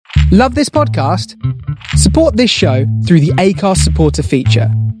Love this podcast? Support this show through the Acast supporter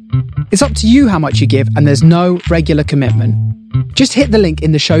feature. It's up to you how much you give, and there's no regular commitment. Just hit the link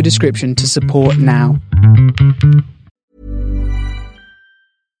in the show description to support now.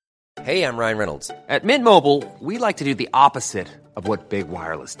 Hey, I'm Ryan Reynolds. At Mint Mobile, we like to do the opposite of what Big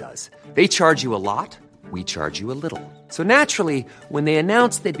Wireless does. They charge you a lot, we charge you a little. So naturally, when they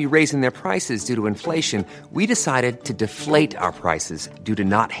announced they'd be raising their prices due to inflation, we decided to deflate our prices due to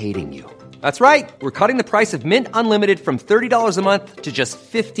not hating you. That's right. We're cutting the price of Mint Unlimited from $30 a month to just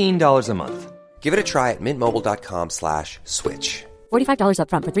 $15 a month. Give it a try at mintmobile.com/switch. $45 up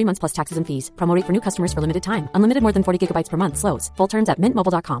front for 3 months plus taxes and fees. Promo rate for new customers for limited time. Unlimited more than 40 gigabytes per month. Slows full terms at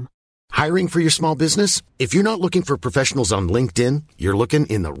mintmobile.com. Hiring for your small business? If you're not looking for professionals on LinkedIn, you're looking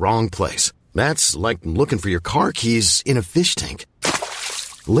in the wrong place. That's like looking for your car keys in a fish tank.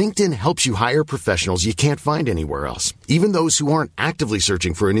 LinkedIn helps you hire professionals you can't find anywhere else, even those who aren't actively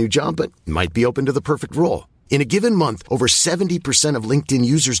searching for a new job but might be open to the perfect role. In a given month, over 70% of LinkedIn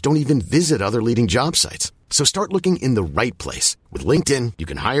users don't even visit other leading job sites. So start looking in the right place. With LinkedIn, you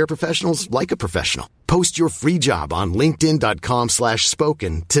can hire professionals like a professional. Post your free job on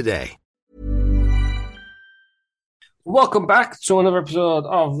linkedin.com/spoken today. Welcome back to another episode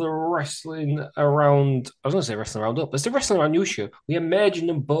of the Wrestling Around. I was going to say Wrestling Roundup. It's the Wrestling Around News Show. We are merging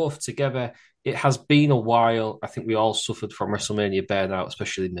them both together. It has been a while. I think we all suffered from WrestleMania burnout,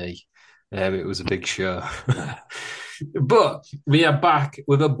 especially me. It was a big show. But we are back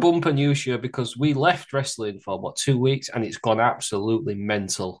with a bumper news show because we left wrestling for, 2 weeks, and it's gone absolutely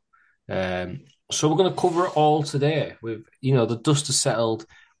mental. So we're going to cover it all today. With the dust has settled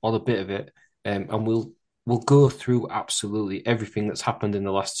on a bit of it, and we'll go through absolutely everything that's happened in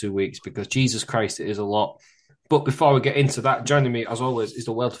the last 2 weeks because, Jesus Christ, it is a lot. But before we get into that, joining me, as always, is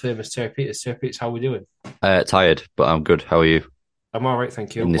the world-famous Terry Peters. Terry Peters, how are we doing? Tired, but I'm good. How are you? I'm all right,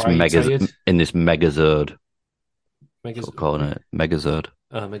 thank you. In this megazord. Megazord. We're calling it Megazord.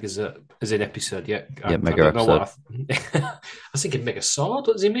 Megazord as in episode, yeah. Yeah, mega episode. I was thinking Megazord. What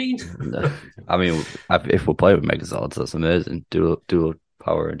does he mean? No. I mean, if we're playing with Megazords, that's amazing. Dual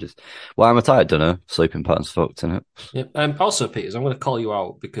power and just. Why am I tired? Don't know. Sleeping pattern's fucked, isn't it? Yeah. Also, Peters, I'm going to call you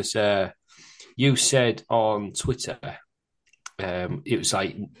out because you said on Twitter, it was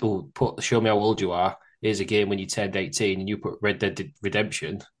like, show me how old you are. Here's a game when you turned 18, and you put Red Dead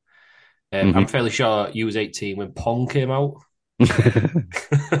Redemption. I'm fairly sure you was 18 when Pong came out.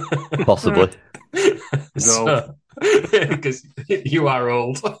 Possibly. So, because you are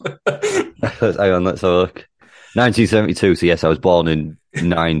old. Hang on, let's have a look. 1972, so yes, I was born in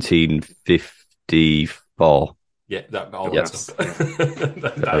 1954. Yeah, that yes.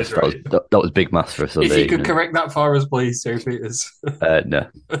 that is right. That was big maths for a Sunday. If you could correct that for us, please, Terry Peters. No.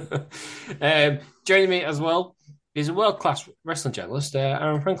 Joining me as well is a world-class wrestling journalist,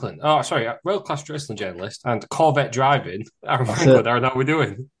 Aaron Franklin. Oh, sorry, world-class wrestling journalist and Corvette driving, Aaron Franklin. Aaron, how are we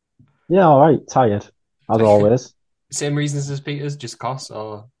doing? Yeah, all right. Tired, as always. Same reasons as Peters, just costs,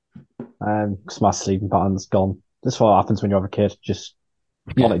 or? Because my sleeping pattern's gone. This is what happens when you have a kid, just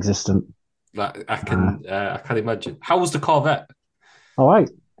non-existent. I can imagine. How was the Corvette? All right.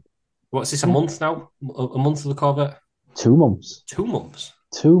 What's this, a month now? A month of the Corvette? 2 months. 2 months?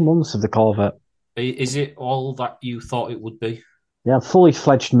 2 months of the Corvette. Is it all that you thought it would be? Yeah, I'm fully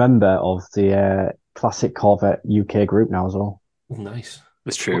fledged member of the Classic Corvette UK group now as well. Oh, nice.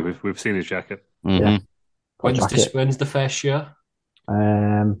 It's true. We've seen his jacket. Mm-hmm. Yeah. When's the first show?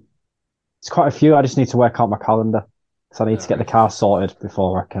 It's quite a few. I just need to work out my calendar. So I need to get the car sorted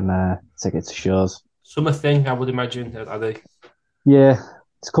before I can take it to shows. Summer thing, I would imagine, are they? Yeah,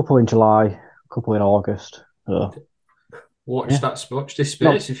 it's a couple in July, a couple in August. So. Watch this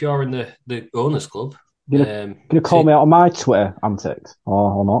space if you're in the owners club. Gonna call me out on my Twitter antics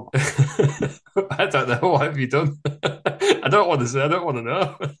or not? I don't know. What have you done? I don't want to say. I don't want to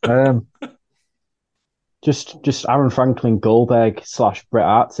know. Just Aaron Franklin Goldberg / Bret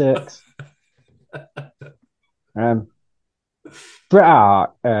Hart takes. Bret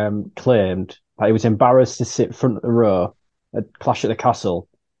Hart claimed that he was embarrassed to sit front of the row at Clash at the Castle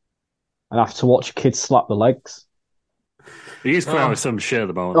and have to watch kids slap the legs. He's coming out with some shit at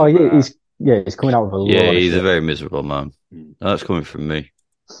the moment. Oh, yeah, he's coming out with a lot. Yeah, he's a very miserable man. That's coming from me.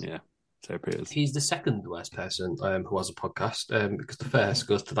 Yeah, so it is. He's the second worst person who has a podcast because the first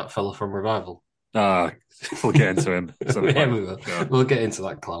goes to that fella from Revival. We'll get into him. Yeah, we will. Yeah. We'll get into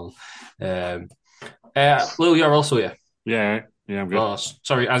that clown. Lou, you're also here. Yeah, I'm good. Oh,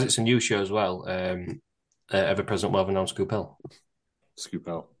 sorry, as it's a new show as well, ever present well renowned Scoop L. Scoop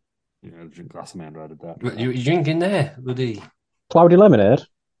L. Yeah, drink glass of man, I did that. You drinking there, buddy? Cloudy lemonade?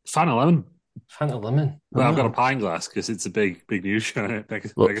 Fan of lemon. Fanta lemon. Well, I've got a Oh. pint glass because it's a big news show, isn't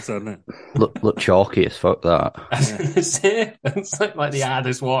it? Look. Isn't it? Look chalky as fuck, that. It's like the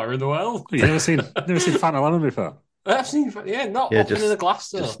hardest water in the world. You never seen Fanta lemon before? I've seen, not Yeah, often in a glass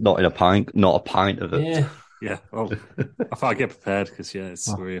though. Just not in a pint, not a pint of it. Yeah. Yeah. Well, I thought I'd get prepared because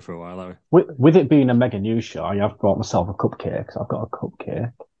we're here for a while, are With it being a mega news show, I have brought myself a cupcake. So I've got a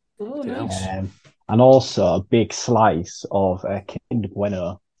cupcake. Oh, nice. And also a big slice of Kinder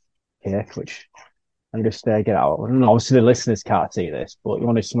Bueno cake, which I'm just get out. And obviously the listeners can't see this, but you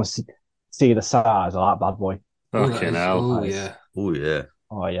want to see the size of that bad boy. Fucking hell. Oh, yeah. Oh, yeah.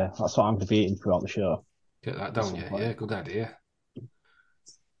 Oh, yeah. That's what I'm going to be eating throughout the show. Get that down, yeah. Yeah, good idea.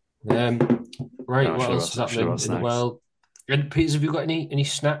 Right, No, what sure, else is sure happening about in the snacks. world? And Peters, have you got any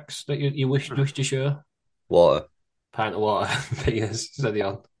snacks that you wish to share? Water. Pint of water, Peters. Steady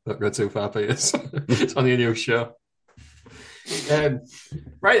on. Don't go too far, Peters. It's only a new show.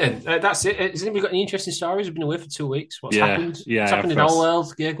 Right then, that's it. Has anybody got any interesting stories? We've been away for 2 weeks. What's happened? Yeah, What's happened in for our us.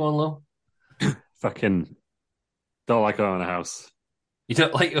 world? Yeah, go on, Lo. Fucking don't like going in a house. You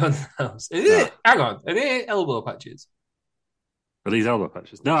don't like your own house? No. Hang on, are they elbow patches? Are these elbow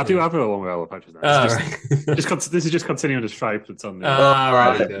patches? No, I do have one with elbow patches now. Oh, This is just continuing the stripe that's on there.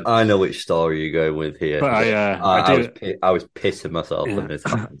 right. Okay. I know which story you're going with here. But I was pissing myself when this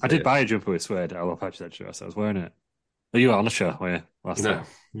happened. I did buy a jumper with suede elbow patches actually, so I was wearing it. Oh, you were on the show, were you, last time?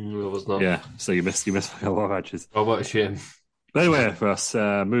 No, it was not. Yeah, so you missed my elbow patches. Oh, what a shame. But anyway, for us,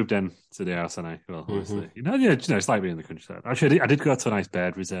 moved in to the house, and obviously, it's like being in the countryside. Actually, I did go to a nice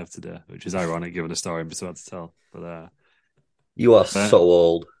bed reserve today, which is ironic given the story I'm about to tell. But You are so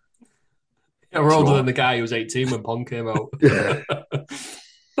old. Yeah, we're older than the guy who was 18 when Pong came out.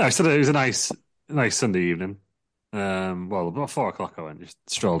 no, so it was a nice Sunday evening. Well, about 4:00 I went, just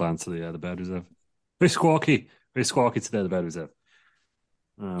strolled down to the bed reserve. Very squawky today, the bed reserve.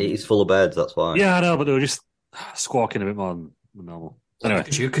 It is full of beds, that's why. Yeah, I know, but they were just squawking a bit more than normal. Anyway,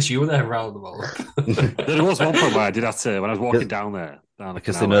 because you were there around them all. There was one point where I did have to, when I was walking down the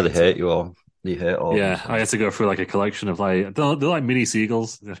because they know they hate you all. You hate all. Yeah, I had to go through like a collection of they're like mini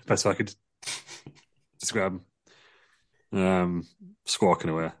seagulls. Best way I could describe them. Squawking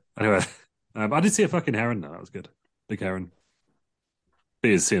away. Anyway, I did see a fucking heron though. That was good. Big heron.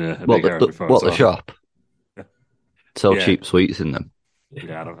 He's seen a big heron before. What, the shop? Yeah. Sell cheap sweets in them.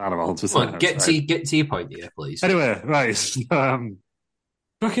 Yeah, I don't want to say. Come on, get to your point here, please. Anyway, right.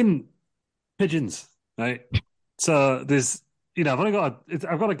 Fucking pigeons, right? So there's, I've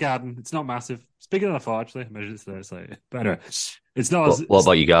got a garden. It's not massive. It's bigger than I thought, actually. I measured it today. But anyway, it's not. What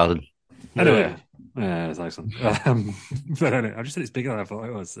about your garden? Anyway, yeah, it's nice one. But anyway, I just said it's bigger than I thought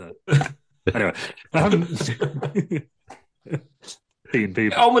it was. Anyway,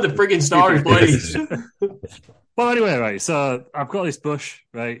 Get on with the frigging story, please. Well, anyway, right. So I've got this bush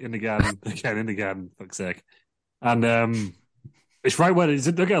right in the garden, again in the garden, fuck's sake, and it's right where they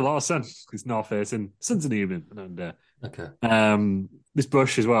get a lot of sun. It's north facing, sun's in the evening, and okay. This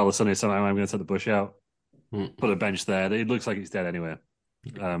bush as well. The sun is so I'm going to take the bush out, put a bench there. It looks like it's dead anyway.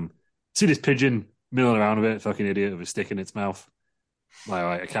 See this pigeon milling around a bit, fucking idiot, with a stick in its mouth. Like,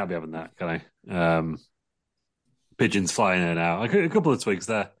 right, I can't be having that, can I? Pigeons flying in and out. Like a couple of twigs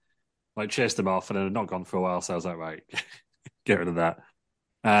there. Like chased them off and then not gone for a while, so I was like, right, get rid of that.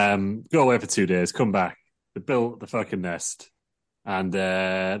 Go away for 2 days, come back. They built the fucking nest and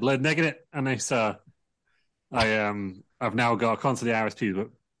laid an egg in it. And so I've now got, according to the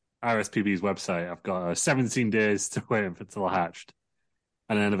RSPB's website, I've got 17 days to wait until I hatched.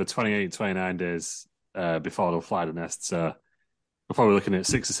 And then another 28, 29 days before they'll fly the nest. So we're probably looking at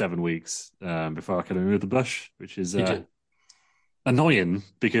 6 or 7 weeks before I can remove the bush, which is annoying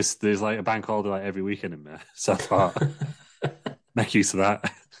because there's like a bank holiday like every weekend in there. So I thought, make use of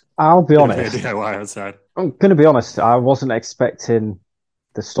that. I'll be honest. DIY outside. I'm going to be honest. I wasn't expecting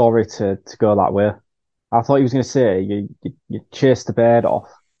the story to go that way. I thought he was going to say you chased the bird off,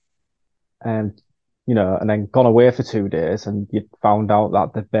 and and then gone away for 2 days, and you found out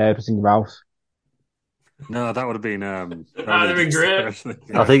that the bird was in your house. No, that would have been. That'd have been great.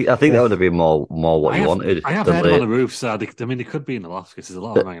 I think that would have been more what you wanted. I have heard them on the roof, so they could be in the loft because there's a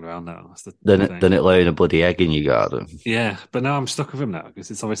lot of them hanging around now. Then it laying a bloody egg in your garden. Yeah, but now I'm stuck with him now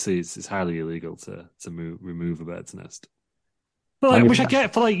because it's obviously it's highly illegal to remove a bird's nest. But which I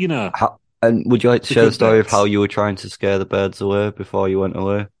get for and would you like to share the story of how you were trying to scare the birds away before you went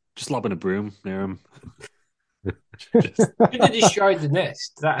away? Just lobbing a broom near them. You should have destroyed the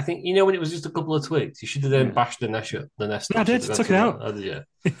nest. I think when it was just a couple of twigs, you should have then bashed the nest. Yeah, I did. Took it out. Oh, did you?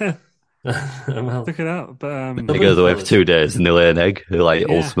 Yeah, Well, took it out. But It goes away for 2 days and they lay an egg. They're like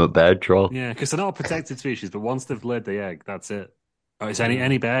ultimate bird troll. Yeah, because they're not a protected species, but once they've laid the egg, that's it. Oh, it's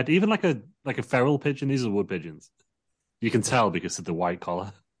any bed, even like a feral pigeon. These are wood pigeons. You can tell because of the white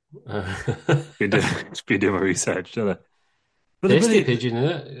collar. Been doing my research, don't they? But tasty pigeon,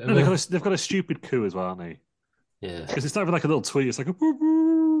 isn't it? No, they've got a stupid coo as well, haven't they? Yeah, because it's not even like a little tweet. It's like a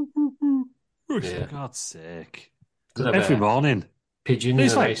for God's sake. Every morning, pigeon in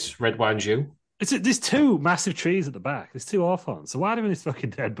a nice red wine Jew. There's two massive trees at the back. There's two hawthorns. So why are they in this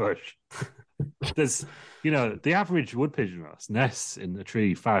fucking dead bush? There's, the average wood pigeon Ross nests in a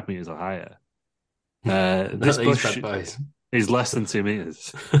tree 5 meters or higher. This bush is less than 2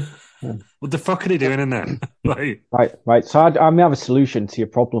 meters. What the fuck are they doing in there? Right. So I may have a solution to your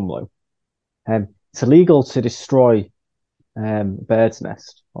problem, Lou. It's illegal to destroy a bird's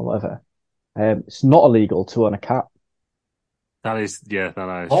nest or whatever. It's not illegal to own a cat. That is true.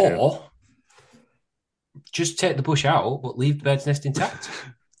 Or just take the bush out, but leave the bird's nest intact.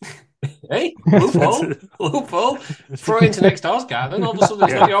 Hey, loophole. Throw it into next door's garden. All of a sudden,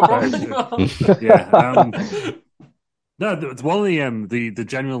 it's not your problem anymore. No, one of the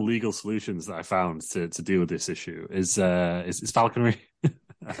general legal solutions that I found to deal with this issue is falconry.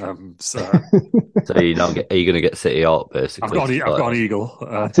 So are you going to get City Hawk basically? I've got an eagle.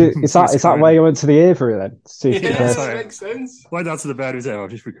 Is that why you went to the aviary then? That makes sense. Went down to the bird reserve. I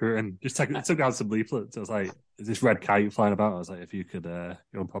was just recruiting. Took down some leaflets. I was like, "Is this red kite flying about?" I was like, "If you could, go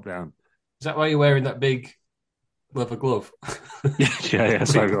and pop down." Is that why you're wearing that big leather glove? yeah.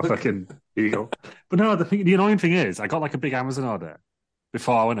 So I've got a fucking eagle. But no, the annoying thing is, I got like a big Amazon order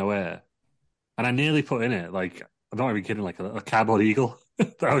before I went away, and I nearly put in it like, I'm not even kidding, like a cardboard eagle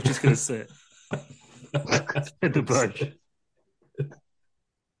that I was just going to sit in the bush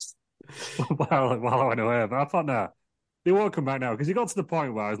while I went away. But I thought, nah, they won't come back now, because it got to the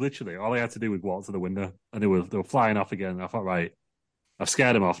point where I was literally, all I had to do was walk to the window, and they were flying off again. And I thought, right, I've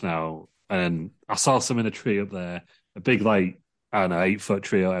scared them off now. And I saw some in a tree up there, a big, like, I don't know, 8-foot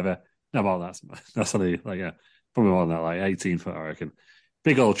tree or whatever. No, well, that's only probably more than that, like 18 foot, I reckon.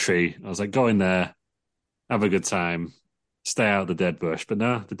 Big old tree. I was like, go in there, have a good time, stay out of the dead bush. But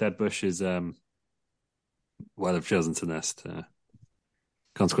no, the dead bush is where they've chosen to nest.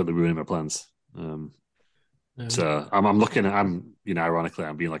 Consequently ruining my plans. So I'm looking at, ironically,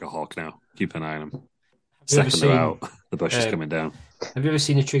 I'm being like a hawk now. Keep an eye on them. Second they're out, the bush is coming down. Have you ever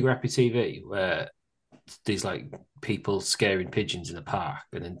seen a Trigger Happy TV where there's like people scaring pigeons in a park,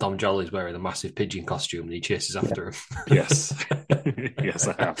 and then Dom Jolly's wearing a massive pigeon costume and he chases after him? Yes. Yes,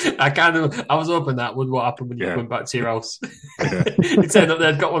 I have. I was hoping that would what happened when you went back to your house. It turned up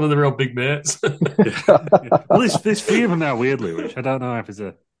they'd got one of the real big mates. Well, there's 3 of them now, weirdly, which I don't know if it's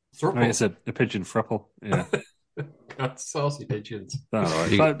it's a pigeon thruple. Yeah. God, saucy pigeons.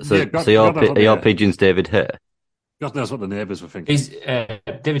 Your pigeons David Hare? God knows what the neighbours were thinking.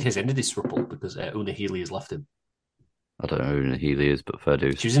 David has ended his thruple because Una Healy has left him. I don't know who Una Healy is, but fair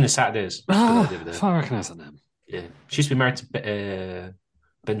dues. She was in the Saturdays. If I recognise that name. Yeah. She's been married to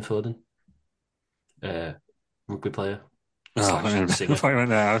Ben Foden, rugby player. I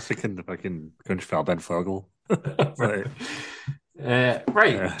was thinking the fucking country fella Ben Fogel. Right.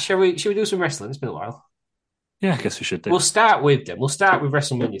 Right. Shall we do some wrestling? It's been a while. Yeah, I guess we should do. We'll start with them. We'll start with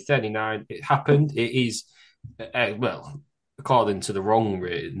WrestleMania 39. It happened. It is, according to the wrong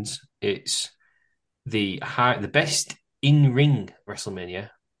ratings, it's the best in-ring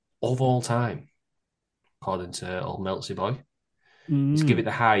WrestleMania of all time, according to old Meltsy Boy. Let's give it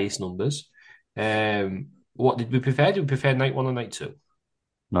the highest numbers. What did we prefer? Did we prefer night 1 or night 2?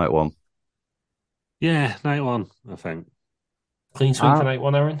 Night 1. Yeah, night 1, I think. Clean sweep for night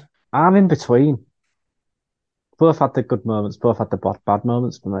 1, Aaron? I'm in between. Both had the good moments, both had the bad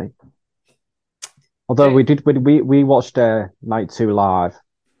moments for me. Although we watched night 2 live,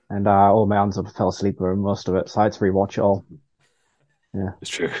 and all my hands up fell asleep for most of it, so I had to rewatch it all. Yeah, it's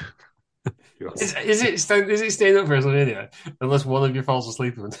true. Is it staying up for WrestleMania unless one of you falls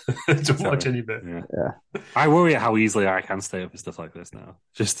asleep to watch any bit? Yeah. I worry how easily I can stay up for stuff like this now.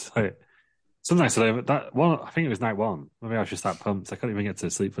 Just like sometimes that one, I think it was night 1. Maybe I was just that pumped. I couldn't even get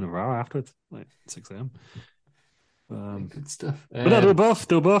to sleep for another hour afterwards, like 6 a.m. Good stuff. But no, they were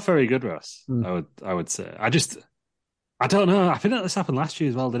both very good, Ross. I would say. I don't know. I think that this happened last year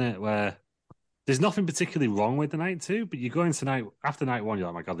as well, didn't it? Where there's nothing particularly wrong with the night 2, but you go into after night 1, you're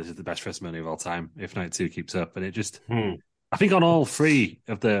like, oh my God, this is the best WrestleMania of all time if night 2 keeps up. And it just, I think on all 3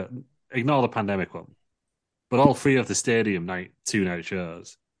 of ignore the pandemic one, but all 3 of the stadium night 2 night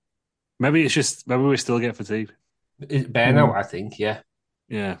shows, maybe we still get fatigued. Burnout, I think, yeah.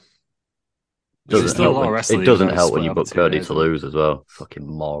 Yeah. It doesn't help when you book Cody to lose as well. Fucking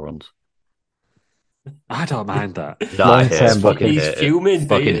morons. I don't mind that. He's fuming.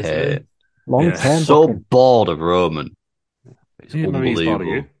 Fucking hate it. Long term. So bored of Roman. It's Yeah, maybe he's part of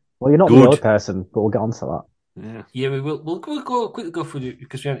you. unbelievable. Well, you're not the Good. only person, but we'll get onto that. Yeah. Yeah, we will. We'll quickly go through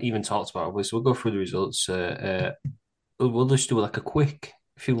because we haven't even talked about it. So we'll go through the results. We'll just do like a quick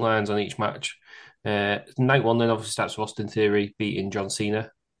few lines on each match. Night one then obviously starts with Austin Theory beating John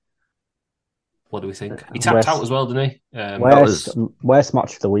Cena. What do we think? He tapped out as well, didn't he? Worst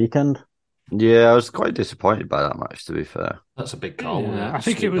match of the weekend. Yeah, I was quite disappointed by that match, to be fair. That's a big call. Yeah, I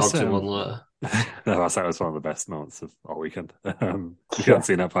think it was. One later. No, that was one of the best moments of all weekend. We haven't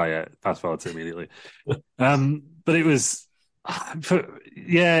seen that part yet. Fast forward to immediately. But it was,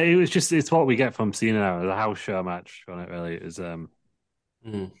 it was just, it's what we get from Cena now. The house show match on it, really. It was, I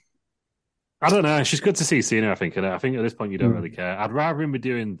don't know. It's just good to see Cena, I think. And I think at this point, you don't really care. I'd rather him be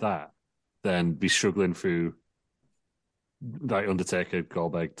doing that than be struggling through like Undertaker,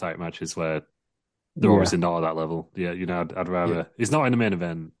 Goldberg type matches where they're obviously not at that level. Yeah, I'd rather. Yeah. He's not in the main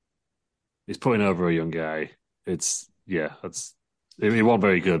event. He's putting over a young guy. It wasn't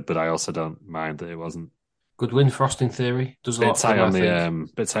very good, but I also don't mind that it wasn't. Good win for Austin Theory. Does a lot tight on the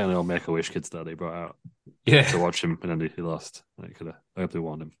bit tight on the old Make-A-Wish kids that they brought out. Yeah, to watch him, and then he lost. I hope they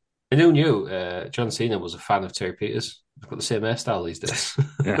won him. And who knew John Cena was a fan of Terry Peters? He's got the same hairstyle these days.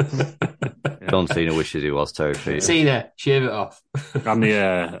 Yeah. John Cena wishes he was Terry Peters. Cena, shave it off. And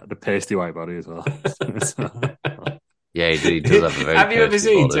the pasty white body as well. Yeah, he does have a very. Have you ever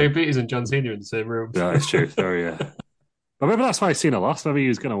seen Terry Peters and John Cena in the same room? Yeah, it's true. Sorry, yeah. But maybe that's why Cena lost. Maybe he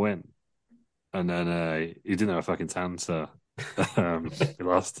was going to win, and then he didn't have a fucking tan, so he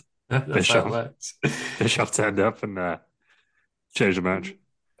lost. Bischoff turned up and changed the match.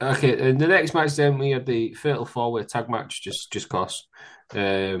 Okay, in the next match, then we had the Fatal 4-Way tag match, just cause,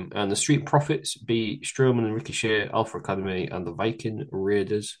 and the Street Profits beat Strowman and Ricochet, Alpha Academy, and the Viking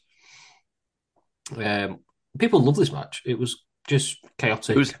Raiders. People love this match. It was just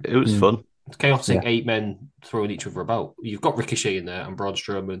chaotic. It was fun. Chaotic, 8 men throwing each other about. You've got Ricochet in there and Braun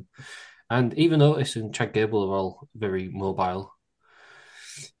Strowman, and even Otis and Chad Gable are all very mobile.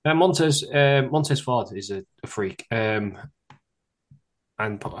 And Montez Ford is a freak. And I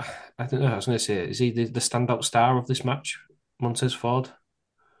don't know. I was going to say, is he the standout star of this match, Montez Ford?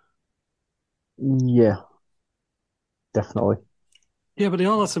 Yeah, definitely. Yeah, but they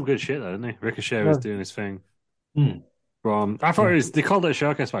all had some good shit, though, didn't they? Ricochet was doing his thing. I thought it was. They called it a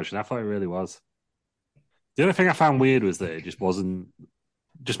showcase match, and I thought it really was. The only thing I found weird was that it just wasn't.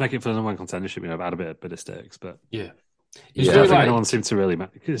 Just make it for the number one contendership, had a bit of stakes, but yeah, I think no one seemed to really,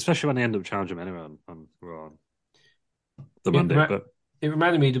 especially when they end up challenging him anyway on Raw the Monday, but. It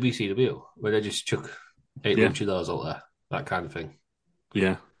reminded me of WCW, where they just chuck 8 luchadors out there, that kind of thing.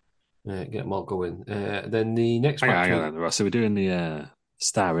 Yeah. Get them all going. Then the next match... Hang on. So we're doing the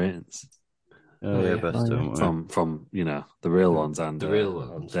star ratings. Best from the real ones and the real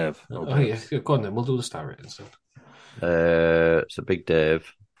ones. Dave. Go on then. We'll do the star ratings. So Big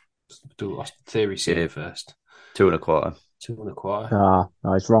Dave. Do Theory Cena first. 2.25. 2.25.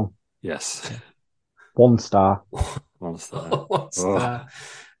 No, it's wrong. Yes. 1 star. 1 star. 1 star.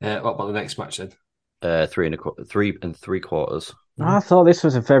 What about the next match then? 3 3/4. I thought this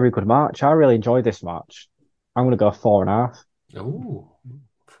was a very good match. I really enjoyed this match. I'm going to go 4.5. Oh,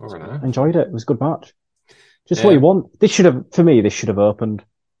 4.5. Enjoyed it. It was a good match. Just what you want. This should have opened.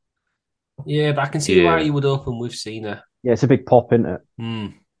 Yeah, but I can see why you would open with Cena. Yeah, it's a big pop, isn't it?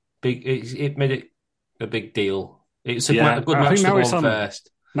 Big. It made it a big deal. It's a good match to go on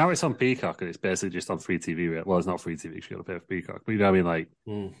first. Now it's on Peacock and it's basically just on free TV. Well, it's not free TV because you got to pay for Peacock. But you know what I mean? Like,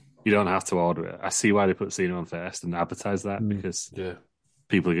 you don't have to order it. I see why they put Cena on first and advertise that because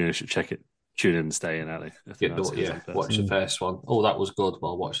people are going to check it, tune in and stay in, aren't they? Watch the first one. Oh, that was good.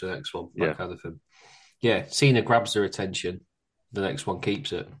 Well, watch the next one. That kind of thing. Yeah, Cena grabs their attention. The next one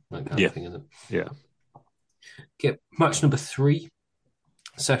keeps it. That kind of thing, isn't it? Yeah. Okay, match number 3.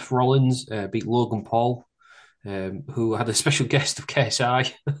 Seth Rollins beat Logan Paul. Who had a special guest of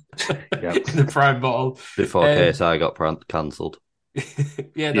KSI in the Prime Bottle. Before KSI got cancelled.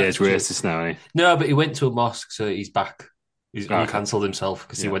 It's racist now, isn't he? No, but he went to a mosque, so he's back. He's uncancelled himself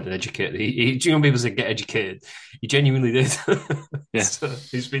because he went and educated. He people say get educated. He genuinely did. So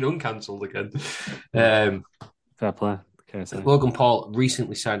he's been uncancelled again. Fair play. KSI. Logan Paul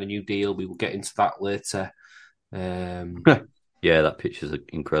recently signed a new deal. We will get into that later. Yeah, that picture's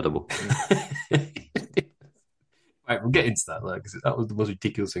incredible. Right, we'll get into that because that was the most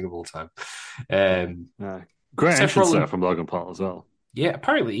ridiculous thing of all time. Great entrance there from Logan Paul as well. Yeah,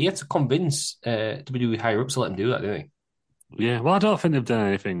 apparently he had to convince WWE higher ups to let him do that, didn't he? Yeah, well, I don't think they've done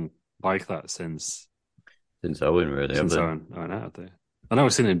anything like that since Owen, really. Since Owen, have they? I know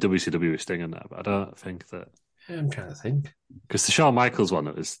I've seen in WCW with Sting and that, but I don't think that. Yeah, I'm trying to think because the Shawn Michaels one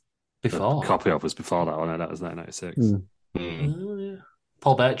that was before the copy of was before that one. That was 1996. Oh, yeah.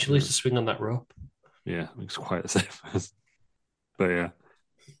 Paul Birchall used to swing on that rope. Yeah, it's quite the same. But yeah.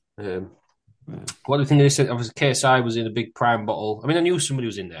 What do you think they said? Obviously, KSI was in a big prime bottle. I mean, I knew somebody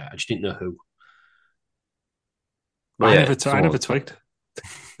was in there. I just didn't know who. Well, I yeah, never twigged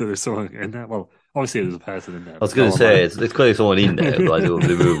that there's someone in there. Well, obviously there's a person in there. I was going to say, it's clearly someone in there, but I don't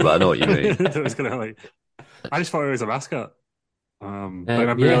remove, but I know what you mean. I just thought it was a mascot. But I'm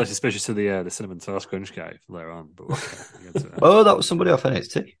really suspicious of the cinnamon toast crunch guy later on. But Oh, that was somebody off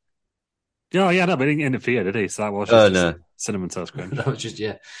NXT. Oh, yeah, no, but he didn't interfere, did he? So that was just no. cinnamon toast crunch. That was just,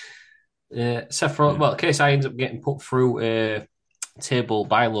 Seth Rollins, well, KSI ends up getting put through a table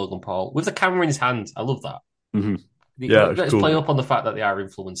by Logan Paul with the camera in his hand. I love that. Mm-hmm. Let's play up on the fact that they are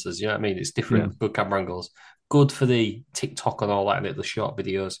influencers. You know what I mean? It's different, good camera angles. Good for the TikTok and all that, and the short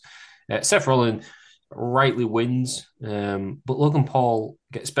videos. Seth Rollins rightly wins, but Logan Paul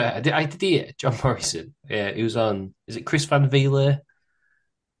gets better. Did he hear John Morrison? Yeah, he was on. Is it Chris Van Vliet?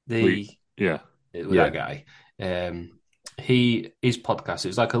 That guy. His podcast.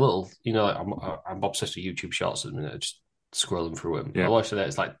 It's like a little. I'm obsessed with YouTube Shorts at the minute. Just scrolling through him. I watched it.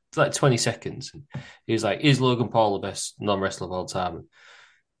 It's like 20 seconds. And he was like, "Is Logan Paul the best non-wrestler of all time?" And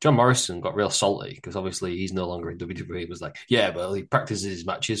John Morrison got real salty because obviously he's no longer in WWE. He was like, "Yeah, but he practices his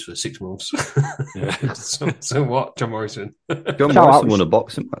matches for 6 months." So what, John Morrison? John Morrison won a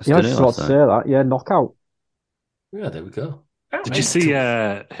boxing match. Yeah, I just about to say that. Yeah, knockout. Yeah, there we go. Did you see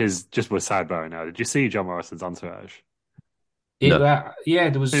his? Just with sidebar now. Did you see John Morrison's entourage? There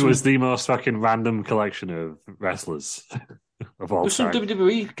was. It was the most fucking random collection of wrestlers of all time. There's some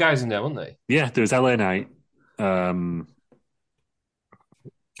WWE guys in there, weren't they? Yeah, there was LA Knight, Karrion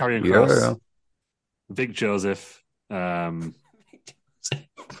Kross, Vic Joseph, Hacksaw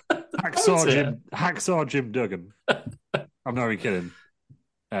Jim Duggan. I'm not even kidding.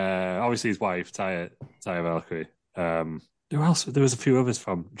 Obviously his wife, Taya Valkyrie. Who else? There was a few others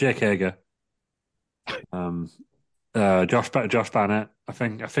from Jake Hager. Josh Barnett. I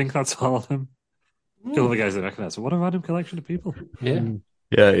think that's all of them. All the guys that recognize. So what a random collection of people. Yeah.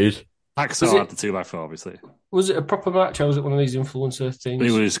 Yeah, it is. Hacksaw had the 2x4, obviously. Was it a proper match or was it one of these influencer things?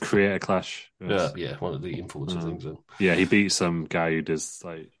 It was Creator Clash. Yeah, one of the influencer things. Then. Yeah, he beat some guy who does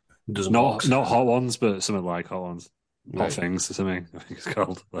not hot ones, but something like hot ones. Hot things or something, I think it's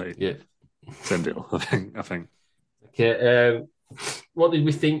called. Same deal, I think. Okay, what did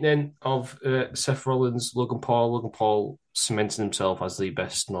we think then of Seth Rollins, Logan Paul? Logan Paul cementing himself as the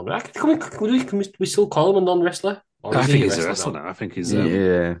best non-wrestler. Can we still call him a non-wrestler? I think he's a wrestler now. I think he's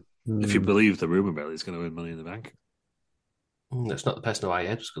if you believe the rumor mill, he's going to win Money in the Bank. That's not the person who I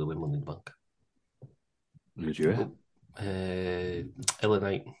had was going to win Money in the Bank. Who'd you LA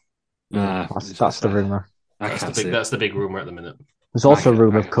Knight. That's the rumor. That's the big rumor at the minute. There's also a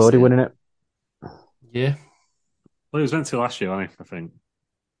rumor of Cody winning it. Yeah. Well, he was meant to last year, wasn't he? I think.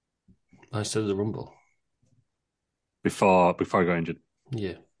 Instead of the Rumble. Before he got injured.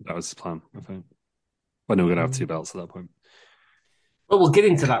 Yeah. That was the plan, I think. I knew we were going to have 2 belts at that point. Well, we'll get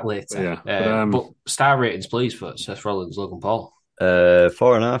into that later. Yeah. But star ratings, please, for Seth Rollins, Logan Paul.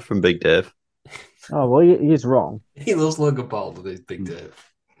 4.5 from Big Dave. Oh, well, he's wrong. He loves Logan Paul, but he's Big Dave.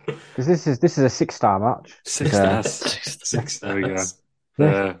 Because this is a 6-star match. 6 stars. 6 stars.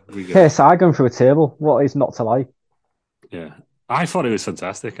 There we go. KSI going through a table. What is not to like? Yeah. I thought it was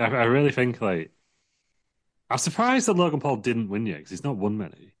fantastic. I really think, I'm surprised that Logan Paul didn't win yet, because he's not won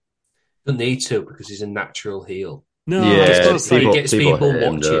many. Doesn't need to, because he's a natural heel. No, he gets people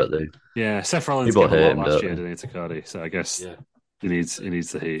watching. Yeah, Seth Rollins got a lot last year, didn't he, to Cody? So I guess he needs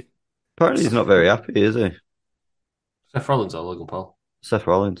the heat. Apparently he's not very happy, is he? Seth Rollins or Logan Paul? Seth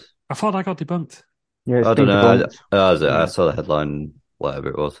Rollins. I thought I got debunked. Yeah, I don't know. I saw the headline, whatever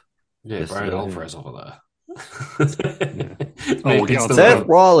it was. Yeah, Brian Alvarez over there. Seth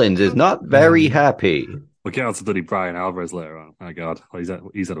Rollins is not very happy. We'll get on to bloody Brian Alvarez later on. My God, he's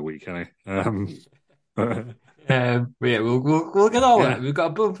had a week, hasn't he? We'll get on that. We've got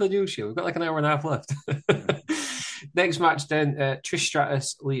a bump for news here. We've got like an hour and a half left. Next match then, Trish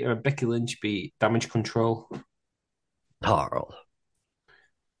Stratus, Lita and Becky Lynch beat Damage Control. Carl.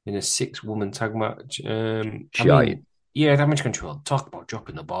 In a 6-woman tag match. Damage Control. Talk about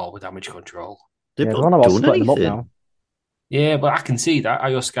dropping the ball with Damage Control. They've not done anything. Now. Yeah, but I can see that.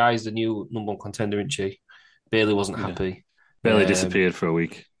 Io Sky's the new number 1 contender, isn't she? Bailey wasn't happy. Bailey disappeared for a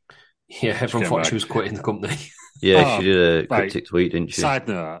week. Yeah, everyone thought she was quitting the company. Yeah, she did a cryptic tweet, didn't she? Side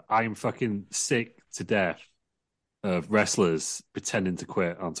note, I'm fucking sick to death of wrestlers pretending to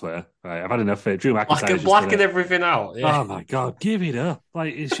quit on Twitter. Right, I've had enough of it. Drew McIntyre blacking everything out. Yeah. Oh my God, give it up!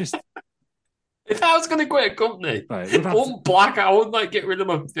 It's just If I was going to quit a company, Right, I wouldn't black. I wouldn't like get rid of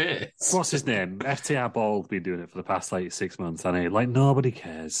my face. what's his name? FTR Bald's been doing it for the past like 6 months, and like nobody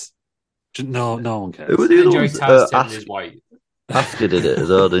cares. No one cares. Who were the other Enjoy ones? Taz turning his white. Asuka did it as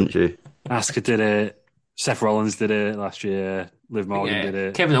well, didn't she? Asuka did it. Seth Rollins did it last year. Liv Morgan did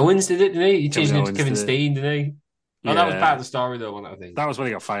it. Kevin Owens did it, didn't he? He changed Kevin it to Kevin Owens did it. Steen, didn't he? Oh, that was part of the story, though, wasn't it, I think? That was when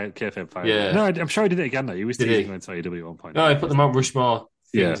he got fired. Kayfabe fired. Yeah. No, I'm sure he did it again though. He was Did teasing he? going to AEW at one point. No, he put the Mount Rushmore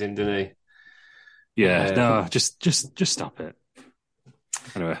things Yeah. in, didn't he? Yeah. No, just stop it.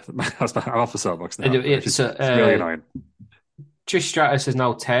 Anyway, I'm off the soapbox now. Anyway, It's so, really annoying. Trish Stratus has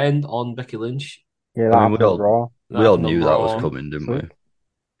now turned on Becky Lynch. Yeah, that I mean, happened at Raw. We all That knew that Raw. was coming, didn't we?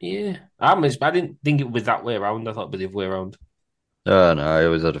 Yeah. I didn't think it would be that way around. I thought it'd be the other way around. Oh, no, I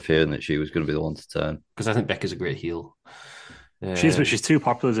always had a feeling that she was going to be the one to turn. Because I think Becky's a great heel. She's too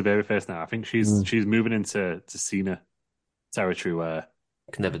popular as a babyface now. I think she's moving into Cena territory where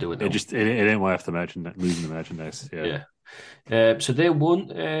Can never do it now. it ain't worth the losing the merchandise. Yeah. So they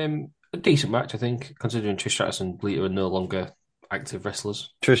won a decent match, I think, considering Trish Stratus and Lita are no longer active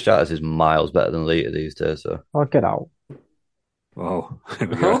wrestlers. Trish Stratus is miles better than Lita these days, so. Oh, get out. Oh, here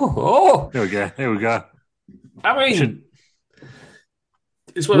we go. Oh, Here we go. I mean,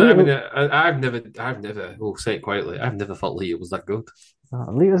 it's what I mean. I've never. We'll say it quietly. I've never thought Lita was that good.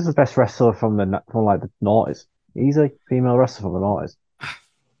 Lita's the best wrestler from the noughties. He's a female wrestler from the noughties.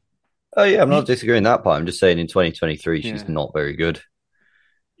 Oh, yeah, I'm not disagreeing that part. I'm just saying in 2023, she's not very good.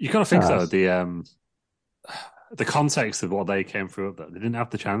 You kind of think so. The context of what they came through, they didn't have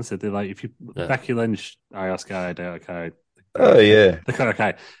the chance. They like if you Becky Lynch, Io Sky, Dakota Kai. Oh yeah, Dakota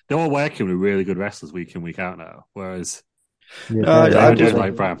Kai. They're all working with really good wrestlers week in, week out now. Whereas I doing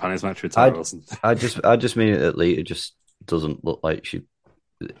like Brian Pani's match with Tara Wilson. I just mean that Lita just doesn't look like she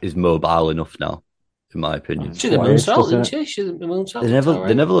is mobile enough now, in my opinion. She's a moonsault, isn't she? She's a moonsault.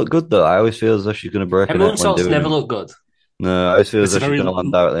 They never look good though. I always feel as though she's going to break. Her moonsaults never look good. No, I always feel as though she's going to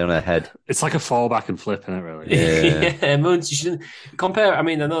land directly on her head. It's like a fallback and flip, isn't it, really? Yeah. Moons, you shouldn't compare. I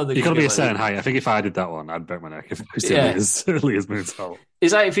mean, I know you've got to be a certain height. I think if I did that one, I'd break my neck if I was doing Leah's moonsault.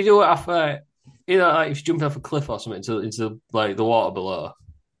 It's like if you do it off, like if you jump off a cliff or something into like the water below,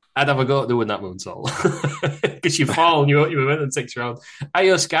 I'd have a go at doing that moonsault because you fall and you momentum takes you around.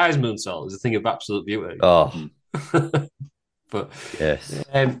 Io Sky's moonsault is a thing of absolute beauty. Oh, but yes.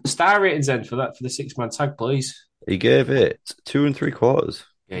 Star ratings then for the 6-man tag, please. He gave it 2 3/4.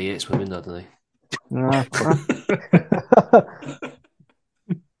 Yeah, he hates women, doesn't he?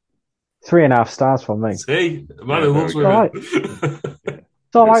 3.5 stars from me. See, the man who loves women. Right.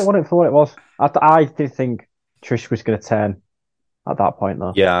 It's all right, wasn't it, for what it was? I did think Trish was going to turn at that point,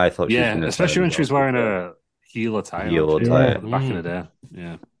 though. Yeah, I thought. Yeah, especially when she was wearing a heel attire. Back in the day.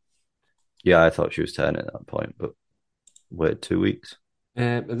 Yeah. Yeah, I thought she was turning at that point, but wait 2 weeks.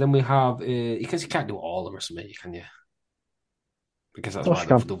 And then we have because you can't do all of WrestleMania, can you? Because that's why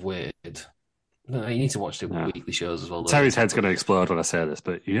they've waited. No, you need to watch the weekly shows as well. Terry's head's going to explode when I say this,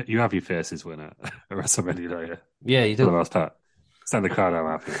 but you have your faces winner at WrestleMania, don't you? Yeah, you do. For the most part. Stand the crowd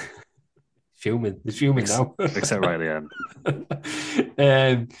out happy. They're fuming now. Except right at the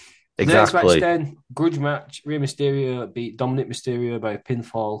end. Exactly. Next match then, grudge match. Rey Mysterio beat Dominic Mysterio by a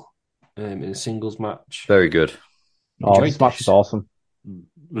pinfall in a singles match. Very good. Oh, this match is awesome.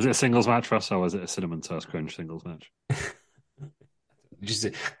 Was it a singles match for us, or was it a Cinnamon Toast Crunch singles match? Just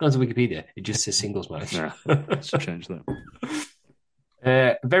go to Wikipedia. It just says singles match. Yeah, let's change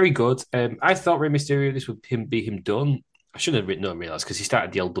that. Very good. I thought Rey Mysterio, this would be him done. I should have written and realised because he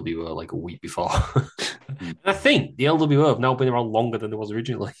started the LWO like a week before. And I think the LWO have now been around longer than it was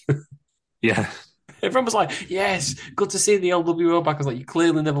originally. Yeah. Everyone was like, yes, good to see the LWO back. I was like, you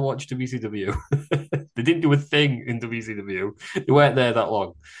clearly never watched WCW. They didn't do a thing in WCW. They weren't there that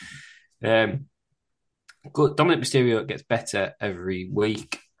long. Good. Dominic Mysterio gets better every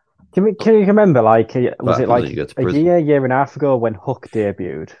week. Can you remember, like, was it like a year and a half ago when Hook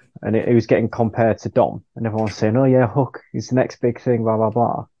debuted and he was getting compared to Dom and everyone's saying, oh yeah, Hook is the next big thing, blah, blah,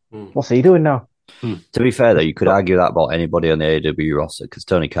 blah. What's he doing now? To be fair, though, you could argue that about anybody on the AEW roster because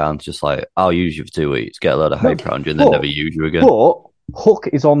Tony Khan's just like, I'll use you for 2 weeks, get a load of hype around you, and then never use you again. But Hook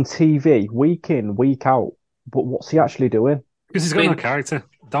is on TV week in, week out. But what's he actually doing? Because he's got no character.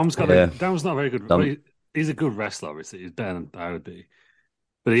 Dom's not very good. He's a good wrestler, obviously. He's better than I would be.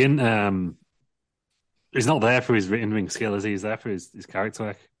 But he's not there for his in-ring skill, is he? He's there for his character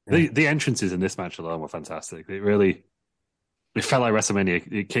work. Yeah. The entrances in this match alone were fantastic. It felt like WrestleMania.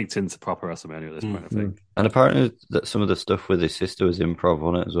 It kicked into proper WrestleMania at this point, I think. And apparently that some of the stuff with his sister was improv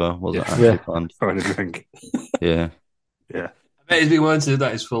on it as well. Wasn't actually planned. Throwing a drink. Yeah. Yeah. I bet he's been wanting to do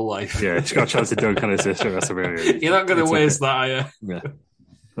that his full life. Yeah, she's got a chance to dunk on his sister at WrestleMania. You're not going to waste that, are you? Yeah.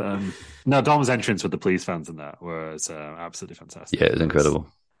 No, Dom's entrance with the police fans and that was absolutely fantastic. Yeah, it was incredible.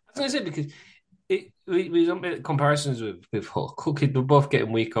 I was going to say, because we don't make comparisons with Hook. Hook, they're both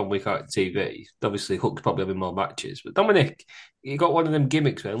getting week on, week out on TV. Obviously, Hook's probably having more matches. But Dominic, he got one of them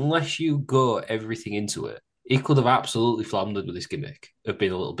gimmicks where unless you go everything into it, he could have absolutely floundered with this gimmick of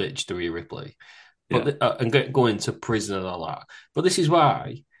being a little bitch to Rhea Ripley. But and going to prison and all that. But this is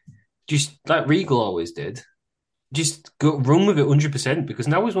why, just like Regal always did, just run with it 100% because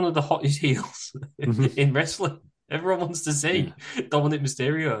now he's one of the hottest heels in wrestling. Everyone wants to see Dominic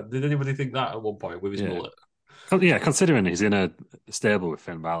Mysterio. Did anybody think that at one point with his mullet? Yeah, considering he's in a stable with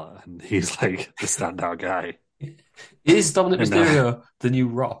Finn Balor and he's like the standout guy. Is Dominic Mysterio the new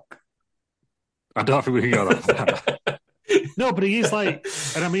Rock? I don't think we can go that far. No, but he is like,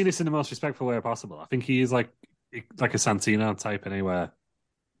 and I mean this in the most respectful way possible. I think he is like a Santino type anywhere.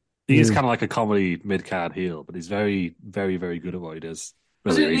 He is kind of like a comedy mid-card heel, but he's very, very, very good at what he does.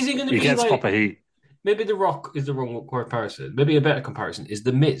 Really, he gets proper heat. Maybe The Rock is the wrong comparison. Maybe a better comparison is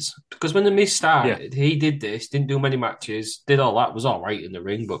The Miz. Because when The Miz started, he did this, didn't do many matches, did all that, was all right in the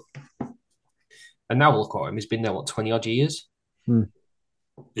ring, but... And now look at him, he's been there, 20-odd years?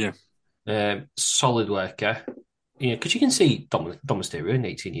 Yeah. Solid worker. Because you can see Dom Mysterio in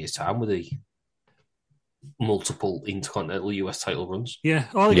 18 years' time with the multiple Intercontinental US title runs. Yeah,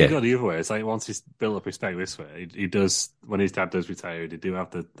 or he can go the other way. It's like once he's built up respect this way, he does, when his dad does retire, he do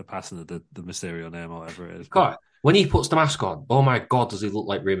have the passing of the Mysterio name or whatever it is. God, when he puts the mask on, oh my God, does he look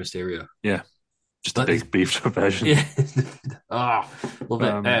like Rey Mysterio? Yeah, just a big beefed up version. Yeah. Love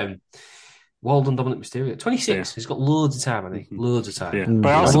it. Well done, Dominic Mysterio. 26, he's got loads of time, I think. Loads of time. Yeah. But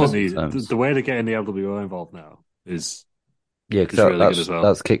I also think the way they're getting the LWO involved now is really good as well.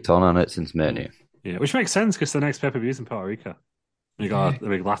 That's kicked on it since Mania. Yeah, which makes sense because the next pay-per-view is in Puerto Rico. You got a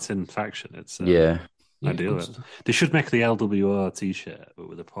big Latin faction. It's ideal. They should make the LWO T-shirt but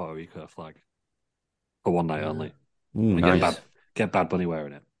with a Puerto Rico flag for one night only. Nice. Get Bad Bunny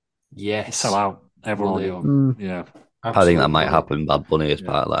wearing it. Yes, sell out. Everyone will. Yeah, absolutely. I think that might happen. Bad Bunny is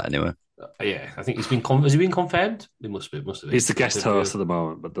part of that anyway. Yeah, I think he's been. Has he been confirmed? He must have been. He's the guest host at the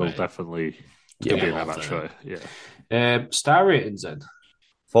moment, but they'll definitely be in that match. Yeah. Star ratings then.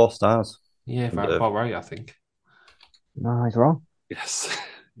 4 stars. Yeah, about right, I think. No, he's wrong. Yes.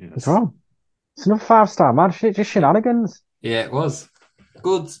 He's wrong. It's another 5-star match. Just shenanigans. Yeah, it was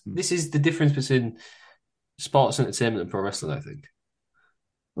good. This is the difference between sports entertainment and pro wrestling, I think.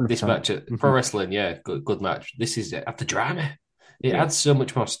 100%. This match, pro wrestling, good match. This is it. After drama, it adds so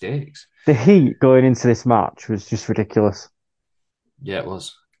much more stakes. The heat going into this match was just ridiculous. Yeah, it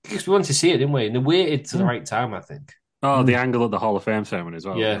was. Because we wanted to see it, didn't we? And they waited to the right time, I think. Oh, the angle of the Hall of Fame ceremony as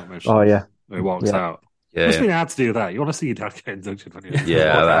well. Yeah. Oh, yeah. Where he walks out. Yeah. It's been hard to do that. You want to see your dad get inducted when you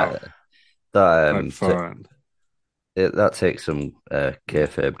that takes some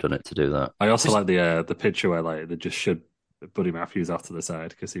kayfabe, doesn't it, to do that? I also like the picture where like they just showed Buddy Matthews off to the side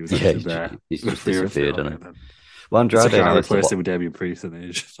because he was actually there. He's just disappeared, hasn't he? Well, Andrade replaced him with Damian Priest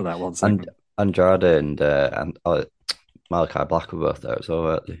for that one segment. Andrade and Malachi Black were both there as well,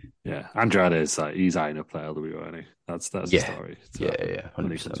 weren't they? Yeah, Andrade is he's eyeing up that LWO, isn't he? That's the story. So,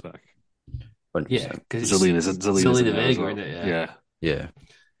 100%. Back. 100%. Yeah, because Zelina Vega, isn't it? Yeah.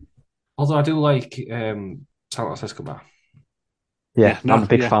 Although I do like Santos Escobar. Yeah, I'm a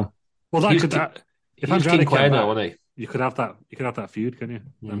big fan. Well, if Andrade came back, wasn't he? You could have that feud, can you?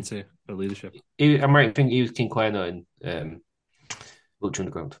 Them two for leadership. I might think he was King Cuerno in Lucha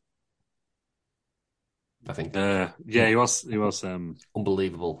Underground. I think. He was.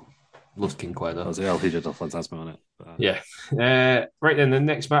 Unbelievable. Loved King Cuerno. Was El Hijo del Fantasma on it. Right then, the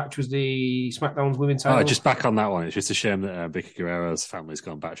next match was the SmackDown's women's title. Just back on that one. It's just a shame that Vicky Guerrero's family's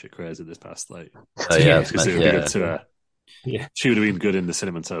gone batshit crazy this past she would have been good in the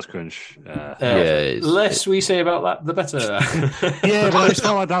Cinnamon Toast Crunch. Less we say about that, the better. But it's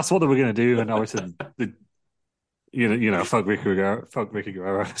not like that's what they were going to do. And obviously, fuck Vicky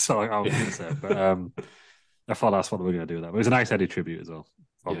Guerrero. So I was going to say, but I thought that's what they were going to do. That, but it was a nice Eddie tribute as well.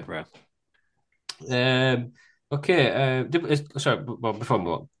 Before we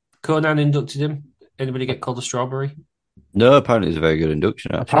move on, Conan inducted him. Anybody get called a strawberry? No, apparently it's a very good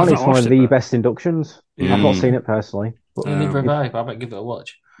induction. Apparently it's one of the best inductions. I've not seen it personally. But neither have I. I might give it a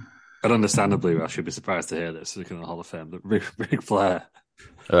watch. But understandably, I should be surprised to hear this. Looking at the Hall of Fame, that Ric Flair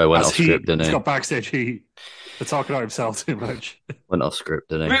went off script, didn't he? He's got backstage heat. They're talking about himself too much. Went off script,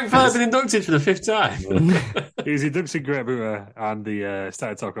 didn't he? Ric Flair's been inducted for the 5th time. He was inducting Great Muta and he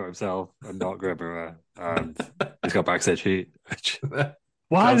started talking about himself and not Great Muta. And he's got backstage heat.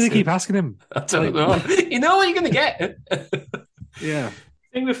 Why do they keep asking him? I don't know. You know what you're going to get. Yeah. The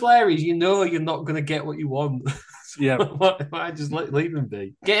thing with Flair is you're not going to get what you want. Yeah. Why just leave him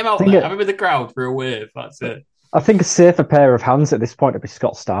be? Get him out Think there. it- Have him in the crowd for a wave. That's it. I think a safer pair of hands at this point would be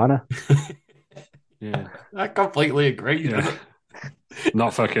Scott Steiner. Yeah. I completely agree. Yeah.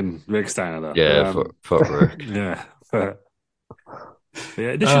 Not fucking Rick Steiner, though. Yeah, for Rick. Yeah.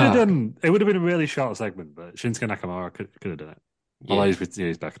 Yeah, they should have done. It would have been a really short segment, but Shinsuke Nakamura could have done it. Yeah. Although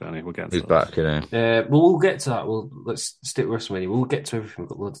he's back now. We'll get to He's that. back, you know. Well, we'll get to that. Let's stick with WrestleMania. We'll get to everything. We've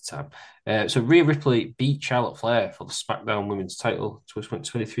got loads of time. So Rhea Ripley beat Charlotte Flair for the SmackDown Women's title. Which went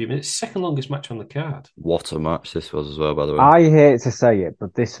 23 minutes. Second longest match on the card. What a match this was as well, by the way. I hate to say it,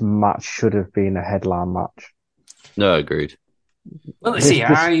 but this match should have been a headline match. No, agreed. Well, let's see.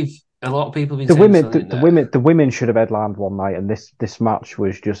 A lot of people have been the women should have headlined one night, and this match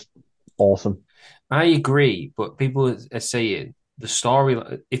was just awesome. I agree, but people are saying the story.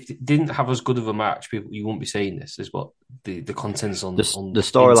 If it didn't have as good of a match, you won't be saying this. Is what the contents on The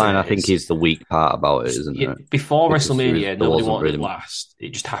storyline, I think, is the weak part about it, isn't it? Before Because WrestleMania, nobody wanted really it last.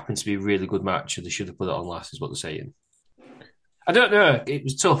 It just happened to be a really good match, and they should have put it on last. Is what they're saying. I don't know. It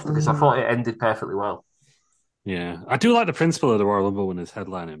was tough because I thought it ended perfectly well. Yeah, I do like the principle of the Royal Rumble winners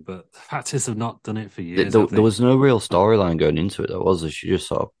headlining, but the fact is they've not done it for years. There was no real storyline going into it, though, was there? She just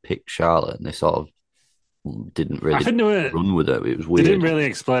sort of picked Charlotte, and they sort of didn't really run with it. It was weird. They didn't really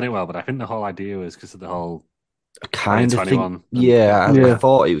explain it well, but I think the whole idea was because of the whole I kind of think, yeah, I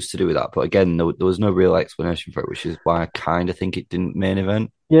thought it was to do with that, but again, there was no real explanation for it, which is why I kind of think it didn't main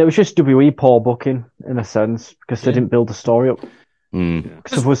event. Yeah, it was just WWE poor booking in a sense because they didn't build the story up.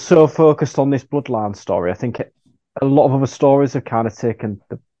 Because if we're so focused on this bloodline story, I think a lot of other stories have kind of taken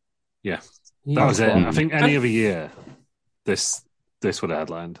the. Yeah, that was it. I think any other year, this would have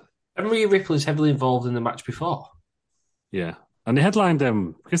headlined. And Rhea Ripley is heavily involved in the match before. Yeah, and they headlined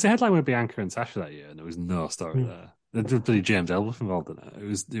because the headline would be Bianca and Sasha that year, and there was no story there. There was bloody James Ellsworth involved in it.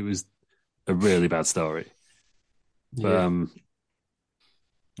 It was a really bad story. But,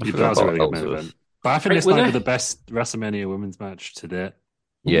 that was a really good main event. But I think this might be the best WrestleMania women's match to date.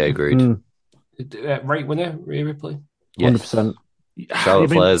 Yeah, agreed. Right winner, Rhea Ripley? Yes. 100%.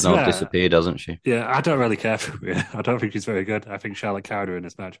 Charlotte Flair's now disappeared, hasn't she? Yeah, I don't really care for Rhea. I don't think she's very good. I think Charlotte carried her in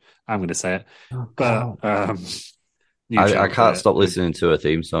this match. I'm going to say it. But I can't stop listening to her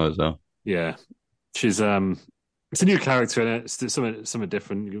theme song as well. Yeah. She's it's a new character in it. It's something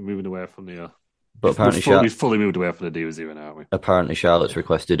different. You're moving away from the but apparently we've fully moved away from the Divas era now, aren't we? Apparently Charlotte's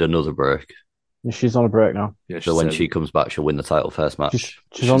requested another break. She's on a break now. Yeah, so when she comes back, she'll win the title first match.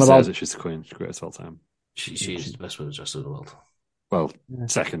 She's on about that she's the queen. She's the greatest of all time. She's the best women's wrestler in the world. Well,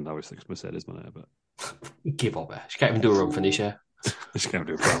 second, obviously, because Mercedes won it, but give up her. She can't even do her own finisher. She can't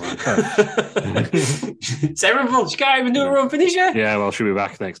do a promo. Sarah Bull, she can't even do her own finisher. Yeah, well, she'll be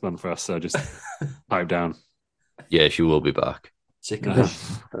back next month for us, so just pipe down. Yeah, she will be back. Sick of it.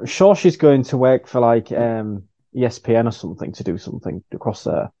 I'm sure she's going to work for like ESPN or something to do something across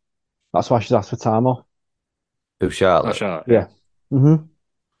there. That's why she's asked for time off. Who, Charlotte? Yeah. Mm-hmm.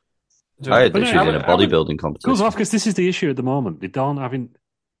 I heard that she's in a bodybuilding competition. Goes off because this is the issue at the moment. They don't have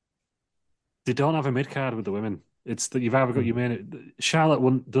a mid card with the women. It's that you've either got your main.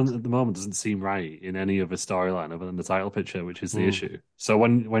 Charlotte doesn't seem right in any other storyline other than the title picture, which is the issue. So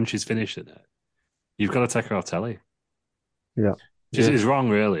when she's finished in it, you've got to take her off telly. Yeah, which is wrong,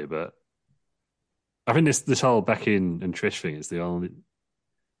 really. But I think this whole Becky and Trish thing is the only.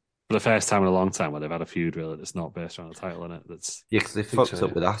 For the first time in a long time where they've had a feud really that's not based on a title in it. Because they fucked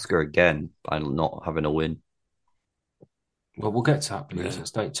up with Asuka again by not having a win. Well, we'll get to that because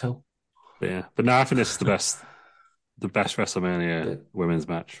it's night 2. But no, I think this is the best WrestleMania women's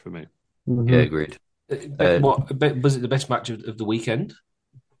match for me. Mm-hmm. Yeah, agreed. Was it the best match of the weekend?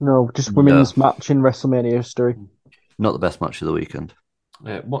 No, just women's match in WrestleMania history. Not the best match of the weekend.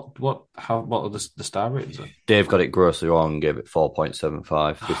 What are the star ratings? Dave got it grossly wrong and gave it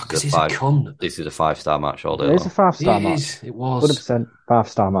 4.75. This is a 5-star match all day long. It's a 5-star match. It was 100%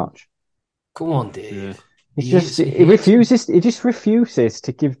 5-star match. Come on, Dave. Yeah. He just refuses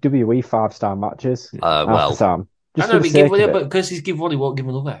to give WWE 5-star matches. Well, time. I know, but because he's give one, he won't give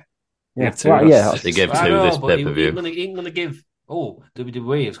another. Yeah, they gave 2 this pay-per-view. He ain't gonna give. Oh,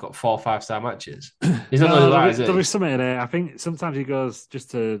 WWE has got 4 5-star matches. He's not going to lie, is it? There was something in it. I think sometimes he goes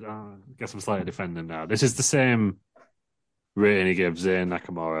just to. I guess I'm slightly defending now. This is the same rating he gives Zayn,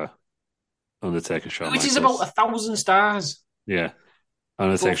 Nakamura, Undertaker, Shawn which Michaels. is about 1,000 stars. Yeah,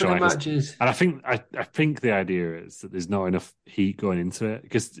 Undertaker, Shawn Michaels. Matches. And I think the idea is that there's not enough heat going into it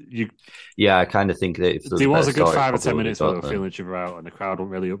because you. Yeah, I kind of think that if there was a good 5 or 10 minutes where they were feeling each other out and the crowd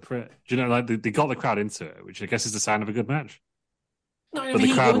weren't really up for it. Do you know, like they got the crowd into it, which I guess is the sign of a good match. But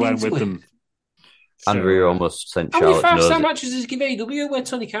the crowd went with them. Andrea almost sent How many Charlotte. 5-star matches does he give AEW where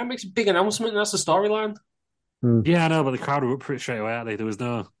Tony Khan makes a big announcement and that's the storyline? Yeah, I know, but the crowd were up pretty straight away, aren't they? There was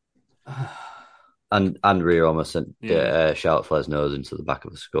no. And Rhea almost sent Yeah. Charlotte Flair's nose into the back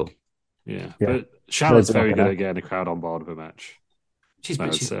of the skull. Yeah. Yeah. But Charlotte's They're very doing good it. at getting the crowd on board with a match. She's I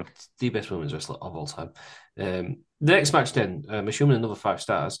would she's say. the best women's wrestler of all time. The next match then, assuming another 5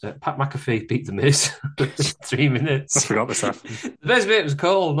 stars, Pat McAfee beat The Miz 3 minutes. I forgot this happened. The best bit was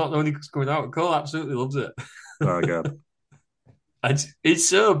Cole not knowing he was coming out. Cole absolutely loves it. Oh, God. And it's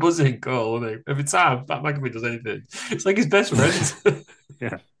so buzzing, Cole, isn't it? Every time Pat McAfee does anything, it's like his best friend.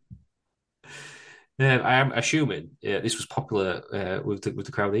 Yeah. I am assuming this was popular with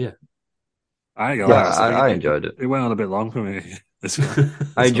the crowd here. I ain't gonna lie, I enjoyed it. It went on a bit long for me. This one.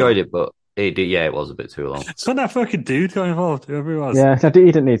 I enjoyed it, but it was a bit too long. It's when that fucking dude got involved, whoever he was. Yeah, he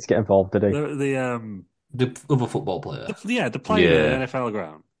didn't need to get involved, did he? The other football player. The player in the NFL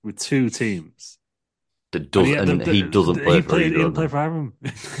ground with 2 teams. That does, he doesn't play for either. He didn't play for Ireland.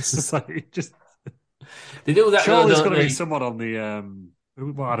 It's just like They do that. Surely there's going to be someone on the I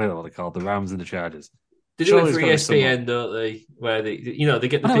don't know what they're called, the Rams and the Chargers. They do it for ESPN, don't they? Where they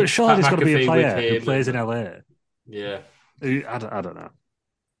get the. No, surely there's got to be a player who plays in LA. Yeah, I don't know.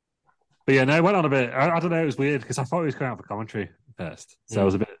 But yeah, no, it went on a bit. I don't know. It was weird because I thought he was going out for commentary first, so I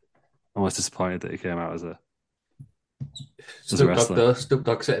was a bit almost disappointed that he came out as a wrestler. Snoop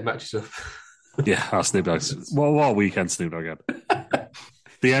Dogg setting matches up. Yeah, our Snoop Dogg's. What weekend Snoop Dogg had?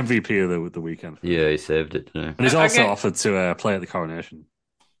 The MVP of the weekend. Yeah, he saved it, didn't he? And he's also offered to play at the coronation.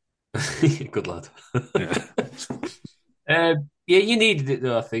 Good lad. Yeah. You needed it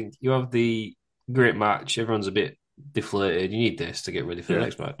though. I think you have the great match. Everyone's a bit deflated. You need this to get ready for the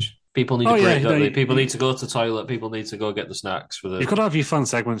next match. People need a break, don't they? People need to go to the toilet. People need to go get the snacks for the. You could have your fun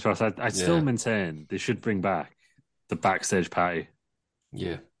segments for us. I still maintain they should bring back the backstage party.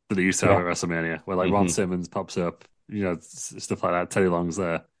 Yeah. That they used to have at WrestleMania, where Ron Simmons pops up, stuff like that. Teddy Long's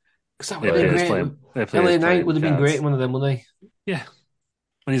there. That would have been great. LA Knight would have been great in one of them, wouldn't they? Yeah.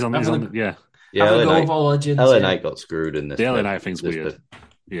 When he's on, Yeah, LA Knight got screwed in this. The LA Knight thing's weird.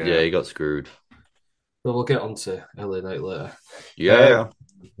 Yeah, he got screwed. Well, we'll get on to LA Knight later. Yeah.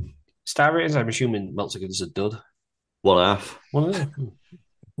 Star ratings, I'm assuming Meltzer gives us a dud. 1.5. 1.5.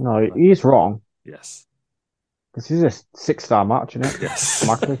 No, he's wrong. Yes. This is a 6-star match, isn't it? Yes.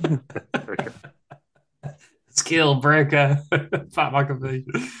 Skill breaker. Pat McAfee.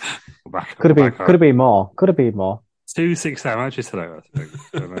 Could have been more. 2 6-star matches today, I think.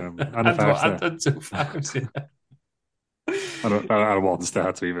 And a 5-star. 2 5s, yeah. I don't want to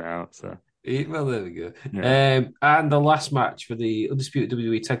start to even out. So. Well, there we go. Yeah. And the last match for the Undisputed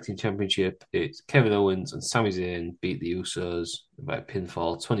WWE Tag Team Championship, it's Kevin Owens and Sami Zayn beat the Usos by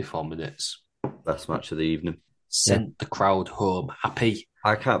pinfall, 24 minutes. Best match of the evening. Sent the crowd home happy.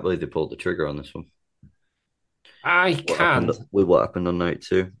 I can't believe they pulled the trigger on this one. With what happened on night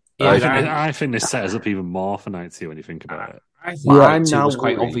 2. Yeah, I think this set us up even more for night 2 when you think about it. I think night 2 was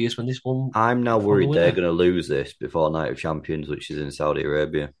quite obvious when this one. I'm now worried they're going to lose this before Night of Champions, which is in Saudi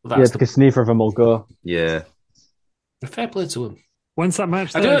Arabia. Because neither of them will go. Yeah. Fair play to them. When's that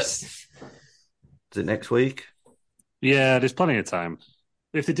match? Is it next week? Yeah, there's plenty of time.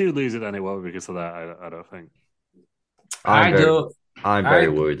 If they do lose it, then it won't be because of that. I don't think. I'm very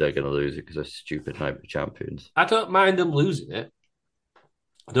worried they're going to lose it because they're stupid Night of Champions. I don't mind them losing it.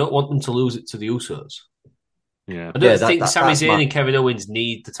 I don't want them to lose it to the Usos. Yeah, I don't think Sami Zayn and Kevin Owens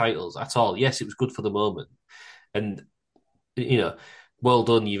need the titles at all. Yes, it was good for the moment, and well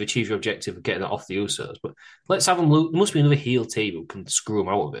done. You've achieved your objective of getting it off the Usos. But let's have them lose. There must be another heel team who can screw them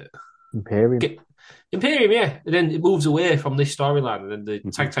out of it. Imperium, yeah. And then it moves away from this storyline, and then the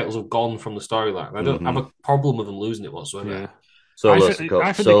tag titles have gone from the storyline. I don't have a problem with them losing it whatsoever. Yeah. Solo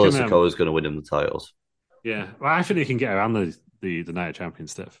Sikoa is going to win them the titles. Yeah, well, I think they can get around the Night of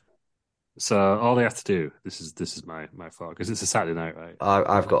Champions stuff. So all they have to do, this is my thought, because it's a Saturday night, right?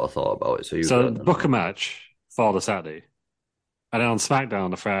 I've got a thought about it. So book a match for the Saturday, and then on SmackDown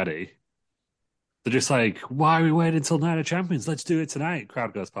on the Friday, they're just like, why are we waiting until Night of Champions? Let's do it tonight.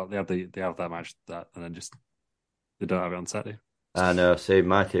 Crowd goes pop. They have that match, and then just they don't have it on Saturday. I know. See,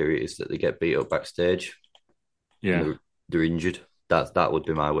 my theory is that they get beat up backstage. Yeah, they're injured. That would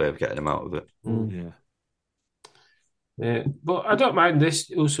be my way of getting them out of it. Yeah. Yeah, but I don't mind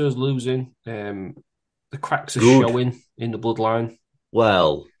this. Usos losing. The cracks are showing in the bloodline.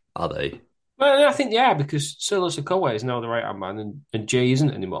 Well, are they? Well, I think they are, because Solo Sikoa is now the right-hand man and Jay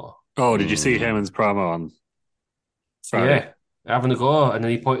isn't anymore. Oh, did you see Heyman's promo on Friday? Yeah, having a go. And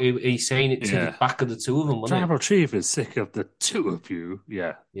then he's saying it to the back of the two of them. Tribal Chief is sick of the two of you.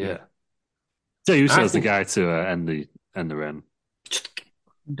 Yeah. Jay Uso's the guy to end the run.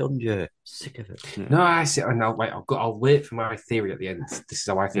 Done, Jay. Sick of it. Yeah. No, I see. Now, wait. I'll wait for my theory at the end. This is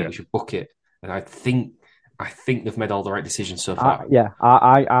how I think we should book it. And I think I think they've made all the right decisions so far.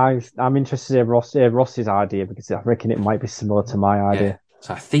 I'm interested in Ross's idea because I reckon it might be similar to my idea. Yeah.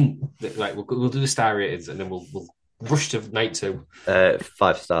 So I think that, like we'll do the star ratings and then we'll rush to night 2.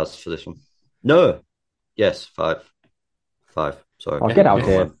 5 stars for this one. No. Yes, 5. 5. Sorry. Oh, get out,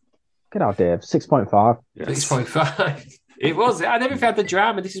 Dave. Get out, Dave. 6.5. Yes. 6.5. It was. I never had the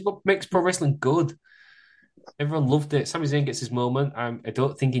drama. This is what makes pro wrestling good. Everyone loved it. Sami Zayn gets his moment. I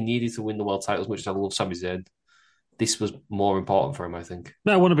don't think he needed to win the world title as much as I love Sami Zayn. This was more important for him, I think.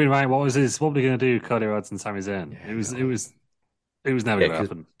 No, it wouldn't have been right. What were they going to do, Cody Rhodes and Sami Zayn? Yeah, it was never going to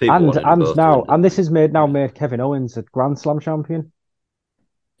happen. And this has made Kevin Owens a Grand Slam champion.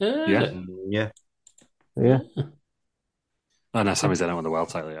 Yeah. Oh no, Sami Zayn won the world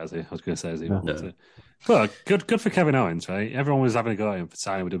title, has he? I was going to say, has he? No. Well, good for Kevin Owens, right? Everyone was having a go at him for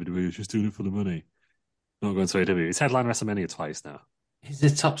signing with WWE. He's just doing it for the money. Not going to AEW. He's headlined WrestleMania twice now. He's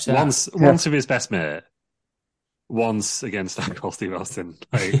the top star. Once with his best mate. Once against Stone Cold Steve Austin.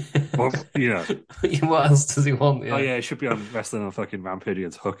 Like, what else does he want? Yeah. Oh yeah, he should be on wrestling on fucking Rampage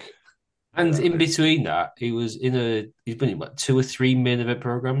against Hook. And in between that, he's been in what 2 or 3 main event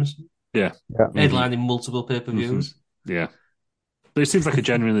programs. Yeah. Headlining multiple pay-per-views. Mm-hmm. Yeah. But he seems like a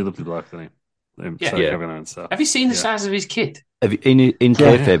genuinely lovely bloke, doesn't he? Kevin Owens, so. Have you seen the size of his kid? In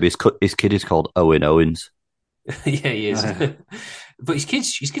kayfabe, his kid is called Owen Owens. Yeah, he is. But his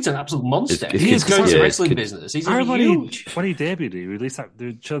kid's an absolute monster. He's going to wrestling business. He's huge. When he debuted, he released that. They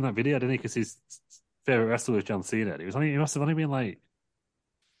were showing that video, didn't he? Because his favorite wrestler was John Cena. He must have only been like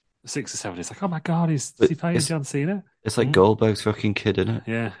 6 or 7. It's like, oh my god, is he fighting John Cena? It's like Goldberg's fucking kid, isn't it?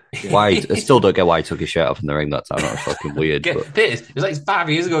 Yeah. Why? I still don't get why he took his shirt off in the ring that time. That was fucking weird. It was like 5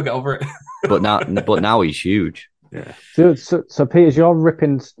 years ago. Get over it. But now he's huge. Yeah. So Peters, you're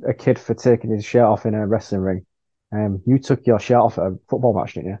ripping a kid for taking his shirt off in a wrestling ring. You took your shirt off at a football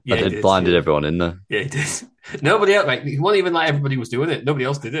match, didn't you? Yeah, I blinded everyone in there. Yeah, he did. Nobody else, like, it wasn't even like everybody was doing it. Nobody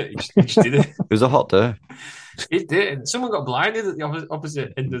else did it. He just did it. It was a hot day. It did. Someone got blinded at the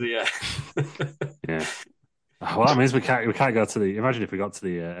opposite end of the Yeah. Well, that means we can't go to the. Imagine if we got to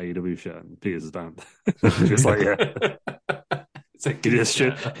the AEW show and Peters is banned. Just like he did a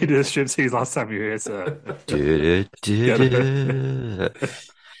striptease last time you were here, so.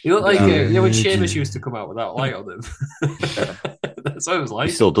 You look like when Sheamus used to come out with that light on him. That's what it was like.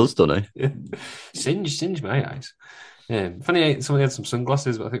 He still does, doesn't he? Singe my eyes. Yeah. Funny, somebody had some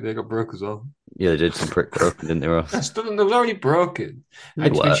sunglasses, but I think they got broke as well. Yeah, they did. Some prick broken, didn't they, Ross? They was already broken. I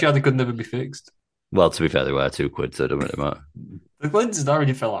just make sure they could never be fixed. Well, to be fair, they were £2, so it doesn't really matter. The lenses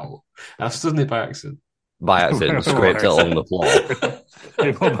already fell out. I stood in it by accident. By accident, scraped it along the floor.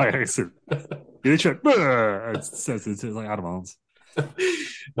 Not by accident. You check. It's like animals.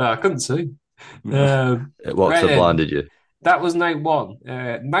 No, I couldn't see. What so blinded you? That was night 1.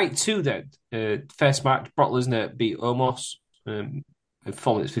 Night 2 then. First match, Brock Lesnar beat Omos.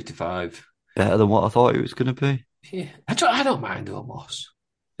 4 minutes 55. Better than what I thought it was going to be. Yeah, I don't mind Omos.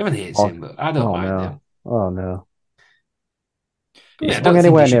 Everyone hates him, but I don't mind him. Oh no. Yeah, he's not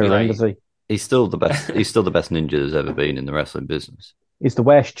anywhere near him, does he? He's still the best. He's still the best ninja there's ever been in the wrestling business. He's the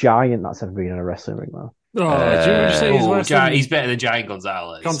worst giant that's ever been in a wrestling ring, though. He's better than Giant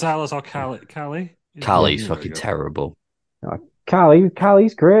Gonzalez. Gonzalez or Cali? Cali's fucking terrible.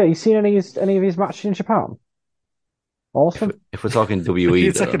 Cali's great. You seen any of his matches in Japan? Awesome. If we're talking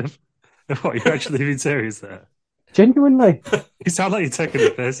WWE, what, you're actually being serious there? Genuinely. You sound like you're taking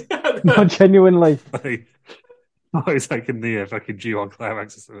the piss. No, genuinely. He's taking the fucking G1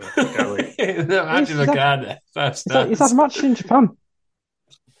 climax or something. He's had matches in Japan.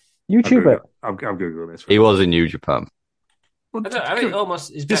 YouTube it. I'm Googling this. He was in New Japan. Well, I think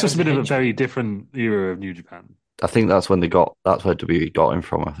almost. This must have been a very different era of New Japan. I think that's when that's where WWE got him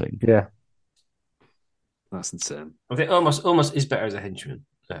from, I think. Yeah. That's insane. I think almost is better as a henchman,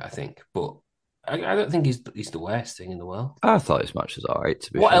 I think. But I don't think he's the worst thing in the world. I thought his match was alright,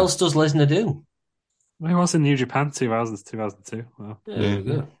 to be What fair. else does Lesnar do? He was in New Japan 2002. Wow. Yeah, there we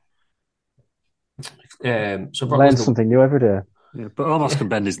go. So learn something new every day. Yeah, but almost can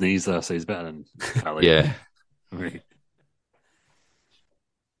bend his knees though, so he's better than Cali. Yeah. Remember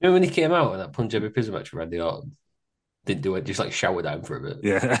when he came out in that Punjabi prison match with Randy Orton? Didn't do it, just like showered at him for a bit.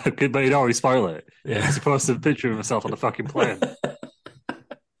 Yeah, but he'd already spoil it. Yeah. He's posted a picture of himself on the fucking plane the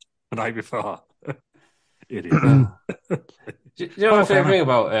night before. Idiot. Do you know my favourite thing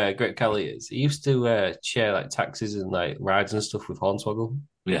about Great Khali is? He used to share like taxis and like rides and stuff with Hornswoggle.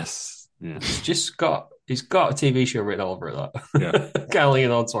 Yes. Yeah. He's got a TV show written all over that. Yeah. Khali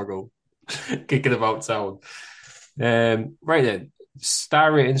and Hornswoggle kicking about town. Right then,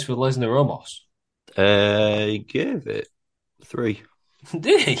 star ratings for Lesnar Omos. He gave it 3.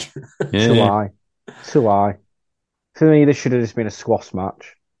 Did he? Yeah. So why? Too high. For me, this should have just been a squash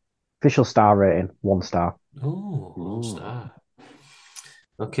match. Official star rating, 1 star. Oh, 1 star.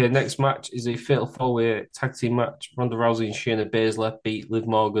 Okay, next match is a fatal four-way tag team match. Ronda Rousey and Shayna Baszler beat Liv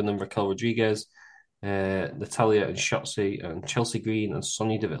Morgan and Raquel Rodriguez, Natalia and Shotzi, and Chelsea Green and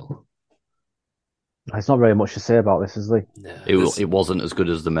Sonya Deville. There's not really much to say about this, is there? No, It wasn't as good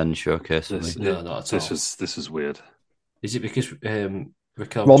as the men's showcase for me. no, not at all. This was weird. Is it because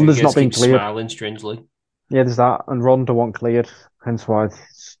Raquel Ronda's Rodriguez not being keeps cleared. smiling strangely? Yeah, there's that. And Ronda wasn't cleared, hence why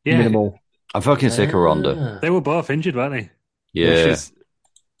it's minimal. I'm fucking sick of Ronda. They were both injured, weren't they? Yeah.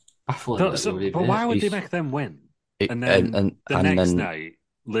 Baffling. But why would they make them win? And then the next night,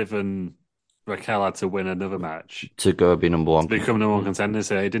 Liv and Raquel had to win another match to go be number one. To become number one contenders.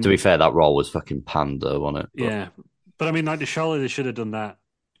 So to be fair, that Raw was fucking panda, wasn't it? Yeah. But I mean, like, surely they should have done that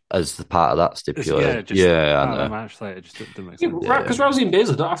as the part of that stipulation. I know. Match, like, it just didn't make sense. Because Rousey and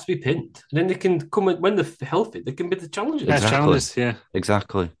Baszler don't have to be pinned. And then they can come when they're healthy, they can be the challengers.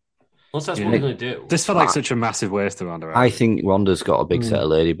 Exactly. Well, that's what they're going to do. This felt like such a massive waste of Ronda. I think Ronda's got a big set of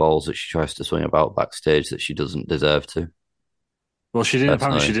lady balls that she tries to swing about backstage that she doesn't deserve to. Well, she didn't.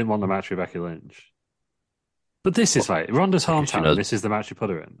 Apparently, she didn't want the match with Becky Lynch. But this is like Ronda's hometown. This is the match you put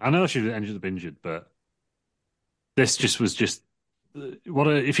her in. I know she ended up injured, but this was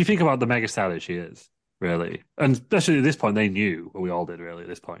if you think about the megastar that she is, really, and especially at this point, they knew, or we all did, really, at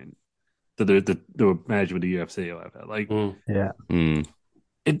this point, that they were merged with the UFC or whatever. Like, yeah.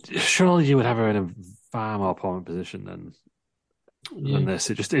 Surely you would have her in a far more prominent position than this.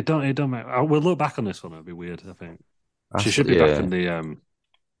 It don't matter. We'll look back on this one. It'll be weird. I think she should be back in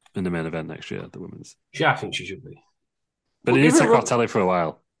the main event next year, the women's. Yeah, I think she should be. But it needs to take off telly for a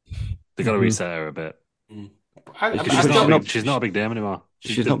while. They got to reset her a bit. She's not a big dame anymore.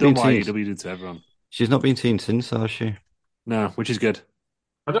 She's not been what AEW did to everyone. She's not been seen since, has she? No, which is good.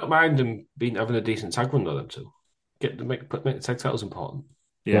 I don't mind them having a decent tag run though. Them two make the tag titles important.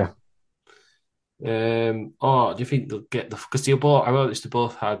 Yeah. Do you think they'll get because I noticed they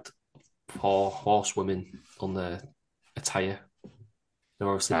both had 4 horsewomen on their attire. They're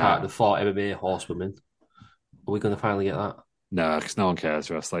obviously part of the 4 MMA horsewomen. Are we going to finally get that? No, because no one cares,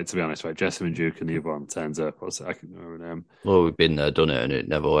 Russ. Like, to be honest, right? Jessamine Duke and the other one turns up. I can remember her name. Well, we've been there, done it, and it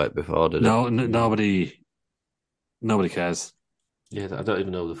never worked before, did it? No, nobody cares. Yeah, I don't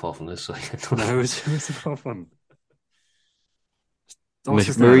even know who the 4th one is. So who's the 4th one?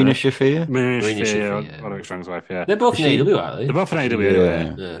 Marina Shafir? Marina Shafir, Roderick Strong's wife, yeah. They're both in AEW, aren't they? They're both in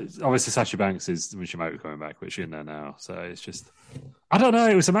AEW, yeah. Obviously, Sasha Banks she might be coming back, but she's in there now. So it's just, I don't know.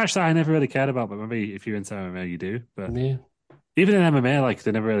 It was a match that I never really cared about, but maybe if you're into MMA, you do. But even in MMA, like,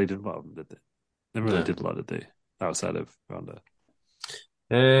 they never really did a lot of them, did they? Never really did a lot, did they? Outside of Ronda.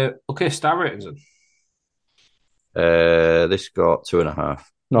 Okay, star ratings then. This got 2.5.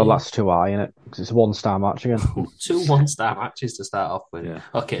 No, that's too high, isn't it? Because it's a 1-star match again. 2 1-star matches to start off with. Yeah.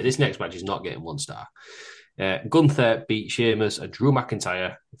 Okay, this next match is not getting 1 star. Gunther beat Sheamus and Drew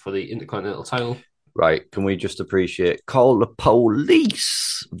McIntyre for the Intercontinental title. Right, can we just appreciate Call the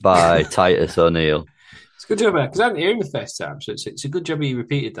Police by Titus O'Neil? It's a good job, because I didn't hear him the first time, so it's a good job he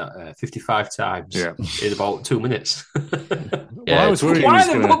repeated that 55 times in about 2 minutes. I was worried. Why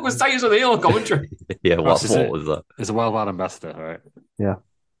the fuck was Titus O'Neil on commentary? What was that? It's a worldwide ambassador, right? Yeah.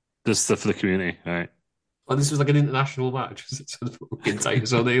 Just stuff for the community, right? Oh, this was like an international match. It's fucking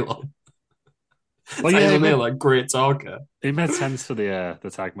Titus O'Neil on. Well, Titus O'Neil, like, great talker. It made sense for the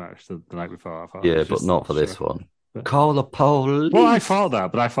tag match the night before. But not for this one. Call the police. Well, I thought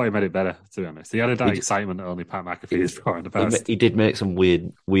that, but I thought he made it better, to be honest. He added that excitement that only Pat McAfee is for in the past. He did make some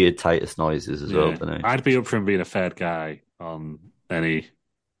weird Titus noises as well, didn't he? I'd be up for him being a third guy on any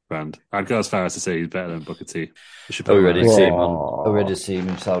brand. I'd go as far as to say he's better than Booker T. Are we ready to see him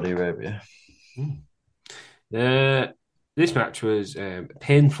in Saudi Arabia? This match was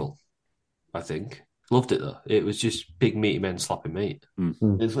painful, I think. Loved it, though. It was just big, meaty men slapping meat.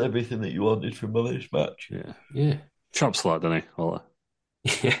 It's everything that you wanted from a this match. Yeah. Chop slot, don't he? All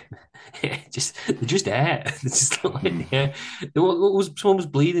they're just air. It's just like, someone was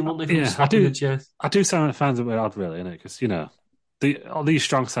bleeding, wasn't they? I do sound fans a bit odd, really, innit? Because, all these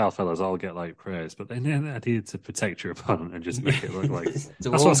strong style fellas all get like praise, but they need to protect your opponent and just make it look like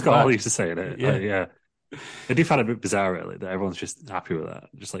that's what Scott Hall used to say, innit? I do find it a bit bizarre, really, that everyone's just happy with that.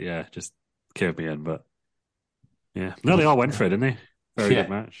 Just like, just cave me in, but no, they all went for it, didn't they? Very good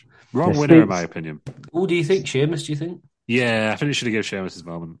match. Wrong winner, in my opinion. Who do you think? Sheamus, do you think? Yeah, I think they should have given Sheamus his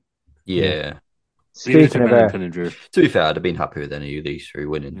moment. Yeah. Speaking of to be fair, I'd have been happy with any of these 3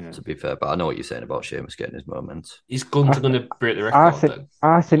 winning, to be fair, but I know what you're saying about Sheamus getting his moment. Is Gunther going to break the record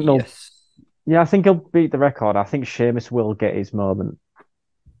I think they'll... Yes. Yeah, I think he'll beat the record. I think Sheamus will get his moment.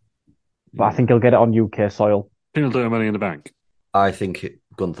 but I think he'll get it on UK soil. He'll do Money in the Bank. I think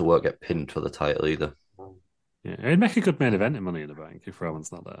Gunther won't get pinned for the title either. Yeah, it'd make a good main event in Money in the Bank if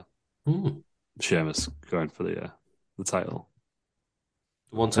Roman's not there. Sheamus going for the title.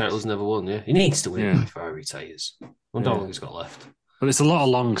 One title's never won, yeah. He needs to win before he retires. I wonder how long he's got left. But it's a lot of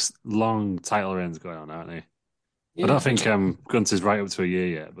long title reigns going on, aren't they? Yeah, I don't think Gunther's right up to a year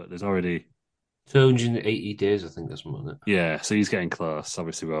yet, but there's already 280 days, I think that's one, isn't it? Yeah, so he's getting close.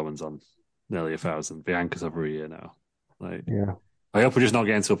 Obviously, Roman's on nearly 1,000. Bianca's over a year now. I hope we're just not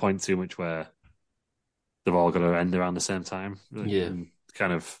getting to a point too much where they've all got to end around the same time. Yeah. And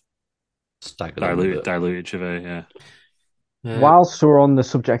kind of dilute each other, yeah. Whilst we're on the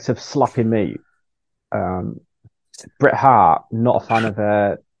subject of slapping meat, Bret Hart, not a fan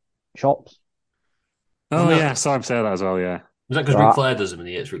of chops. Oh, yeah, I saw him say that as well, yeah. Was that because Ric Flair does them and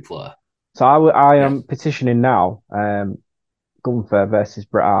he hates Ric Flair? So I am petitioning now, Gunther versus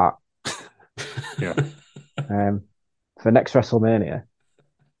Bret Hart. Yeah. For next WrestleMania.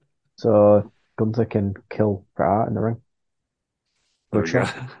 So Gunther can kill Bret Hart in the ring. Good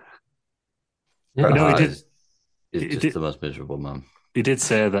shot. Bret Hart is just the most miserable man. He did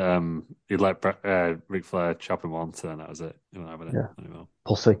say that he'd let Ric Flair chop him once, and that was it. He wasn't having it anymore.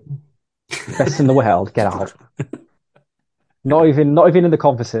 Pussy. Best in the world. Get out. Not even in the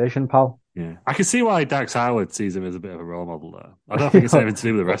conversation, pal. Yeah, I can see why Dax Howard sees him as a bit of a role model there. I don't think it's anything to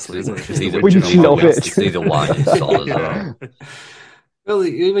do with the wrestling, is it? It's just see the wine is solid as well. Well,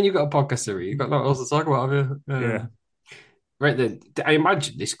 when you've got a podcast series, you've got nothing else to talk about, have you? Yeah. Right then, I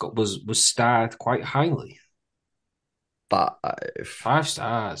imagine this was starred quite highly. 5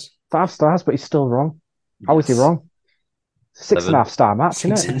 stars. 5 stars, but he's still wrong. How is he wrong? 6.5 star match,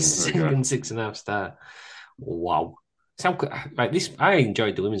 isn't it? 6.5 star. Wow. Like this, I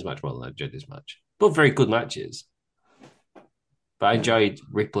enjoyed the women's match more than I enjoyed this match. Both very good matches. But I enjoyed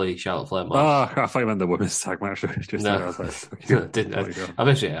Ripley, Charlotte Flair match. Oh, I thought you meant the women's tag match. No, I was like, no, didn't.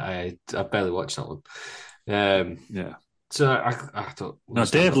 I barely watched that one. Yeah. So I thought. No,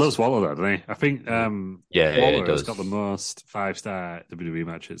 Dave loves Waller, though, doesn't he? I think Waller does. has got the most 5-star WWE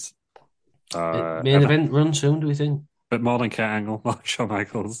matches. Main event run soon, do we think? But more than Kurt Angle, more than Shawn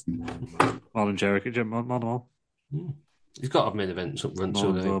Michaels, more than Jericho, more than all. He's got a main event run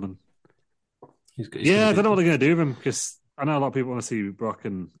soon. Yeah, I don't know what they're going to do with him because I know a lot of people want to see Brock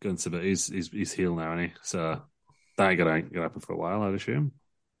and Gunther, but he's heel now, isn't he? So that ain't going to happen for a while, I'd assume.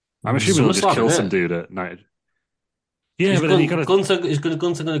 I'm assuming they'll just kill some dude at night. Yeah, but then you got to. Is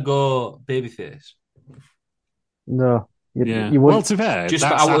Gunther going to go babyface? No. You wouldn't. Well, to be fair, just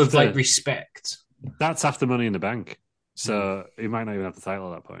out of like respect. That's after Money in the Bank, so he might not even have the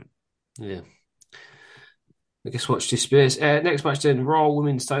title at that point. Yeah. I guess watch this space. Next match then, Raw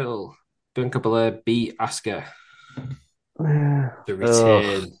Women's title. Bianca Belair beat Asuka. The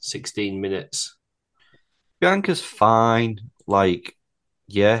return, 16 minutes. Bianca's fine. Like,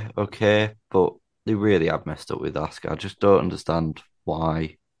 yeah, okay, but they really have messed up with Asuka. I just don't understand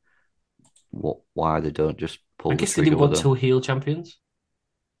why they don't just pull. I guess they didn't want 2 heel champions.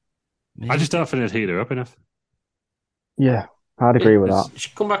 Maybe. I just don't think they'd heat her up enough. Yeah, I'd agree with that. She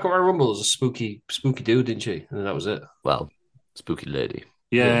come back at Royal Rumble as a spooky dude, didn't she? And then that was it. Well, spooky lady.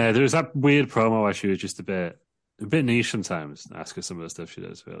 Yeah, there was that weird promo where she was just a bit niche sometimes. Ask her some of the stuff she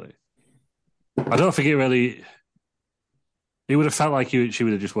does, really. I don't think it really. It would have felt like she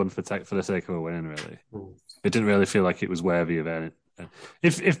would have just won for the sake of a win, really. It didn't really feel like it was worthy of it.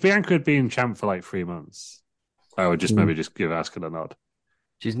 If Bianca had been champ for like 3 months, I would just maybe just give Asuka the nod.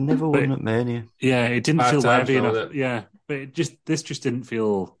 She's never won at Mania. Yeah, it didn't feel worthy enough. Yeah, but this just didn't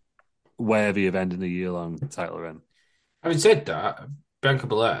feel worthy of ending a year-long title run. Having said that, Bianca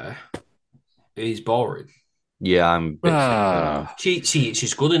Belair is boring. Yeah, I'm.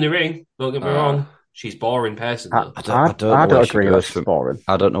 She's good in the ring. Don't get me wrong. She's boring person. I don't agree with boring.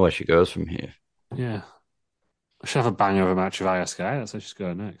 I don't know where she goes from here. Yeah, she'll have a bang of a match with Io Sky. That's where she's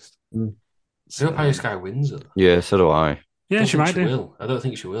going next. I hope Io Sky wins it. Yeah, so do I. Yeah, she might do. Will. I don't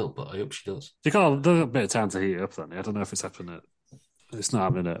think she will, but I hope she does. They got a bit of time to heat it up, then. I don't know if it's happening it's not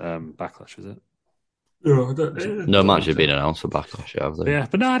happening at Backlash, is it? No match has been announced for Backlash, have they? Yeah,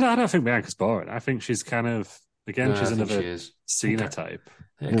 but no, I don't think Bianca's boring. I think she's kind of she's another Cena type.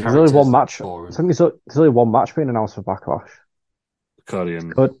 There's only one match. I think there's only one match being announced for Backlash. Cody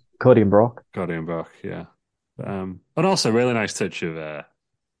and Brock. Cody and Brock, yeah. And also a really nice touch of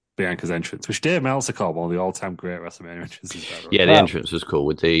Bianca's entrance, which Dave Meltzer called one of the all-time great WrestleMania entrances. Yeah, the entrance was cool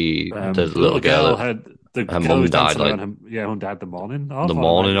with the little girl. Her mum died. Mum died the morning. The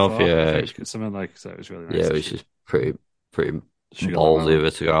morning of, yeah, something like so. It was really nice. Yeah, it was just pretty ballsy of her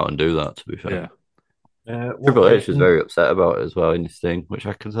to go out and do that. To be fair, yeah. Triple H was very upset about it as well in this thing, which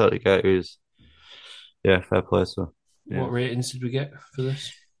I can totally get. He was, fair play. So, what ratings did we get for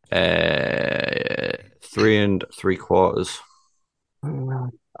this? 3 3/4.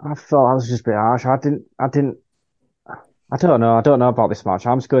 I thought I was just a bit harsh. I don't know. I don't know about this match.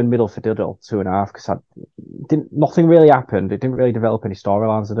 I'm just going middle for diddle, 2.5, because nothing really happened. It didn't really develop any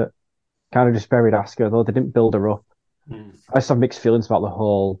storylines, did it? Kind of just buried Asuka, though they didn't build her up. I just have mixed feelings about the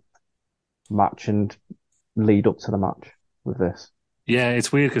whole match and lead up to the match with this. Yeah,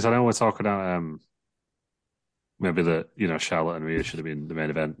 it's weird because I know we're talking about maybe that Charlotte and Rhea should have been the main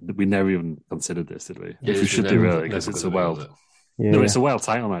event. We never even considered this, did we? Yeah, we should do really because it's a world. No, it's a world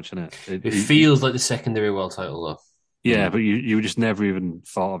title match, isn't it? It feels like the secondary world title, though. Yeah, but you just never even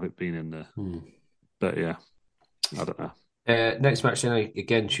thought of it being in there. But yeah, I don't know. Next match,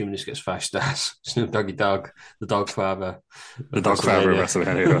 again, assuming this gets 5 stars. Snoop Doggy Dogg, the Dog Father. The Dog Father of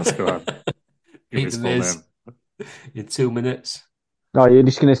WrestleMania. Go on. Beat the Miz in 2 minutes. No, you're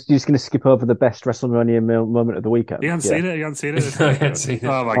just gonna skip over the best WrestleMania moment of the weekend. You haven't seen it. You haven't seen it. No, I haven't seen it.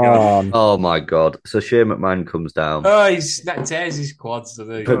 Oh my god. Oh my god. So Shane McMahon comes down. Oh, he tears his quads.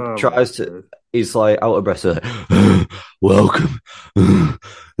 Doesn't he? Tries to. He's like out of breath. So welcome.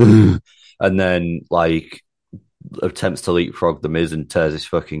 And then attempts to leapfrog the Miz and tears his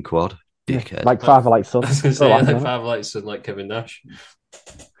fucking quad. Dickhead. Like Father Like Son. I was going to say, Father Like Son, like Kevin Nash.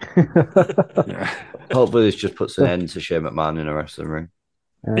 Hopefully this just puts an end to Shane McMahon in a wrestling ring.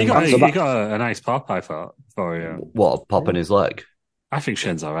 He got a nice pop, I thought, for you. What, a pop in his leg? I think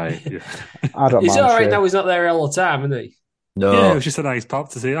Shane's all right. Yeah. I don't He's mind all right Shane. now. He's not there all the time, isn't he? No. Yeah, it was just a nice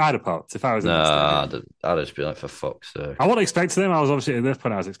pop to see. I'd have popped if I was in I'd just be like, for fuck's sake. I wasn't expecting him. I was obviously at this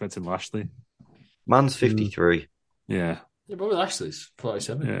point, I was expecting Lashley. Man's 53. Yeah. Yeah, Bobby Lashley's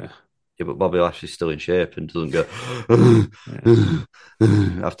 47. Yeah. Yeah, but Bobby Lashley's still in shape and doesn't go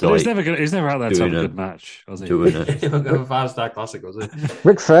after He's never out there to have a good match, was he? He won't go for a 5-star classic, was he?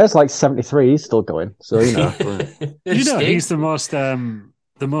 Ric Flair's like 73, he's still going. So he's he's the most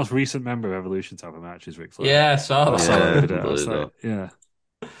recent member of Evolution to have a match is Ric Flair. Yeah, I saw that. Yeah.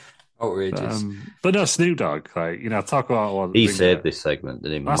 Outrageous. But no, Snoop Dogg, talk about he saved this segment,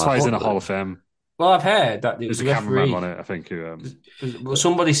 didn't he? That's why he's in the Hall of Fame. Well, I've heard that there's a cameraman on it, I think. Well,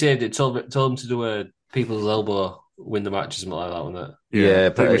 somebody saved it, told him to do a people's elbow, win the match or something like that, wasn't it? Yeah,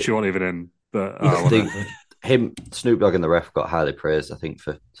 which you weren't even in. But Snoop Dogg and the ref got highly praised, I think,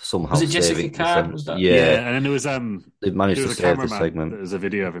 for somehow was it saving Jessica Carr? Was that? Yeah, and then there was they managed to save the segment. There's a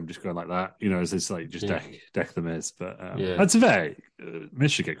video of him just going like that, as it's like just deck the Miz. But that's very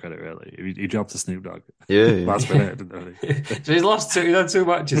Miz should get credit really. He dropped to Snoop Dogg. Yeah, last minute, didn't he? So he's lost two. He's had 2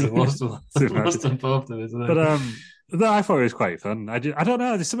 matches and lost them both of them, isn't it? But no, I thought it was quite fun. I don't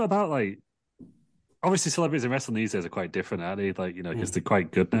know. There's something about obviously celebrities in wrestling these days are quite different, aren't they? Because they're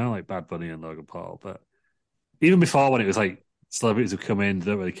quite good now, like Bad Bunny and Logan Paul. But even before, when it was like celebrities who come in, they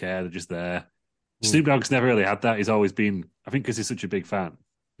don't really care, they're just there. Snoop Dogg's never really had that. He's always been, I think, because he's such a big fan.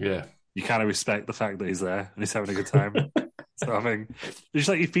 Yeah, you kind of respect the fact that he's there and he's having a good time. So I think it's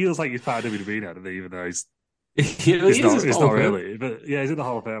just he feels like he's part of WWE now, doesn't he? Even though he's not really. But yeah, he's in the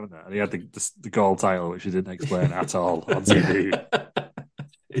Hall of Fame and he had the gold title, which he didn't explain at all on TV.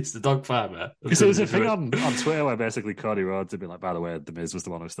 It's the Dog Farmer. Because there was a thing on Twitter where basically Cody Rhodes had been like, by the way, The Miz was the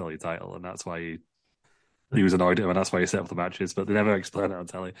one who stole your title, and that's why he was annoyed at him, and that's why he set up the matches, but they never explained it on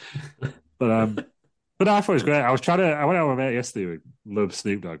telly. But I thought it was great. I went out with a mate yesterday who loves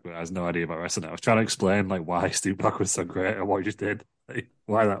Snoop Dogg, but has no idea about wrestling. I was trying to explain why Snoop Dogg was so great and what he just did,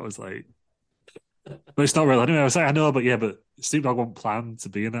 why that was but it's not real anyway. I was like, I know, but Snoop Dogg wasn't planned to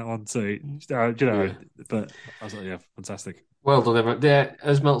be in that one, so but I was like, yeah, fantastic. Well done, everyone. Yeah,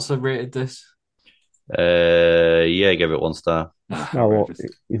 has Meltzer rated this? Yeah, give it 1 star.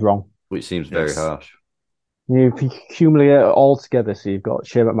 He's wrong. Which seems very harsh. If you accumulate it all together, so you've got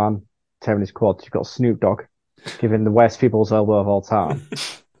Shane McMahon tearing his quads, you've got Snoop Dogg giving the worst people's elbow of all time.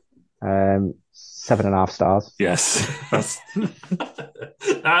 7.5 stars. Yes.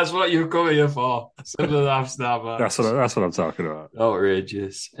 That's what you've come here for. 7.5 star, man. That's what I'm talking about.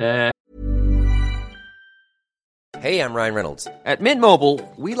 Outrageous. Hey, I'm Ryan Reynolds. At Mint Mobile,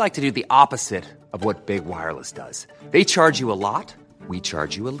 we like to do the opposite of what Big Wireless does. They charge you a lot, we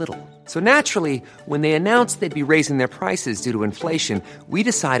charge you a little. So naturally, when they announced they'd be raising their prices due to inflation, we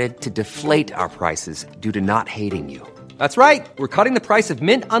decided to deflate our prices due to not hating you. That's right. We're cutting the price of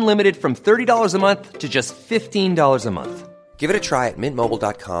Mint Unlimited from $30 a month to just $15 a month. Give it a try at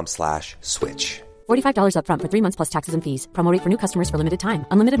mintmobile.com/switch. $45 up front for 3 months plus taxes and fees. Promo rate for new customers for limited time.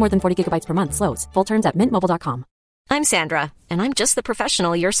 Unlimited more than 40 gigabytes per month slows. Full terms at mintmobile.com. I'm Sandra, and I'm just the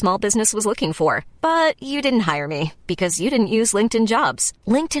professional your small business was looking for. But you didn't hire me because you didn't use LinkedIn Jobs.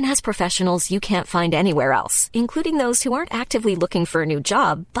 LinkedIn has professionals you can't find anywhere else, including those who aren't actively looking for a new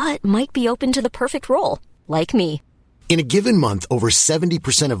job, but might be open to the perfect role, like me. In a given month, over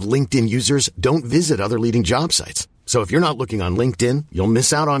 70% of LinkedIn users don't visit other leading job sites. So if you're not looking on LinkedIn, you'll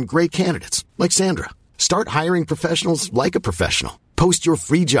miss out on great candidates like Sandra. Start hiring professionals like a professional. Post your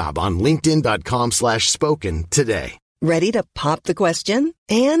free job on linkedin.com/spoken today. Ready to pop the question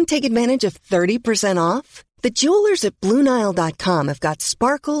and take advantage of 30% off? The jewelers at BlueNile.com have got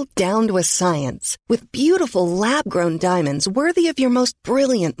sparkle down to a science with beautiful lab-grown diamonds worthy of your most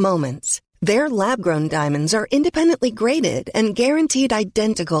brilliant moments. Their lab-grown diamonds are independently graded and guaranteed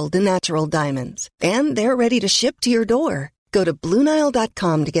identical to natural diamonds. And they're ready to ship to your door. Go to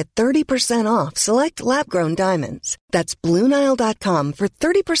BlueNile.com to get 30% off select lab-grown diamonds. That's BlueNile.com for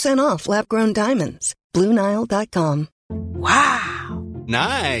 30% off lab-grown diamonds. BlueNile.com. Wow.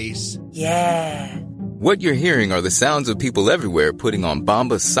 Nice. Yeah. What you're hearing are the sounds of people everywhere putting on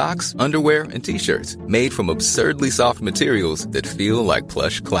Bombas socks, underwear, and T-shirts made from absurdly soft materials that feel like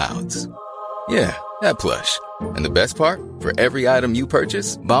plush clouds. Yeah, that plush. And the best part? For every item you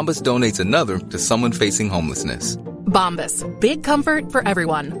purchase, Bombas donates another to someone facing homelessness. Bombas. Big comfort for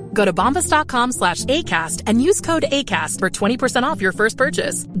everyone. Go to bombas.com/ACAST and use code ACAST for 20% off your first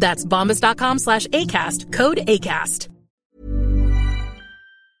purchase. That's bombas.com/ACAST. Code ACAST.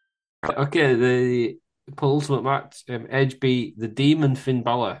 Okay, the penultimate match, Edge beat the Demon Finn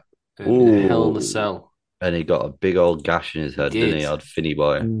Balor in Hell in a Cell. And he got a big old gash in his head, didn't he? Odd Finny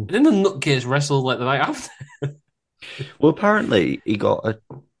boy. And then the nutcase wrestled like the night after. Well, apparently he got a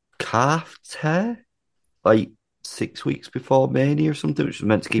calf tear like 6 weeks before Mania or something, which was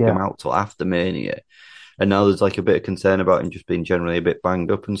meant to keep him out till after Mania. And now there's like a bit of concern about him just being generally a bit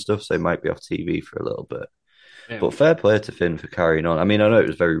banged up and stuff, so he might be off TV for a little bit. Yeah. But fair play to Finn for carrying on. I mean, I know it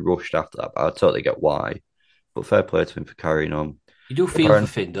was very rushed after that, but I totally get why. But fair play to him for carrying on. You do feel for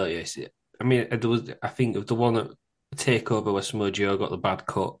Finn, don't you? I mean, I think of the one at TakeOver where Samoa Joe got the bad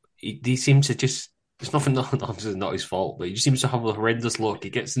cut. He seems to just. It's nothing. Obviously, not his fault, but he just seems to have a horrendous look. He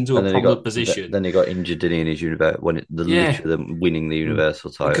gets into a prominent position. Then he got injured, didn't he, in his universe literally winning the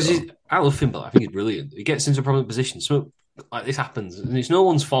Universal title. Because I love Finn Balor. I think he's brilliant. He gets into a prominent position. So like this happens, and it's no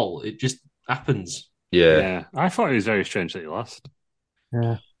one's fault. It just happens. Yeah. I thought it was very strange that he lost.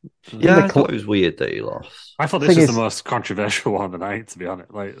 Yeah, I thought it was weird that he lost. I thought this was the most controversial one of the night, to be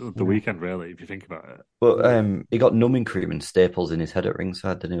honest. Like the weekend, really, if you think about it. But he got numbing cream and staples in his head at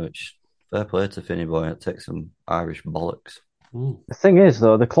ringside, didn't he? Which fair play to Finny boy. It takes some Irish bollocks. The thing is,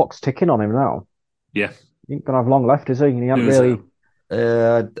 though, the clock's ticking on him now. Yeah, he ain't gonna have long left, is he? He hasn't really.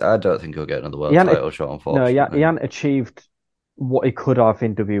 I don't think he'll get another world title shot. Unfortunately, no, he hadn't achieved what he could have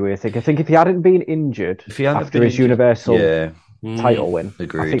in WWE. I think if he hadn't been injured after his Universal title win,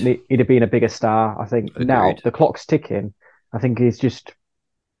 agreed. I think he'd have been a bigger star. I think now the clock's ticking. I think he's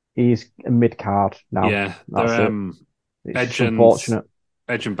a mid card now. Yeah, it's unfortunate.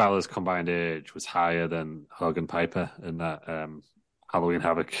 Edge and Balor's combined age was higher than Hogan Piper in that Halloween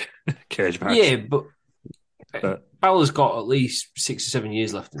Havoc cage match. Yeah, but Balor's got at least 6 or 7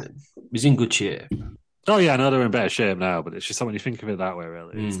 years left in him. He's in good shape. Oh yeah, I know they're in better shape now, but it's just when you think of it that way,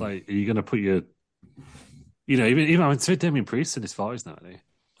 really, it's like, are you going to put your, even I mean, so Damien Priest in his 40s now, isn't he?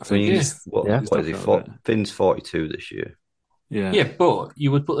 I think what is he? Finn's 42 this year. Yeah, but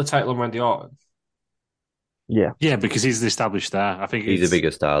you would put the title on Randy Orton. Yeah, because he's the established star. I think he's a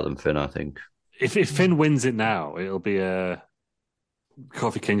bigger star than Finn. I think if Finn wins it now, it'll be a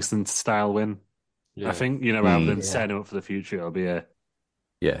Kofi Kingston style win. Yeah. I think rather than setting him up for the future, it'll be a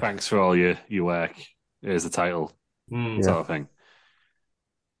thanks for all your work. Here's the title sort of thing.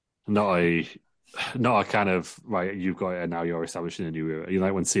 Not a kind of right. You've got it, and now you're establishing a new era. You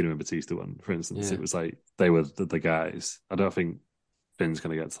like when Cena and Batista won, for instance. It was like they were the guys. I don't think Finn's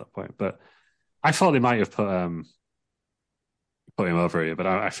going to get to that point, but I thought they might have put him over here. But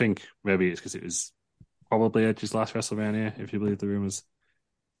I think maybe it's because it was probably Edge's last WrestleMania, if you believe the rumors.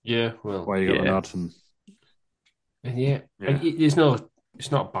 Yeah, well, why you got the nod and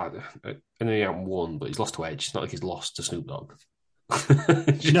it's not bad. I know he hasn't won, but he's lost to Edge. It's not like he's lost to Snoop Dogg.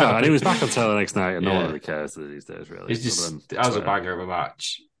 No, and he was back until the next night, and no one really cares these days, really. It's just as a banger of a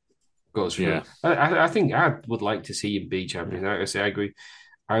match goes through. Yeah. I think I would like to see him be champion. Like I say, I agree.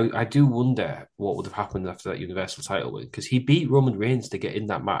 I do wonder what would have happened after that Universal title win, because he beat Roman Reigns to get in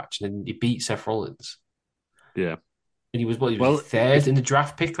that match, and then he beat Seth Rollins. Yeah. And he was third in the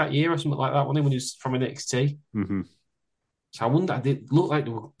draft pick that year or something like that, when he was from NXT. Mm-hmm. So I wonder, it looked like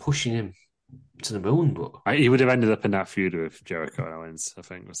they were pushing him to the moon, but he would have ended up in that feud with Jericho and Owens, I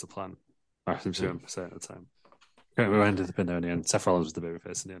think was the plan. I think 7% of the time. We ended up in there in the end. Seth Rollins was the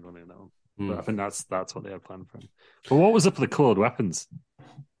babyface in the end, wasn't he, in that one? But I think that's what they had planned for him. But what was up with the coloured weapons?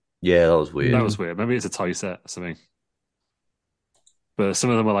 Yeah, that was weird. That was weird. Maybe it's a toy set or something. But some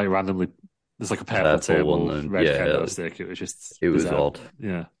of them were like randomly. There's like a purple table, red kendo stick. It was just. It was bizarre. odd.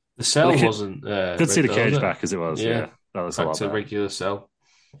 Yeah. The cell wasn't. Could see the cage back as it was. Yeah, that was back a lot to better. regular cell.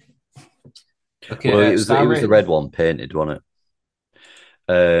 Okay, Well, it was the red one painted, wasn't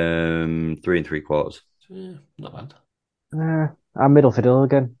it? 3 3/4. Yeah, not bad. I'm middle fiddle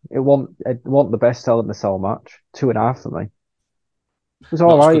again. It wasn't the best Hell in the Cell match. 2.5 for me. It was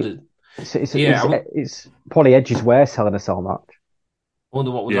all right. It's probably Edge's worst Hell in a Cell match. I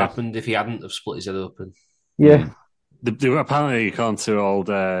wonder what would have happened if he hadn't have split his head open. Yeah. They were apparently, according to old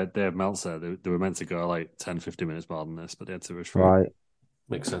Dave Meltzer, they were meant to go like 10-15 minutes more than this, but they had to rush through. Right.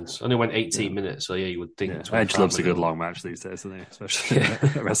 Makes sense. Only went 18 minutes, so you would think. Yeah. Edge loves a good long match these days, doesn't he? Especially at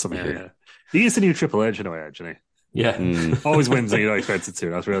WrestleMania. Yeah. He is the new Triple H in a way, actually. Yeah. Always wins and you don't expect it to.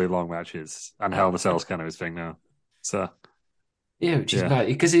 That's really long matches. And Hell in a Cell's kind of his thing now. So. Yeah, which is bad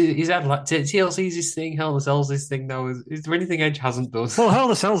because he's had like TLC's his thing, Hell in a Cell's his thing now. Is there anything Edge hasn't done? Well, Hell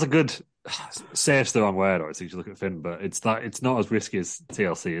in a Cell's a good. Safe's the wrong word, obviously, if you look at Finn, but it's not as risky as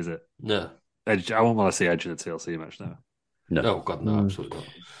TLC, is it? No. Edge. I won't want to see Edge in a TLC match now. No, God, no, absolutely not.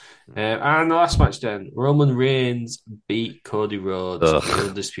 And the last match then, Roman Reigns beat Cody Rhodes for the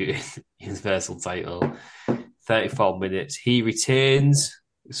undisputed Universal title. 34 minutes. He retains.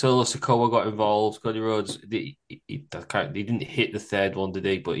 Solo Sikoa got involved. Cody Rhodes, he didn't hit the third one, did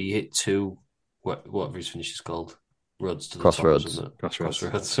he? But he hit two, whatever his finish is called. Roads to the Crossroads. top, Crossroads.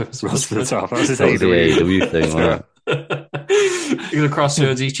 Roads to the top. That was his AEW thing, wasn't it? The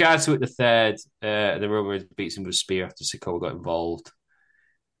Crossroads. He tried to hit the third, and then Roman Reigns beats him with a spear after Sikoa got involved.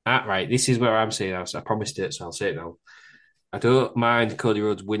 Right, this is where I'm saying, I promised it, so I'll say it now. I don't mind Cody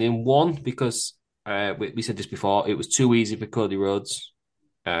Rhodes winning one because we said this before, it was too easy for Cody Rhodes,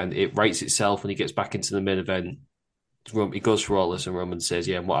 and it writes itself when he gets back into the main event. He goes for all this, and Roman says,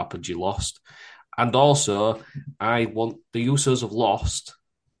 "Yeah, and what happened? You lost." And also, I want the Usos have lost,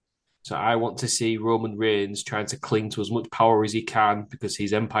 so I want to see Roman Reigns trying to cling to as much power as he can because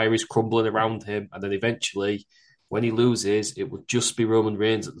his empire is crumbling around him, and then eventually, when he loses, it will just be Roman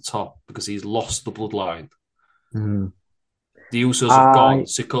Reigns at the top because he's lost the bloodline. Mm. The Usos have gone.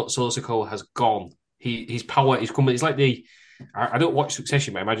 Solo Sikoa has gone. His power is coming. It's like I don't watch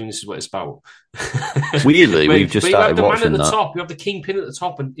Succession, but I imagine this is what it's about. Weirdly, we've just started watching the man at the that. top. You have the kingpin at the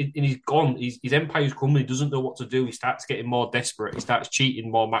top, and he's gone. His empire's crumbling. He doesn't know what to do. He starts getting more desperate. He starts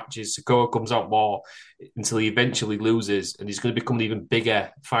cheating more matches. Sikoa comes out more until he eventually loses, and he's going to become an even bigger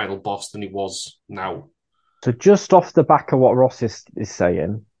final boss than he was now. So just off the back of what Ross is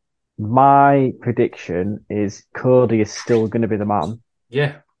saying, my prediction is Cody is still going to be the man.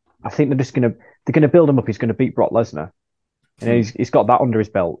 Yeah. I think they're going to build him up. He's going to beat Brock Lesnar. And he's got that under his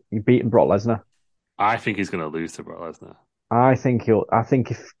belt. He beat Brock Lesnar. I think he's going to lose to Brock Lesnar. I think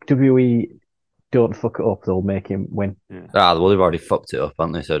if WWE don't fuck it up, they'll make him win. Yeah. Well, they've already fucked it up,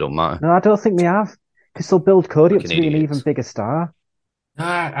 haven't they? So it don't matter. No, I don't think they have. Because they'll build Cody up to be an even bigger star.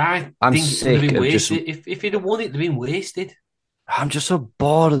 I I'm think sick been of wasted. If he'd have won it, they'd been wasted. I'm just so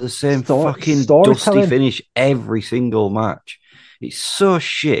bored of the same fucking dusty finish every single match. It's so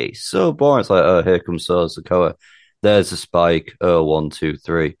shit. It's so boring. It's like, oh, here comes Solo Sikoa. There's a spike. Oh, 1, 2,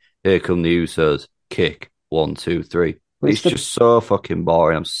 3. Here come the Usos. Kick. 1, 2, 3. It's just so fucking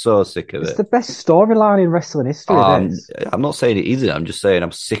boring. I'm so sick of it. It's the best storyline in wrestling history. I'm not saying it isn't. I'm just saying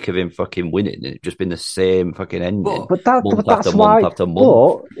I'm sick of him fucking winning. It's just been the same fucking ending. But that's why. But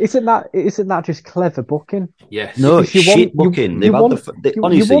isn't that just clever booking? Yes. No, it's shit booking.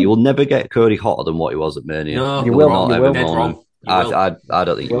 Honestly, you will never get Cody hotter than what he was at Mania. No, you will. I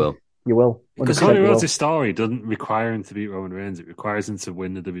don't think you will. You will. Because Cody Rhodes' story doesn't require him to beat Roman Reigns. It requires him to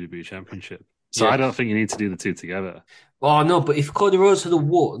win the WWE Championship. So I don't think you need to do the two together. Oh, no, but if Cody Rhodes had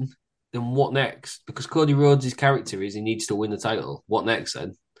won, then what next? Because Cody Rhodes' character is he needs to win the title. What next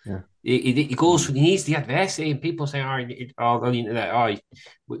then? Yeah. He goes for, he needs the adversity, and people say, on the internet,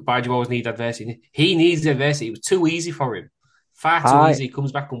 why do you always need adversity? He needs the adversity. It was too easy for him. Far too easy. He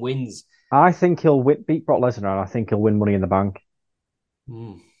comes back and wins. I think he'll beat Brock Lesnar, and I think he'll win Money in the Bank.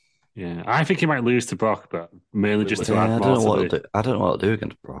 Yeah, I think he might lose to Brock, but mainly just to add more to the... I don't know what he'll do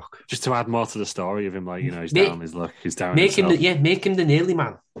against Brock. Just to add more to the story of him, like, he's down on his luck, he's down make him make him the nearly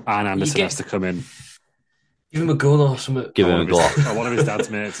man. And Anderson has to come in. Give him a gun or something. Give him a Glock. Or one of his dad's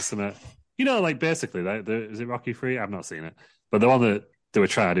mates or something. Like, basically, is it Rocky 3? I've not seen it. But the one that they were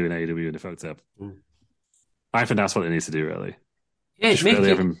trying to do in AEW and they fucked up. I think that's what they need to do, really. Yeah, just really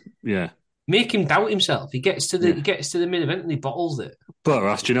have him, make him doubt himself. He gets to the main event and he bottles it. But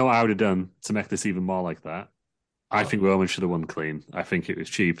Ross, do you know what I would have done to make this even more like that? I think Roman should have won clean. I think it was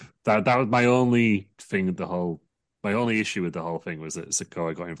cheap. That was my only thing with my only issue with the whole thing was that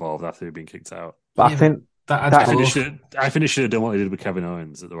Sikoa got involved after he'd been kicked out. But I think I think they should have done what they did with Kevin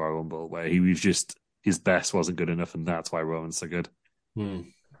Owens at the Royal Rumble, where he was just his best wasn't good enough, and that's why Roman's so good.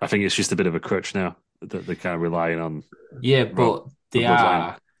 I think it's just a bit of a crutch now that they're kind of relying on. Yeah, but they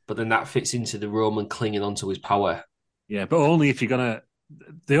are. But then that fits into the Roman clinging onto his power. Yeah, but only if you're gonna.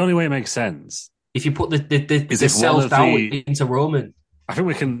 The only way it makes sense if you put the self-doubt into Roman. I think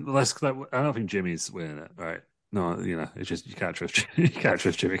we can. I don't think Jimmy's winning it, right? No, it's just you can't trust Jimmy. You can't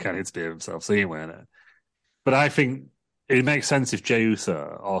trust Jimmy. Can't to be himself, so he ain't winning it. But I think it makes sense if Jey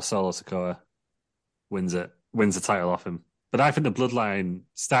Uso or Solo Sikoa wins the title off him. But I think the bloodline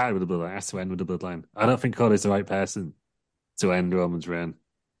started with the bloodline, has to end with the bloodline. I don't think Cody's the right person to end Roman's reign.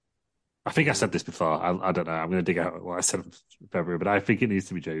 I think I said this before. I don't know. I'm going to dig out what I said in February, but I think it needs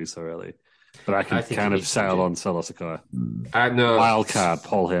to be Jey Uso, really. But I can kind of settle on Solo Sikoa. Wild card,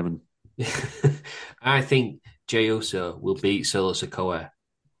 Paul Heyman. I think Jey Uso will beat Solo Sikoa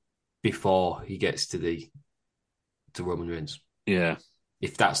before he gets to Roman Reigns. Yeah.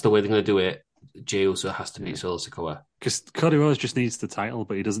 If that's the way they're going to do it, Jey Uso has to beat Solo Sikoa. Because Cody Rhodes just needs the title,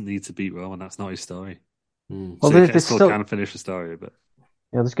 but he doesn't need to beat Roman. That's not his story. Well, so he still can finish the story, but...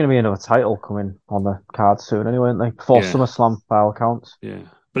 Yeah, there's going to be another title coming on the card soon anyway, isn't there? Before SummerSlam, by all accounts. Yeah.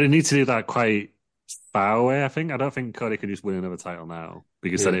 But it needs to do that quite far away, I think. I don't think Cody can just win another title now.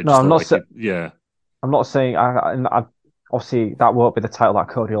 Because then it just... I'm not saying... I obviously, that won't be the title that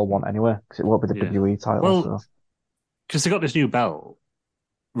Cody will want anyway, because it won't be the WWE title. Well, because they got this new belt.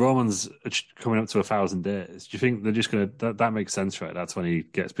 Roman's coming up to 1,000 days. Do you think they're just going to... That makes sense, right? That's when he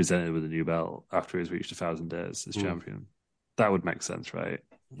gets presented with a new belt after he's reached 1,000 days as champion. That would make sense, right?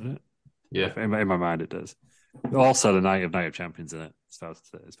 Yeah. In my mind, it does. Also, the Night of Champions in it.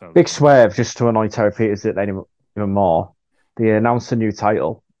 It's Big swerve, just to annoy Terry Peters even more. They announced a new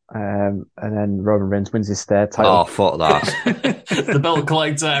title, and then Roman Reigns wins his third title. Oh, fuck that. The belt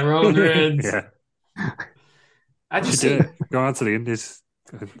collector, Roman Reigns. Yeah. I just do it. Go on to the Indies.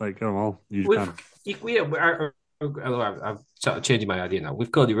 Like, go on, I've started changing my idea now.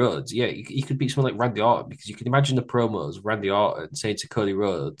 With Cody Rhodes, you could beat someone like Randy Orton, because you can imagine the promos of Randy Orton saying to Cody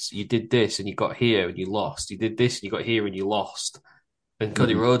Rhodes, you did this and you got here and you lost. You did this and you got here and you lost. And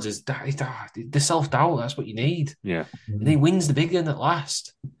Cody Rhodes is the self-doubt. That's what you need. Yeah. And he wins the big one at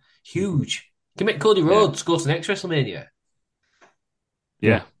last. Huge. You can make Cody Rhodes go to the next WrestleMania.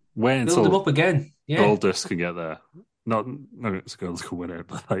 Yeah. Wait until build him up again. Yeah. Goldust can get there. Not Goldust can win it,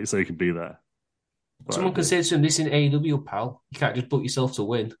 but so he can be there. Someone can say to him, this in AEW, pal. You can't just book yourself to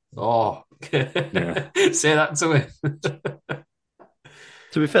win. Oh, yeah. Say that to him.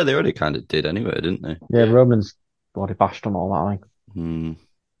 To be fair, they already kind of did anyway, didn't they? Yeah, Roman's body bashed on all that, I think.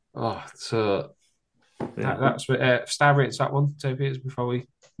 Oh, so that's star rates that one, Toby, before we...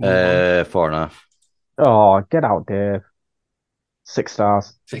 4.5. Oh, get out, Dave. 6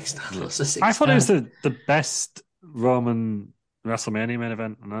 stars. 6 stars. I thought it was the best Roman WrestleMania main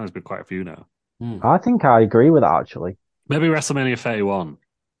event. I know there's been quite a few now. I think I agree with that, actually. Maybe WrestleMania 31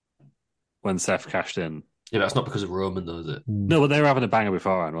 when Seth cashed in. Yeah, that's not because of Roman, though, is it? No, but they were having a banger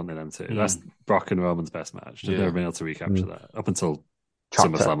beforehand, weren't they, them two? That's Brock and Roman's best match. They've never been able to recapture that up until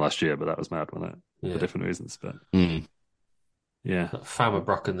SummerSlam last year, but that was mad, wasn't it? For different reasons. But yeah. Farmer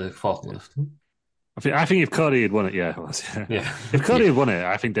Brock and the forklift. I think if Cody had won it, it was. Yeah. If Cody had won it,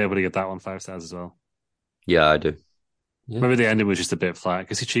 I think they would have given that one 5 stars as well. Yeah, I do. Yeah. Maybe the ending was just a bit flat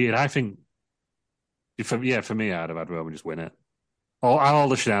because he cheated. I think, for me, I'd have had Roman just win it. All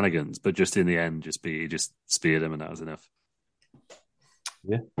the shenanigans, but just in the end, he just speared him and that was enough.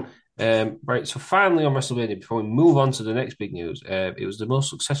 Yeah. Right, so finally on WrestleMania, before we move on to the next big news, it was the most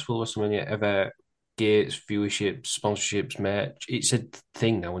successful WrestleMania ever. Gates, viewership, sponsorships, merch. It's a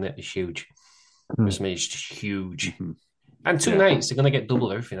thing now, isn't it? It's huge. WrestleMania is just huge. And 2 nights, they're going to get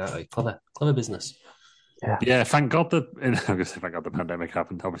double everything, aren't they? Clever business. Yeah, thank God thank God the pandemic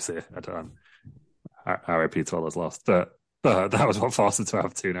happened. Obviously, I don't know. RIP to all those lost. But that was what forced them to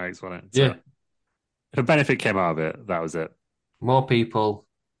have 2 nights, wasn't it? So, yeah. If a benefit came out of it, that was it. More people,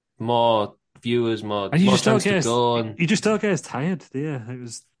 more viewers, more and you more just don't chance to go on. You just don't get as tired, do you? It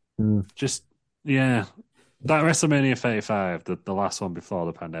was just, that WrestleMania 35, the last one before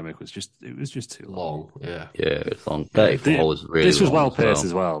the pandemic, was just too long. Yeah, it's long. 34 was really This was long well paced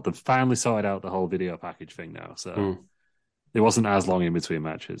as well. They've finally sorted out the whole video package thing now, so it wasn't as long in between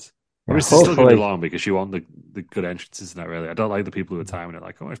matches. Yeah, it's still going to be long because you want the good entrances and that, really. I don't like the people who are timing it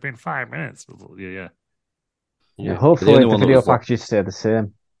like, it's been 5 minutes. Yeah, hopefully the video packages stay the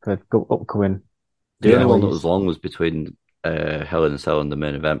same for upcoming. The only one that was long was between Hell in a Cell and the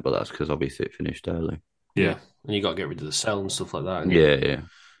main event, but that's because obviously it finished early. Yeah. And you got to get rid of the cell and stuff like that. Yeah.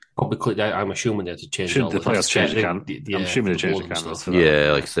 Probably, I'm assuming they had to change Should all they the probably have to change the can? I'm assuming they changed the canvas for that.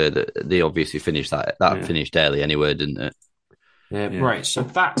 Yeah, like I said, they obviously finished that. That finished early anyway, didn't it? Right, so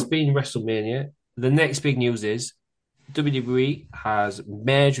that's been WrestleMania. The next big news is WWE has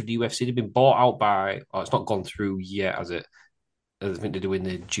merged with the UFC. They've been bought out by, it's not gone through yet, has it? I think they're doing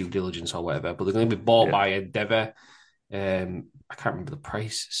the due diligence or whatever, but they're going to be bought by Endeavor. I can't remember the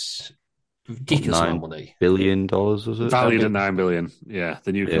price. It's ridiculous amount of money. $9 billion, was it? Valued at $9 billion. Yeah,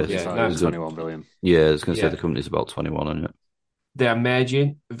 the new company's valued at $21 billion. Yeah, I was going to say the company's about 21 on it. They are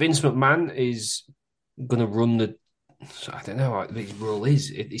merging. Vince McMahon is going to run the. I don't know what his role is.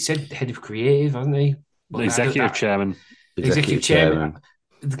 He said head of creative, hasn't he? But executive chairman. Executive chairman.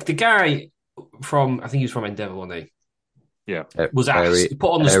 The guy from, I think he was from Endeavor, wasn't he? Yeah. Was asked,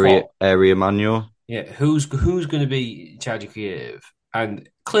 put on the spot. Area Manual. Yeah, who's going to be in charge of creative? And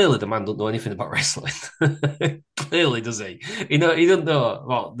clearly the man doesn't know anything about wrestling. Clearly, does he? He doesn't know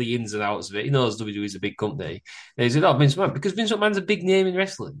about the ins and outs of it. He knows WWE is a big company. And he said, Vince McMahon, because Vince McMahon's a big name in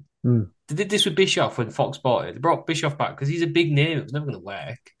wrestling. They did this with Bischoff when Fox bought it. They brought Bischoff back because he's a big name. It was never going to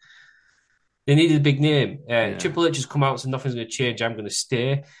work. They needed a big name. Triple H has come out and said nothing's going to change. I'm going to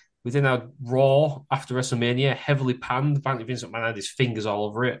stay. We then had Raw after WrestleMania, heavily panned. Apparently, Vince McMahon had his fingers all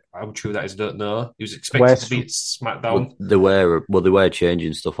over it. How true that is, I don't know. He was expected to be at SmackDown. Well, they were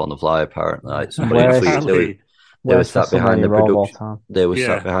changing stuff on the fly, apparently. They were sat behind the production. They were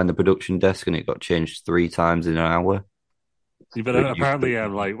sat behind the production desk, and it got changed 3 times in an hour. But apparently,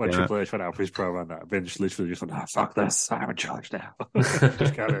 when Triple H went out for his promo, that Vince literally just went, fuck this, I'm in charge now.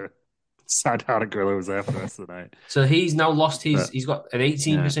 Just kind of sat down and Gorilla was there for the rest of the night. So he's now lost he's got an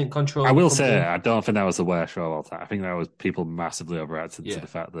 18% control. I will say, I don't think that was the worst show of all time. I think that was people massively overreacted to the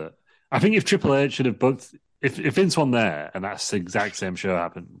fact that, I think if Triple H should have booked, if Vince won there and that's the exact same show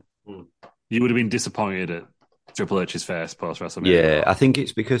happened, you would have been disappointed at Triple H's first post WrestleMania. Yeah, I think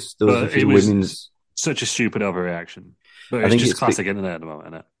it's because there was a few women's. Such a stupid overreaction. But it's just classic internet at the moment,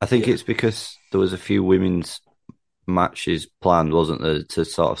 isn't it? I think it's because there was a few women's matches planned, wasn't there, to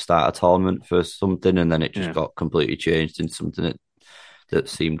sort of start a tournament for something, and then it just got completely changed into something that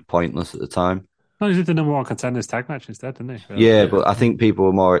seemed pointless at the time. No, he did the number 1 contenders tag match instead, didn't he? Yeah, but I think people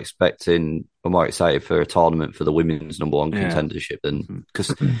were more excited for a tournament for the women's number 1 contendership than,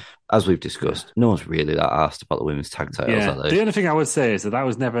 because as we've discussed, no one's really that asked about the women's tag titles. Are they? The only thing I would say is that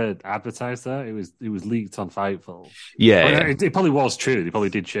was never advertised there. It was leaked on Fightful. Yeah, it probably was true. They probably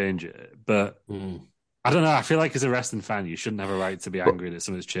did change it, but. I don't know. I feel like as a wrestling fan, you shouldn't have a right to be angry that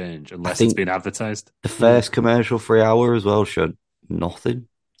something's changed unless it's been advertised. The first commercial 3 hour as well showed nothing.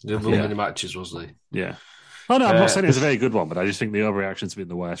 There were many matches, wasn't there? Yeah. Oh, no, I'm not saying it's a very good one, but I just think the overreaction's been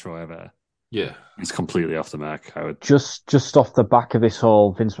the worst Raw ever. Yeah. It's completely off the mark. I would just off the back of this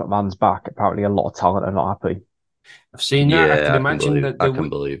whole Vince McMahon's back, apparently a lot of talent are not happy. I've seen that. Yeah, I can imagine that. I can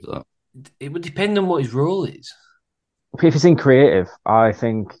believe that. It would depend on what his role is. If it's in creative, I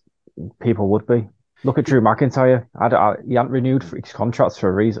think people would be. Look at Drew McIntyre. He hadn't renewed for his contracts for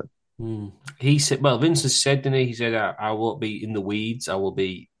a reason. He said, Vince has said, didn't he? He said, I won't be in the weeds. I will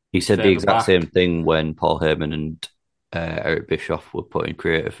be. He said the exact same thing when Paul Heyman and Eric Bischoff were put in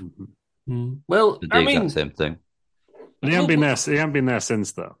creative. Well, exact same thing. But he hasn't been there. He hasn't been there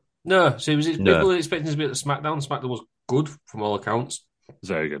since, though. No, so people were expecting to be at the SmackDown. SmackDown was good from all accounts.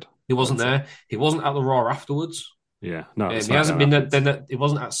 Very good. He wasn't there. He wasn't at the Raw afterwards. Yeah, no, he hasn't been there. Then he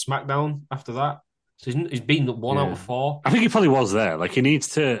wasn't at SmackDown after that. So he's been 1 out of 4. I think he probably was there. Like, he needs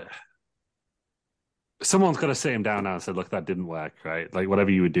to. Someone's got to sit him down now and say, "Look, that didn't work, right? Like, whatever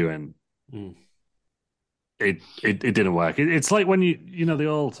you were doing, it didn't work." It's like when you know the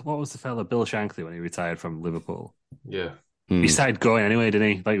old, what was the fella, Bill Shankly, when he retired from Liverpool. Yeah, he started going anyway, didn't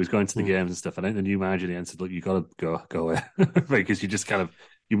he? Like, he was going to the games and stuff. And then the new manager in the end said, "Look, you got to go away because you just kind of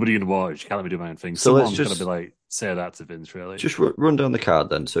you muddy in the water. You can't let me do my own thing." So someone's got to be like, say that to Vince, really. Just run down the card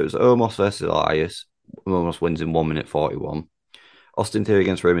then. So it was Omos versus Elias. Omos wins in 1 minute 41. Austin Theory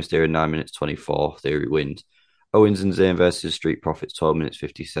against Rey Mysterio in 9 minutes 24. Theory wins. Owens and Zayn versus Street Profits 12 minutes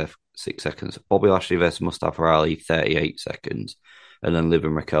 56 seconds. Bobby Lashley versus Mustafa Ali 38 seconds. And then Liv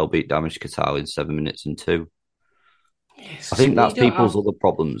and Raquel beat Damaged Katal in 7 minutes and 2. Yes, I think that's people's other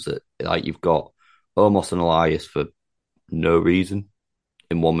problems, that like you've got Omos and Elias for no reason.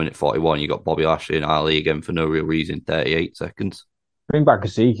 In 1 minute 41, you got Bobby Lashley and Ali again for no real reason, 38 seconds. Bring back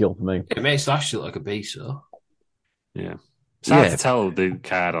Ezekiel for me. It makes Lashley look like a beast, though. Yeah. It's hard to tell the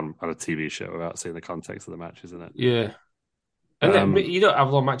card on a TV show without seeing the context of the match, isn't it? Yeah. And then, you don't have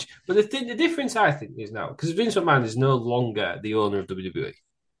a long match. But the difference, I think, is now, because Vince McMahon is no longer the owner of WWE.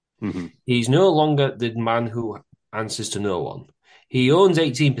 Mm-hmm. He's no longer the man who answers to no one. He owns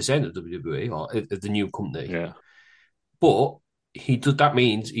 18% of WWE or of the new company. Yeah. But that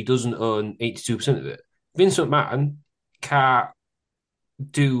means he doesn't own 82% of it. Vince McMahon can't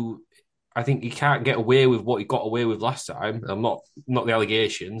do. I think he can't get away with what he got away with last time. I'm not the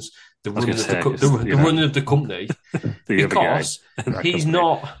allegations. The running of the company because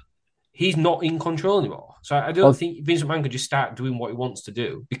he's not in control anymore. So I don't think Vince McMahon could just start doing what he wants to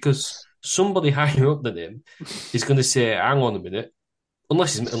do because somebody higher up than him is going to say, "Hang on a minute,"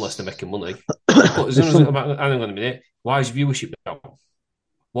 unless they're making money. But hang on a minute. Why is viewership down?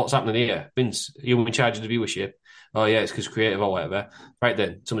 What's happening here? Vince, are you in charge of the viewership? Oh, yeah, it's because creative or whatever. Right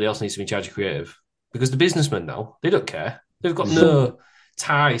then, somebody else needs to be in charge of creative. Because the businessmen now, they don't care. They've got no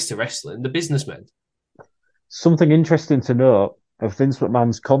ties to wrestling. The businessmen. Something interesting to note of Vince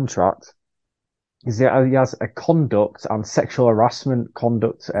McMahon's contract is that he has a conduct and sexual harassment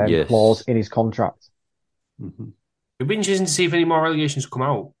conduct clause in his contract. Mm-hmm. It'd be interesting to see if any more allegations come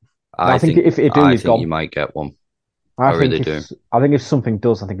out. I think if it do, he's gone. You might get one. I really do. I think if something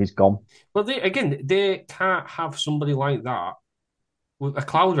does, I think he's gone. Well, they can't have somebody like that with a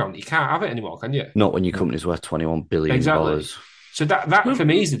cloud around it. You can't have it anymore, can you? Not when your company's worth $21 billion. Exactly. So that for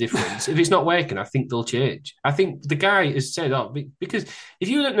me is the difference. If it's not working, I think they'll change. I think the guy has said, because if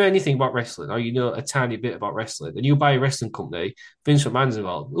you don't know anything about wrestling or you know a tiny bit about wrestling and you buy a wrestling company, Vince McMahon's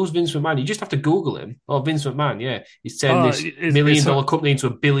involved. Who's Vince McMahon? You just have to Google him. Oh, Vince McMahon, yeah. He's turned this $1 million company into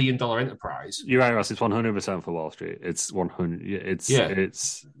 $1 billion enterprise. You're right, Ross. It's 100% for Wall Street. It's 100.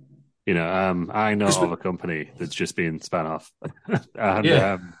 It's I know of a company that's just been spun off.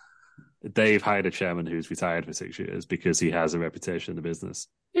 And, they've hired a chairman who's retired for 6 years because he has a reputation in the business.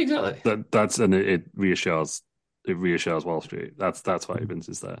 Exactly. It reassures Wall Street. That's why Vince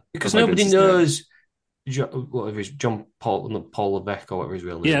is there. Because nobody knows whatever his John Paul Levesque or whatever his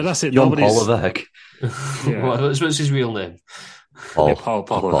real name. Yeah, that's it. Paul Levesque. What's his real name? Paul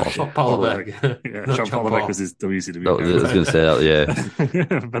Levesque. Paul Levesque. John Paul Levesque was his WCW. I was going to say that.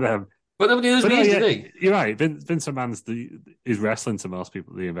 Yeah. But nobody knows what he's doing. You're right. Vince McMahon's is wrestling to most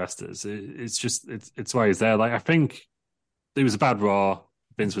people, the investors. It's why he's there. Like I think it was a bad Raw.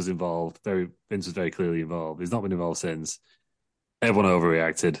 Vince was involved. Vince was very clearly involved. He's not been involved since. Everyone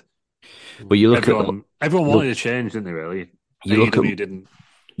overreacted. But you look everyone wanted a change, didn't they? Really. You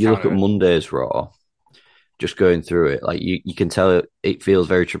look at Monday's Raw. Just going through it, like you can tell it feels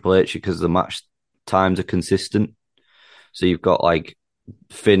very Triple H because the match times are consistent. So you've got like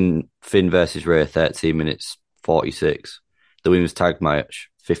Finn versus Rey, 13 minutes 46. The women's tag match,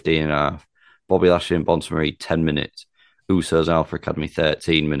 15 and a half. Bobby Lashley and Bon Marie, 10 minutes. Usos and Alpha Academy,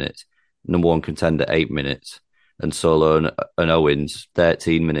 13 minutes. Number one contender, 8 minutes. And Solo and Owens,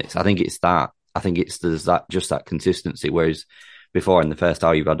 13 minutes. I think it's that. I think there's that consistency. Whereas before in the first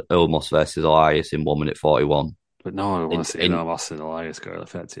hour, you've had Omos versus Elias in 1 minute 41. But no one wants to see Omos and Elias go like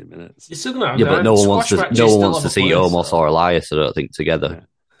 13 minutes. You're still gonna have but no one wants to see Omos or Elias, I don't think, together.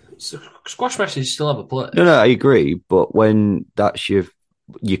 Yeah. Squash matches still have a place. No, I agree. But when that's your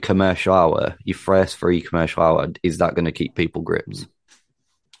commercial hour, your first free commercial hour, is that going to keep people gripped?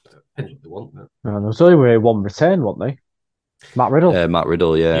 Depends what they want. There was only one return, wasn't they? Matt Riddle. Matt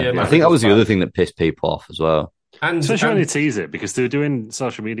Riddle, yeah. I think that was the other thing that pissed people off as well. And especially when they tease it, because they're doing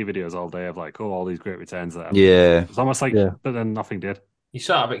social media videos all day of like, all these great returns that happen. Yeah. It's almost like, but then nothing did. You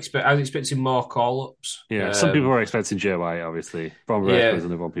sort of I was expecting more call-ups. Yeah, some people were expecting Jay White, obviously. From was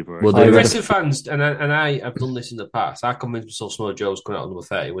another one people were expecting. Wrestling fans, and I have done this in the past, I convinced myself Samoa Joe was coming out on number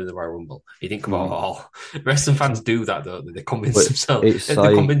 30 with the Royal Rumble. He didn't come out at all. Wrestling fans do that, don't they? They convince themselves. They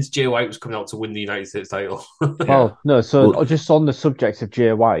convinced Jay White was coming out to win the United States title. Oh, no, so just on the subject of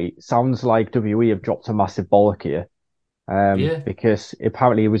Jay White, sounds like WWE have dropped a massive bollock here. Because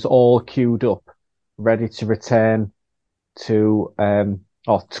apparently he was all queued up, ready to return to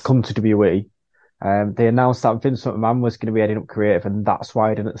come to WWE. They announced that Vince McMahon was going to be heading up creative, and that's why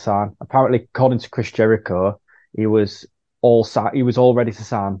he didn't sign. Apparently, according to Chris Jericho, he was all ready to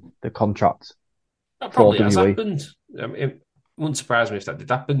sign the contract. That probably has happened. I mean, it wouldn't surprise me if that did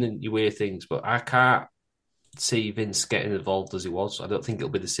happen and you wear things, but I can't see Vince getting involved as he was. I don't think it'll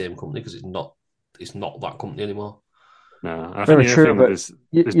be the same company because it's not that company anymore. No, I think there's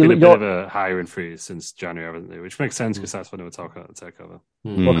been a bit of a hiring freeze since January, haven't there? Which makes sense because that's when they were talking about the takeover.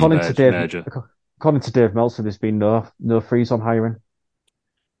 Well, according to Dave Meltzer, there's been no freeze on hiring.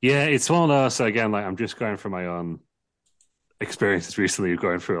 Yeah, it's one of those. So again, like I'm just going from my own experiences recently,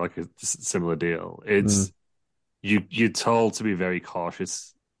 going through like a similar deal. It's you're told to be very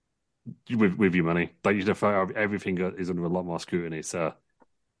cautious with your money. Like everything is under a lot more scrutiny. So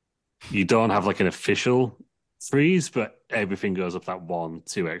you don't have like an official freeze, but everything goes up that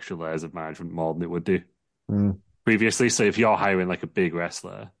 1-2 extra layers of management more than it would do. previously. So if you're hiring like a big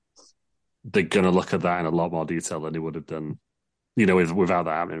wrestler, they're going to look at that in a lot more detail than they would have done, without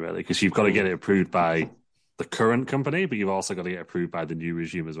that happening, really, because you've got to get it approved by the current company, but you've also got to get approved by the new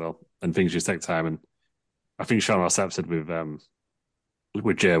regime as well, and things just take time. And I think Sean Ross Sapp said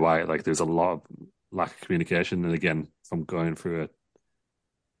with Jay White, like there's a lot of lack of communication, and again, from going through a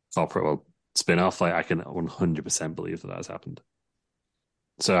corporate spin-off, like I can 100% believe that has happened.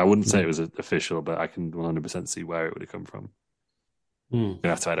 So I wouldn't say it was official, but I can 100% see where it would have come from. You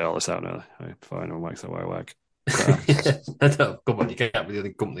have to edit all this out now before anyone works out where I work. Come on, you can't be the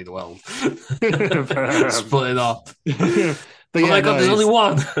only company in the world. Split it up. But my God, there's only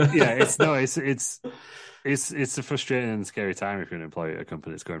one. It's a frustrating and scary time if you're an employee at a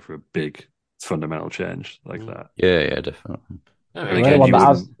company that's going through a big fundamental change like that. Yeah, definitely. And again,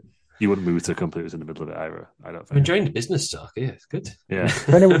 you wouldn't move to a company that's in the middle of it either, I don't think. I'm enjoying the business talk, yeah, it's good. Yeah.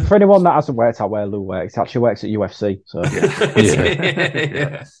 For anyone that hasn't worked out where Lou works, he actually works at UFC. So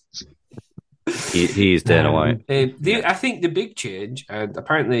yeah. He's Dana White. I think the big change, and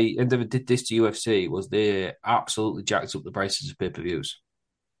apparently Endeavour did this to UFC, was they absolutely jacked up the prices of pay-per-views.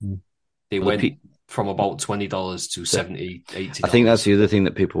 They went from about $20 to $70, $80. I think that's the other thing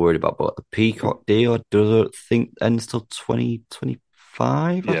that people are worried about. But the Peacock deal, does it think ends till 2025?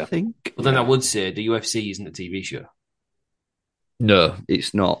 I think. Well, then I would say the UFC isn't a TV show. No,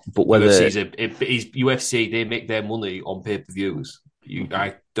 it's not. But whether UFC, they make their money on pay-per-views.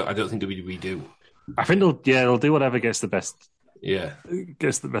 I don't think WWE do. I think they'll do whatever gets the best. Yeah,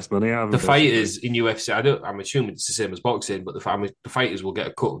 gets the best money out of the fighters in UFC. I'm assuming it's the same as boxing, but the fighters will get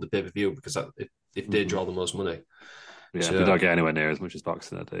a cut of the pay-per-view because if they draw the most money. Yeah, so, they don't get anywhere near as much as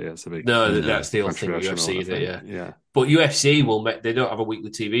boxing. That's a big. No, that's the only thing with UFC. Yeah. But UFC they don't have a weekly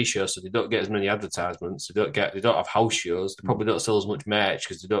TV show, so they don't get as many advertisements. They don't have house shows. They probably don't sell as much merch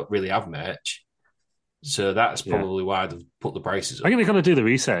because they don't really have merch. So that's probably why they've put the prices up. I'm going to kind of do the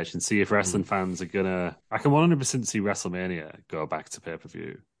research and see if wrestling fans are going to... I can 100% see WrestleMania go back to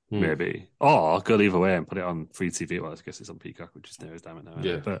pay-per-view, maybe. Or go the other way and put it on free TV. Well, I guess it's on Peacock, which is near as damn it now.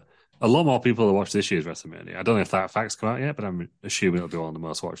 Yeah. But a lot more people will watch this year's WrestleMania. I don't know if that fact's come out yet, but I'm assuming it'll be one of the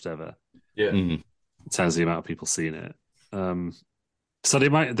most watched ever. Yeah. In terms of the amount of people seeing it. So they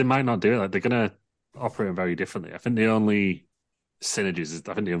might not do it. Like, they're going to operate very differently. I think the only... synergies.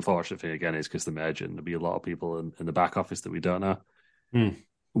 I think the unfortunate thing again is because the merger, and there'll be a lot of people in the back office that we don't know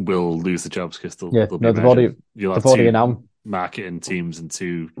will lose the jobs because they'll be you'll have two marketing teams and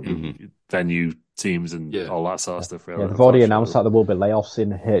two venue teams and all that sort of stuff. Really, they've already announced that there will be layoffs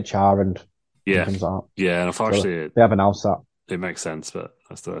in HR and things like that. Yeah, and unfortunately, so they have announced that. It makes sense, but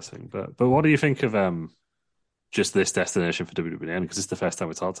that's the worst thing. But what do you think of just this destination for WWE? Because it's the first time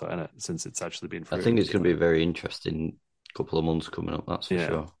we talked about it since it's actually been. I think it's going to be a very interesting couple of months coming up, that's for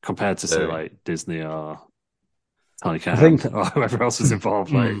sure. Compared to say like Disney or Tony Khan or whoever else was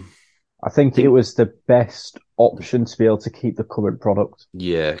involved. I think it was the best option to be able to keep the current product.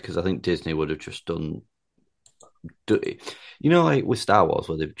 Yeah, because I think Disney would have just done like with Star Wars,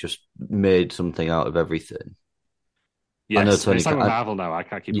 where they've just made something out of everything. Yes, I know Tony it's like with Marvel now. I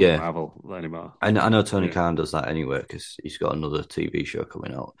can't keep up with Marvel anymore. I know Tony Khan does that anyway because he's got another TV show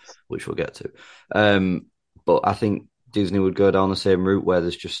coming out, which we'll get to. But I think Disney would go down the same route where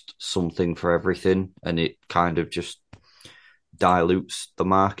there's just something for everything, and it kind of just dilutes the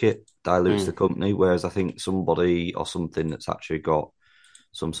market, dilutes the company. Whereas I think somebody or something that's actually got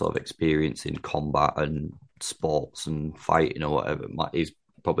some sort of experience in combat and sports and fighting or whatever is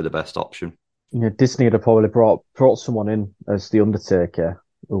probably the best option. Yeah, Disney would have probably brought someone in as the Undertaker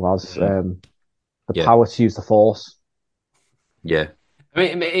who has the power to use the Force. Yeah, I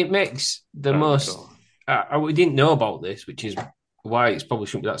mean, it makes the most. We didn't know about this, which is why it's probably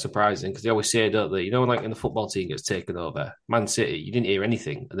shouldn't be that surprising, because they always say, don't they? Like when the football team gets taken over, Man City, you didn't hear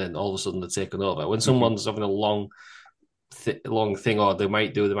anything, and then all of a sudden they're taken over. When someone's having a long thing, or they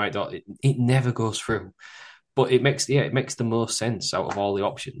might not, it never goes through. But it makes the most sense out of all the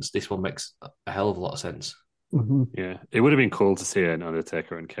options. This one makes a hell of a lot of sense. Mm-hmm. Yeah, it would have been cool to see an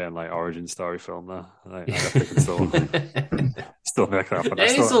Undertaker and Kane origin story film though. I think it's still make that happen.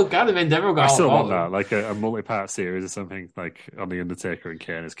 It's still kind of Endeavour. I still want that, like a multi-part series or something, like on the Undertaker and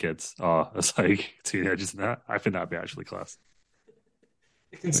Kane as kids, or as like teenagers and that. I think that'd be actually class.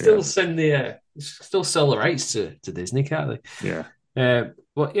 You can still still sell the rights to Disney, can't they? Yeah.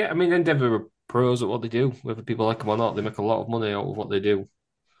 But yeah, I mean, Endeavour are pros at what they do. Whether people like them or not, they make a lot of money out of what they do.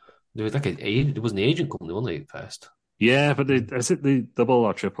 There was there was an agent company, wasn't it, at first? Yeah, but they double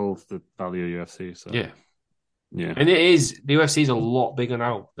or triple the value of UFC. So yeah, and the UFC is a lot bigger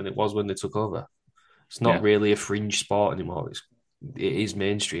now than it was when they took over. It's not really a fringe sport anymore. it is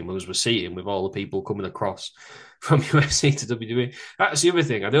mainstream, as we're seeing with all the people coming across from UFC to WWE. That's the other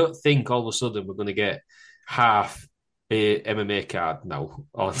thing. I don't think all of a sudden we're going to get half a MMA card now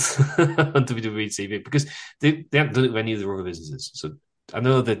on, on WWE TV because they haven't done it with any of their other businesses. So I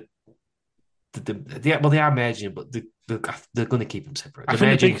know that they are merging, but they're going to keep them separate. They're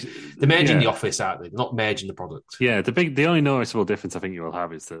merging the office, aren't they? They're not merging the product. Yeah, the only noticeable difference I think you will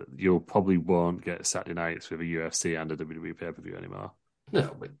have is that you'll probably won't get Saturday nights with a UFC and a WWE pay-per-view anymore.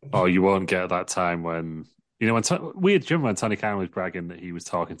 No, but... Or you won't get that time when when Tony Khan was bragging that he was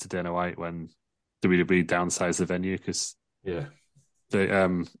talking to Dana White when WWE downsized the venue because I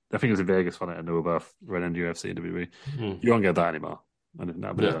think it was in Vegas when I knew about running UFC and WWE. You won't get that anymore.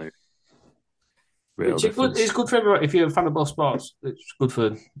 It's good for everyone. If you're a fan of both sports, it's good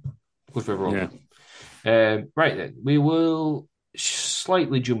for everyone. Yeah. Right then, we will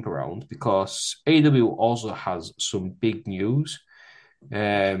slightly jump around because AEW also has some big news.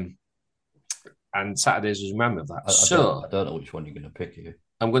 And Saturdays is a member of that. I don't know which one you're going to pick here.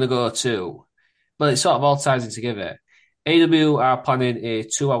 I'm going to go to, but it sort of all ties in together. AEW are planning a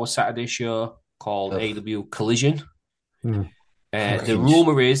 2-hour Saturday show called AEW Collision. The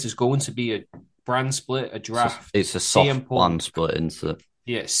rumor is there's going to be a brand split, a draft. It's a soft brand split, isn't it?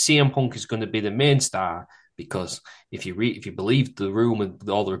 Yeah, CM Punk is going to be the main star because if you believe the room and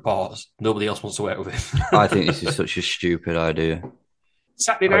all the reports, nobody else wants to work with him. I think this is such a stupid idea.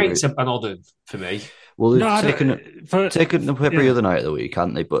 Saturday night's an odd one for me. Well, they've taken up every other night of the week,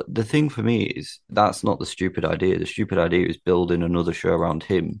 haven't they? But the thing for me is that's not the stupid idea. The stupid idea is building another show around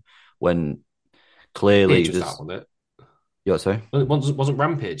him when clearly there's... Wasn't it? Yeah, sorry? Wasn't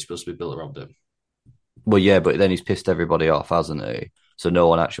Rampage supposed to be built around him? Well, yeah, but then he's pissed everybody off, hasn't he? So no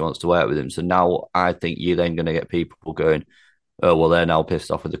one actually wants to work with him. So now I think you're then going to get people going, oh, well, they're now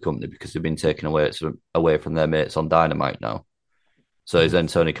pissed off with the company because they've been taken away from their mates on Dynamite now. So is then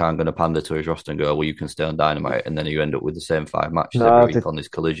Tony Khan going to pander to his roster and go, well, you can stay on Dynamite, and then you end up with the same 5 matches every week on this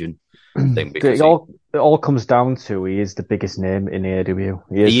Collision thing? Because it all comes down to he is the biggest name in AEW.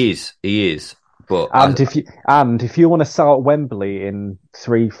 He is. But if you want to sell at Wembley in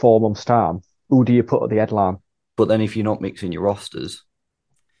 3-4 months' time, who do you put at the headline? But then if you're not mixing your rosters,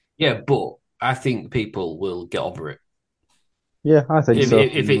 but I think people will get over it. Yeah, I think so.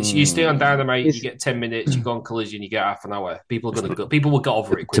 If it's you stay on Dynamite, you get 10 minutes. You go on Collision, you get half an hour. People will get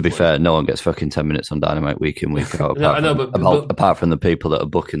over it quickly. To be fair, no one gets fucking 10 minutes on Dynamite week in, week out. Apart from the people that are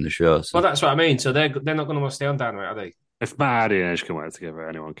booking the show. So. Well, that's what I mean. So they're not going to want to stay on Dynamite, are they? If Matt Hardy and Edge can work together,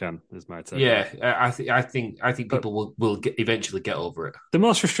 anyone can. Is my take. Yeah, I think people will eventually get over it. The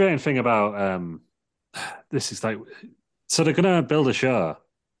most frustrating thing about this is so they're going to build a show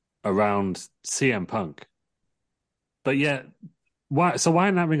around CM Punk. But yet, why? So why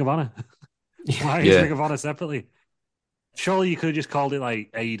not Ring of Honor? Why is Ring of Honor separately? Surely you could have just called it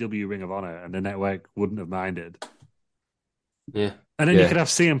like AEW Ring of Honor, and the network wouldn't have minded. Yeah, and then you could have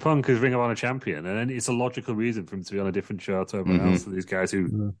CM Punk as Ring of Honor champion, and then it's a logical reason for him to be on a different show to everyone else. These guys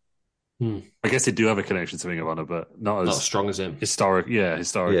who, I guess they do have a connection to Ring of Honor, but not as strong as him. Historically, yeah,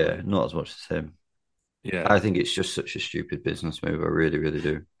 not as much as him. Yeah, I think it's just such a stupid business move. I really, really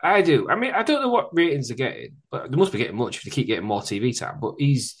do. I do. I mean, I don't know what ratings they're getting, but they must be getting much if they keep getting more TV time. But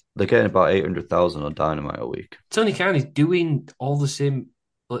they're getting about 800,000 on Dynamite a week. Tony Khan is doing all the same,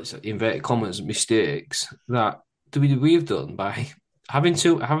 let's say, inverted commas, mistakes that WWE have done by having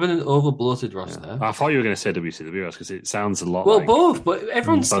an over bloated roster. Yeah. I thought you were going to say WCW because it sounds a lot. Well, both, but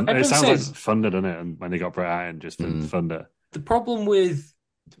everyone says like Thunder, doesn't it? And when they got Bret Hart just for Thunder. The problem with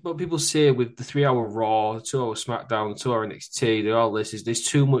what people say with the 3-hour Raw, 2-hour SmackDown, 2-hour NXT, all this is there's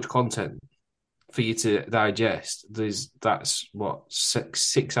too much content for you to digest. That's what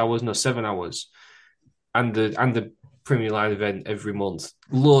 6 hours, no 7 hours, and the Premier Line event every month,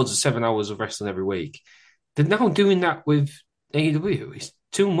 loads of 7 hours of wrestling every week. They're now doing that with AEW. It's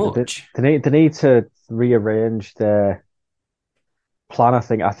too much. They need to rearrange their plan. I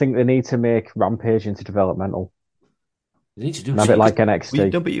think they need to make Rampage into developmental. They need to do a bit like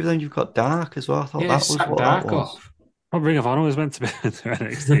NXT. But then you've got Dark as well. I thought that was what Dark that was. Off. Well, Ring of Honor was meant to be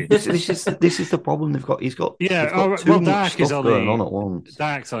NXT. this is the problem they've got. He's got too much Dark is going on at once.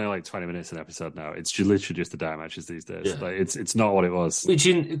 Dark's only like 20 minutes an episode now. It's literally just the dark matches these days. Yeah. Like it's not what it was. Which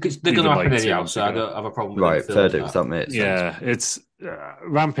they're going to happen anyhow, so I don't have a problem with right. Fair dues, that makes sense. Yeah, it's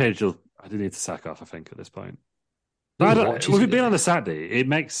Rampage. I do need to sack off. I think at this point. With it being on a Saturday, it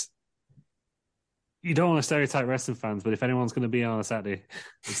makes. You don't want to stereotype wrestling fans, but if anyone's going to be on a Saturday,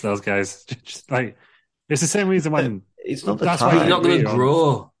 it's those guys. Just like it's the same reason when it's not. That's why you're not going to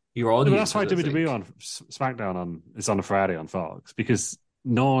grow your audience. That's why WWE on SmackDown it's on a Friday on Fox because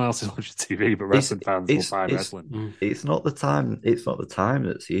no one else is watching TV, but wrestling fans will find wrestling. It's not the time. It's not the time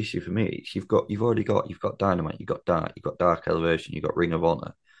that's the issue for me. It's you've got Dynamite, you've got Dark Elevation, you've got Ring of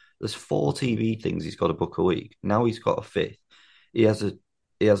Honor. There's 4 TV things he's got to book a week. Now he's got a 5th. He has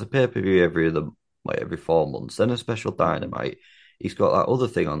a pay-per-view every 4 months, then a special Dynamite. He's got that other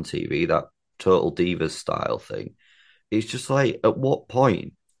thing on TV, that Total Divas style thing. It's just like, at what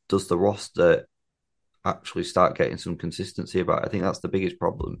point does the roster actually start getting some consistency about it? I think that's the biggest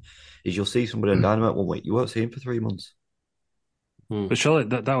problem. Is you'll see somebody on Dynamite one week, you won't see him for 3 months. But surely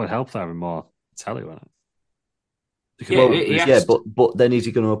that would help having more telly, wouldn't it? But then is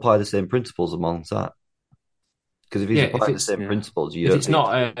he going to apply the same principles amongst that? Because if he's applying the same principles, if it's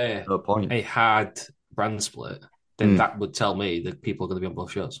not no point. A hard brand split, then that would tell me that people are going to be on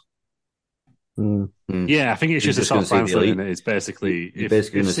both shows. Yeah, I think it's just a soft brand split. It's basically you're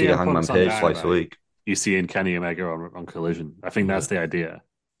basically going to see a Hangman Page twice a week. You see in Kenny Omega on Collision. I think that's the idea.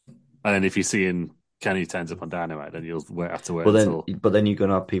 And then if you see in Kenny turns up on Dynamite, then you'll have to wait until... But then you're going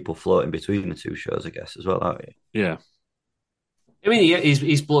to have people floating between the 2 shows, I guess, as well, aren't you? Yeah. I mean,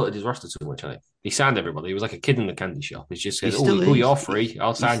 he's bloated his roster too much, hasn't he? He signed everybody. He was like a kid in the candy shop. He's just said, you're free,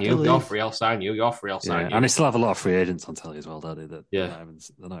 I'll sign you. You're free, I'll sign you. You're free, I'll sign you. And they still have a lot of free agents on telly as well, don't they? They're not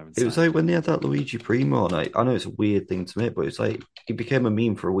even it was like when they had that Luigi Primo night. I know it's a weird thing to make, but it's like it became a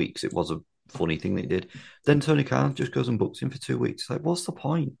meme for a week because it was a funny thing they did. Then Tony Khan just goes and books him for 2 weeks. Like, what's the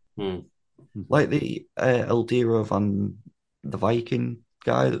point? Like the El Diro Van the Viking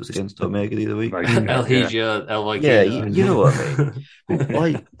guy that was against Omega the other week. El Hijo, El Viking. Yeah, you know what I mean.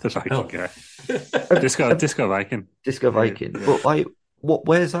 Like the Viking guy. Disco Viking. Disco Viking. But like,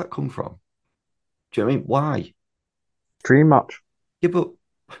 where's that come from? Do you know what I mean? Why? Dream match. Yeah, but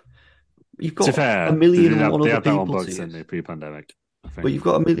you've got fair, a million and one other people to use. In the pre-pandemic. But you've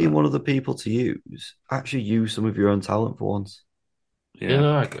got a million and one other people to use. Actually use some of your own talent for once.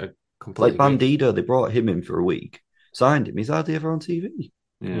 Yeah, I completely like Bandido, they brought him in for a week, signed him. He's hardly ever on TV.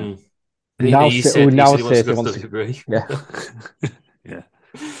 Yeah. Now he said he wants to agree. Yeah. Yeah.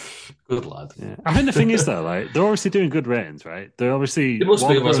 Good lad. Yeah. I think the thing is though, like they're obviously doing good ratings, right? They're obviously it must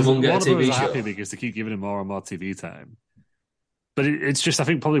be otherwise they won't get a TV show. Happy because they keep giving him more and more TV time. But it's just, I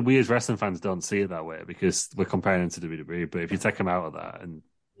think probably we as wrestling fans don't see it that way because we're comparing them to WWE. But if you take them out of that and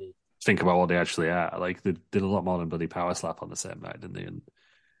think about what they actually are, like they did a lot more than bloody Power Slap on the same night, didn't they?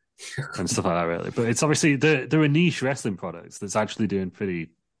 And stuff like that, really. But it's obviously they're a niche wrestling product that's actually doing pretty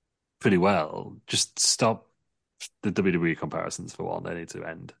well. Just stop the WWE comparisons for one. They need to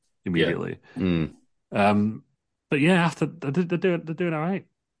end immediately. But yeah, after they're doing all right.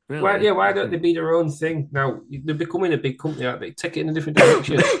 Really. Why don't they be their own thing? Now they're becoming a big company, aren't they? Take it in a different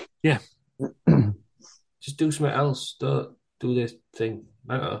direction. Yeah. Just do something else. Don't do this thing.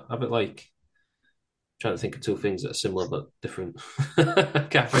 I don't know. Have it like trying to think of 2 things that are similar but different.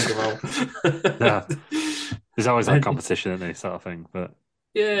 Can't think of all. Yeah. There's always that competition, isn't there, sort of thing. But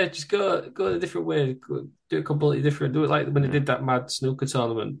yeah, just go a different way. Do it completely different. Do it like when they did that mad snooker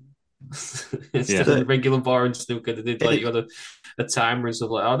tournament. Instead of regular boring snooker, they did like you got a timer and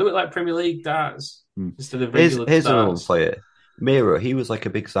stuff like that. I'll do it like Premier League darts instead of regular here's darts. another player. Miro, he was like a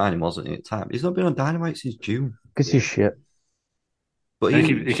big signing, wasn't he, at the time? He's not been on Dynamite since June. Because he's shit. But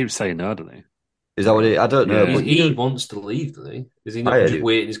he keeps saying no, doesn't he? Is that what I don't know. Yeah, but he wants to leave, doesn't he? Is he not just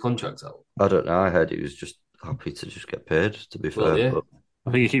waiting his contract out? I don't know. I heard he was just happy to just get paid, to be fair. Yeah. But...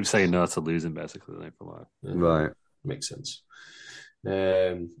 I think he keeps saying no to losing, basically. Right. Makes sense.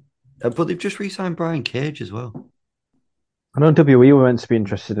 But they've just re-signed Brian Cage as well. I know WWE were meant to be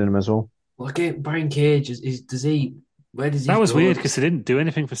interested in him as well. Well, again, Brian Cage, does he... Where does he That was go? weird because he didn't do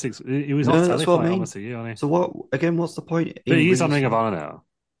anything for 6... He was on telly for almost a year, wasn't he? So what's the point? But he's on Ring of Honor now.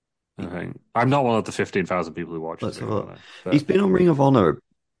 I think. I'm not one of the 15,000 people who watch Ring of Honor. He's been on Ring of Honor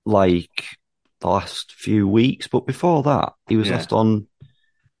like the last few weeks, but before that, he was last on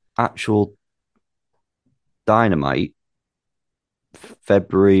actual Dynamite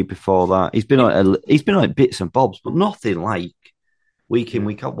February. Before that, he's been on bits and bobs, but nothing like week in,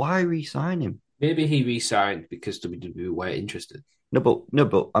 week out. Why re-sign him? Maybe he re-signed because WWE were interested. No,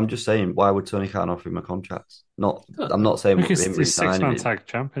 but I'm just saying, why would Tony Khan offer him a contract? I'm not saying because him he's re-signing 6-man him. tag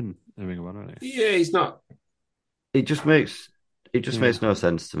champion in Ring of Honor. Yeah, he's not. It just makes no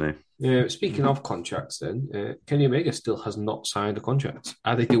sense to me. Yeah. Speaking of contracts, then Kenny Omega still has not signed a contract.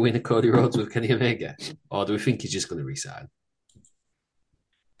 Are they doing a Cody Rhodes with Kenny Omega, or do we think he's just going to re-sign?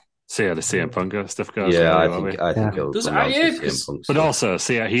 See how the CM Punk stuff goes. Yeah, I think it'll come down to CM Punk. But also,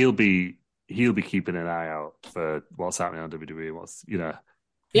 see how he'll be keeping an eye out for what's happening on WWE.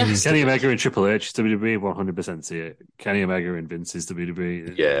 Kenny Omega and Triple H WWE 100% see it. Kenny Omega and Vince's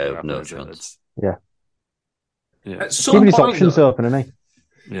WWE. Yeah, no chance. Yeah. At some Keeping his point, options open, isn't he?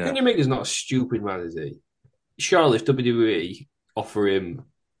 Yeah. Kenny Omega's not a stupid man, is he? Surely if WWE offer him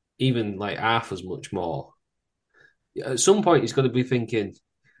even like half as much more, at some point he's got to be thinking,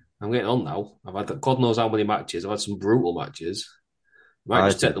 I'm getting on now. I've had God knows how many matches. I've had some brutal matches. Might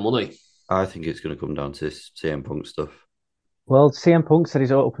just take the money. I think it's going to come down to CM Punk stuff. Well, CM Punk said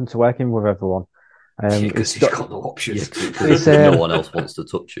he's open to working with everyone. Because he's got no options. Because no one else wants to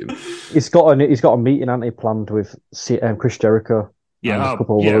touch him. He's got a meeting planned with Chris Jericho. Yeah, a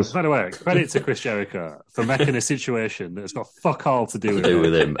couple of others. By the way, credit to Chris Jericho for making a situation that's got fuck all to do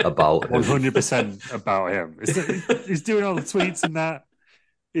with him about 100% about him. He's doing all the tweets and that.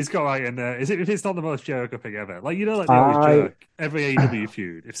 He's got right in there. If it's not the most Jericho thing ever, like they always joke every AEW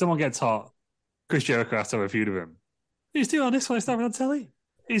feud. If someone gets hot, Chris Jericho has to have a feud with him. He's doing on this one. It's not on telly.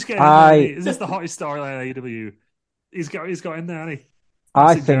 He's getting in there. Is this the hottest storyline in AEW? He's got in there, hasn't he?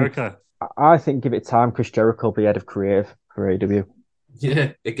 I think give it time. Chris Jericho will be head of creative for AEW.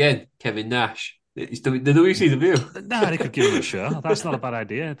 Yeah, again, Kevin Nash. He's doing the WCW. Nah, they could give him a show. That's not a bad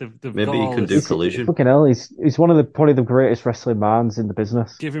idea. Maybe he can do Collision. Fucking hell, he's one of probably the greatest wrestling minds in the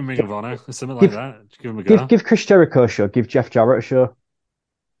business. Give him Ring of Honor or something like that. Give him a go. Give Chris Jericho a show. Give Jeff Jarrett a show.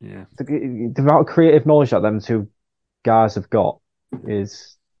 Yeah. The amount of creative knowledge that them two guys have got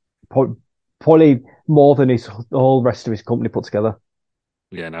is probably more than the whole rest of his company put together.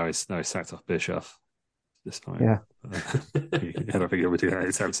 Yeah, now he's sacked off Bischoff. This point. Yeah. I don't think he'll be doing that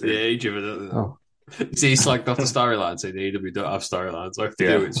anytime soon. Yeah, he doesn't know. See, he slagged off the storyline saying the AEW don't have storylines. I have to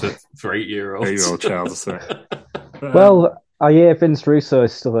do it for 8-year-olds. 8-year-old child, so. Well, I hear Vince Russo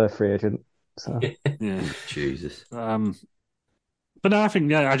is still a free agent. So. Yeah. Jesus. But no, I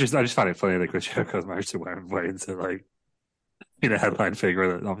think I just find it funny that Chris Jericho's managed to way into like a headline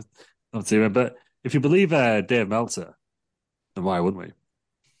figure that not too bad. But if you believe Dave Meltzer, then why wouldn't we?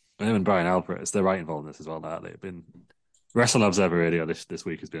 Him and Brian Alvarez, they're right involved in this as well now. They've been Wrestling Observer Radio this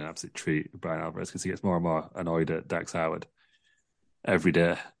week has been an absolute treat with Brian Alvarez because he gets more and more annoyed at Dax Howard every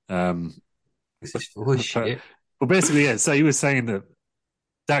day. This is full of shit. But basically, yeah, so he was saying that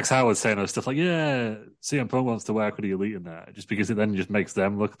Dax Howard's saying all stuff like, yeah, CM Punk wants to work with the elite in that just because it then just makes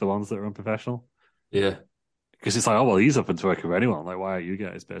them look the ones that are unprofessional. Yeah. Because it's like, oh, well, he's open to working with anyone. Like, why are you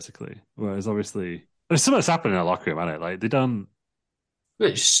guys, basically? Whereas, obviously, there's something that's happening in a locker room, isn't it? Like, they don't...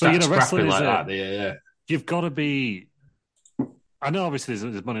 Wrestling like that, yeah. You've got to be... I know, obviously,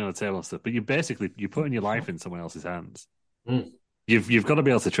 there's money on the table and stuff, but you're putting your life in someone else's hands. Mm. You've got to be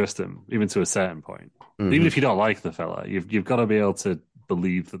able to trust them, even to a certain point. Mm-hmm. Even if you don't like the fella, you've got to be able to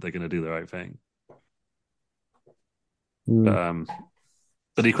believe that they're going to do the right thing.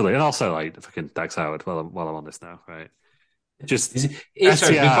 But equally, and also like fucking Dax Howard. While I'm on this now, right? Just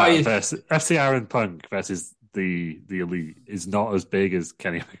FTR and Punk versus the elite is not as big as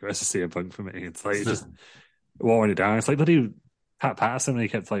Kenny Omega versus CM Punk for me. It's like just watering it down. It's like bloody Pat Patterson when he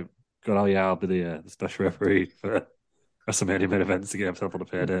kept like going, "Oh yeah, I'll be the special referee for WrestleMania main events to get himself on a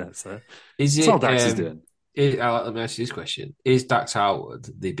payday." So that's all Dax is doing. Let me ask you this question: is Dax Howard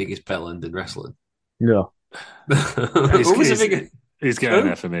the biggest bell end in wrestling? No. He's getting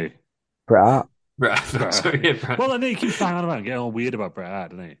there for me. Bret Hart. Sorry, Bret. Well, I know he keeps banging on about and getting all weird about Bret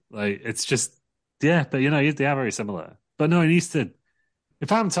Hart, doesn't he? Like, it's just, yeah, but they are very similar. But no, he needs to,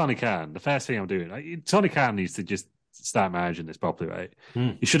 if I'm Tony Khan, the first thing I'm doing, like, Tony Khan needs to just start managing this properly, right?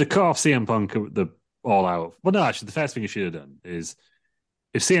 He should have cut off CM Punk the all out. Well, no, actually, the first thing he should have done is,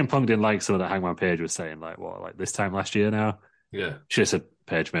 if CM Punk didn't like some of that Hangman Page was saying, like, this time last year now? Yeah. Should have said,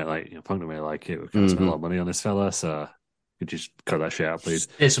 Page, mate, like, Punk don't really like it. We've spent a lot of money on this fella, so could you just cut that shit out, please?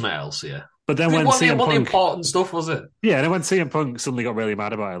 Here's something else, yeah. But then when CM Punk... important stuff, was it? Yeah, and then when CM Punk suddenly got really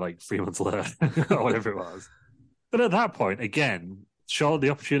mad about it, like 3 months later, or whatever it was. But at that point, again, sure,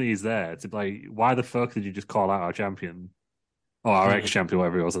 the opportunity is there to be like, why the fuck did you just call out our champion? Or our ex-champion,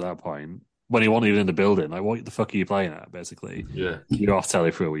 whatever it was at that point, when he wasn't even in the building? Like, what the fuck are you playing at, basically? Yeah. You're off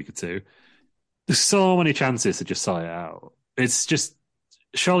telly for a week or two. There's so many chances to just sort it out. It's just...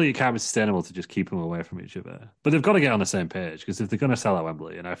 Surely it can't be sustainable to just keep them away from each other. But they've got to get on the same page, because if they're going to sell at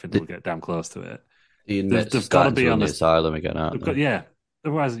Wembley, and I think they'll get damn close to it, they've got to be on the asylum again, aren't they? Yeah.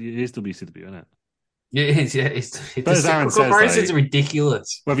 Otherwise, it is WCW, isn't it? Yeah, it is, yeah. But as Aaron says, comparisons are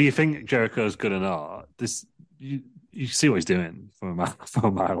ridiculous. Whether you think Jericho's good or not, you see what he's doing from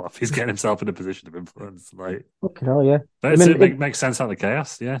a mile off. He's getting himself in a position of influence. Like, fucking hell, yeah. But it makes sense out of the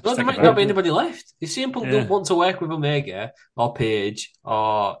chaos, yeah. Well, there might not be anybody left. If CM Punk don't want to work with Omega or Page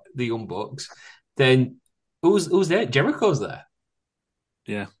or the Young Bucks, then who's there? Jericho's there.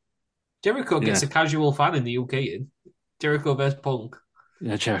 Yeah. Jericho gets a casual fan in the UK in. Jericho versus Punk.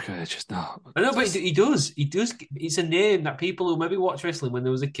 Yeah, Jericho, it's just not. I know, but he does. He does. It's a name that people who maybe watch wrestling when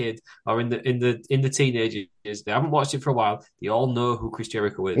they was a kid or in the teenage years, they haven't watched it for a while. They all know who Chris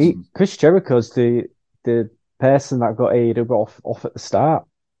Jericho is. Chris Jericho's the person that got AEW off at the start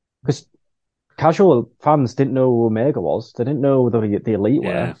because casual fans didn't know who Omega was. They didn't know who the Elite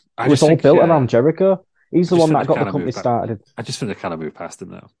were. It was all built around Jericho. He's the one that got the company started. I just think they kind of moved past him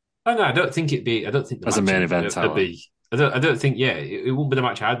though. Oh no, I don't think it'd be. I don't think as a main event it'd be. I don't think. Yeah, it wouldn't be the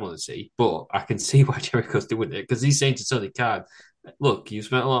match I'd want to see. But I can see why Jericho's doing it because he's saying to Tony Khan, "Look, you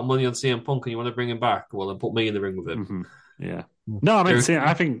spent a lot of money on CM Punk and you want to bring him back. Well, then put me in the ring with him." Mm-hmm. Yeah. No, I mean,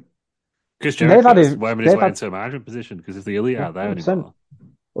 I think Chris Jericho's worming his way into a management position because if the Elite out there anymore,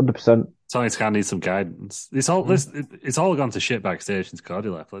 100%. Tony Khan needs some guidance. It's all gone to shit backstage since Cody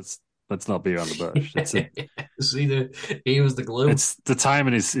left. Let's not beat around the bush. He was the glue. The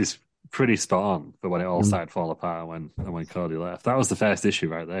timing is pretty spot on for when it all started falling apart and when Cody left. That was the first issue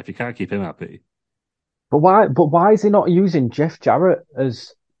right there. If you can't keep him happy. But why is he not using Jeff Jarrett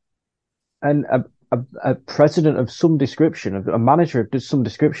as a president of some description, a manager of some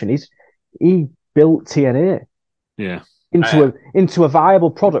description? He built TNA. Yeah. Into a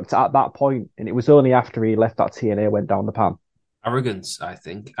viable product at that point, and it was only after he left that TNA went down the pan. Arrogance, I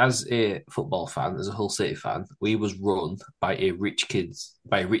think. As a football fan, as a Hull City fan, we was run by a rich kid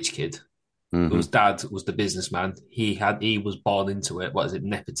whose dad was the businessman. He was born into it. What is it?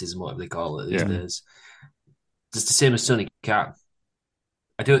 Nepotism, whatever they call it these days. It's the same as Tony Khan.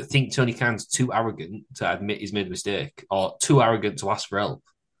 I don't think Tony Khan's too arrogant to admit he's made a mistake or too arrogant to ask for help.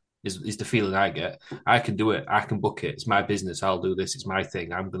 Is the feeling I get. I can do it. I can book it. It's my business. I'll do this. It's my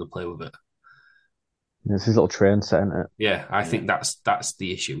thing. I'm going to play with it. It's his little train set, isn't it? Yeah, I think that's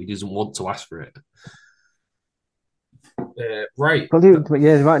the issue. He doesn't want to ask for it. Right. But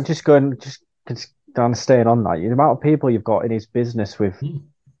yeah, just staying on that. The amount of people you've got in his business with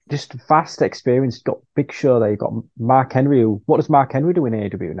just vast experience. You've got Big Show there. You've got Mark Henry. What does Mark Henry do in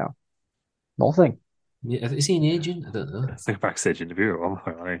AEW now? Nothing. Yeah, is he an agent? I don't know. It's like a backstage interview at one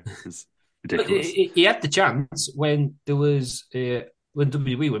point. It's ridiculous. He had the chance when there was when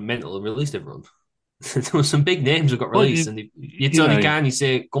WWE went mental and released everyone. There were some big names who got released, and you Tony Khan, you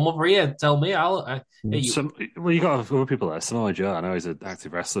say, "Come over here, tell me." You got other people there. Samoa Joe, I know he's an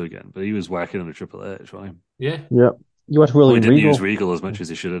active wrestler again, but he was working under Triple H, right? Yeah. You had William Regal. He didn't use Regal as much as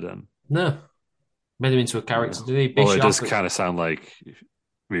he should have done. No, made him into a character. Did he? Well, it does kind of sound like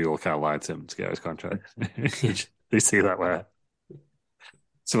Regal kind of lied to him to get his contract. They see that way.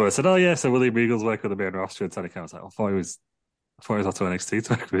 So I said, "Oh yeah, so William Regal's working with the main roster," and Tony Khan was like, "I thought he was off to NXT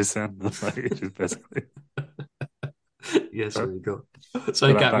to work with his son." Like, just basically. Yes, there you go. So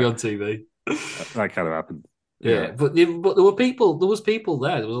he can't be on TV. That kind of happened. Yeah, but there were people. There was people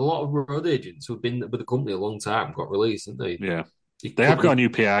there. There was a lot of road agents who've been with the company a long time. Got released, didn't they? Yeah, they have got a new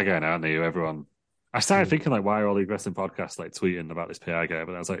PR guy now, haven't they? Everyone. I started thinking like, why are all these wrestling podcasts like tweeting about this PR guy?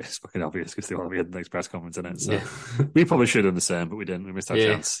 But I was like, it's fucking obvious because they want to be at the next press conference in it. So we probably should have done the same, but we didn't. We missed our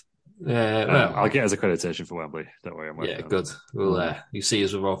chance. Well, I'll get his accreditation for Wembley. Don't worry, I'm working on it. Good. We'll you see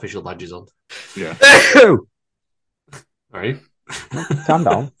us with our official badges on. Yeah. All right. Calm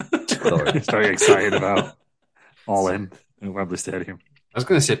down. He's very excited about All In at Wembley Stadium. I was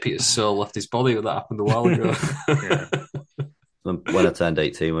going to say Peter's soul left his body when that happened a while ago. When I turned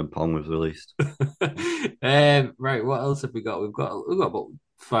 18, when Pong was released. Right, what else have we got? We've got about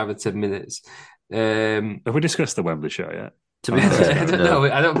 5 or 10 minutes. Have we discussed the Wembley show yet? To be fair, I don't know.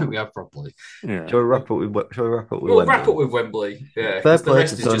 I don't think we have properly. Yeah. Shall we wrap up with We'll Wembley? wrap up with Wembley. Yeah, Fair the play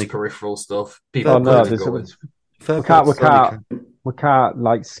rest to is Tony. just peripheral stuff. We can't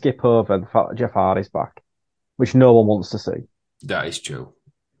like skip over the fact that Jeff Hardy's back, which no one wants to see. That is true.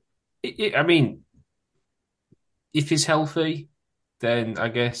 I mean, if he's healthy, then I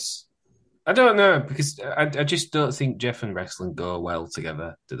guess I don't know because I just don't think Jeff and wrestling go well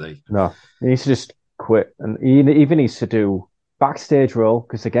together, do they? No, he needs to just quit, and he even needs to do backstage role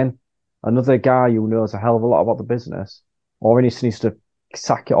because again, another guy who knows a hell of a lot about the business, or he needs to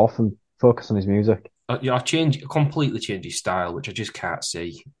sack it off and focus on his music. Completely change his style, which I just can't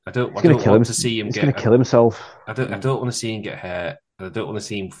see. I don't want to see him He's going to kill himself. I don't want to see him get hurt. I don't want to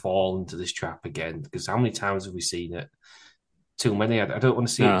see him fall into this trap again because how many times have we seen it? Too many. I don't want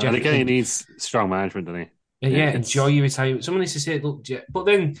to see it. And again, he needs strong management, doesn't he? Yeah, enjoy your retirement. Someone needs to say, look, Jeff. But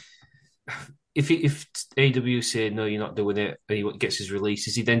then if AW say, no, you're not doing it, and he gets his release,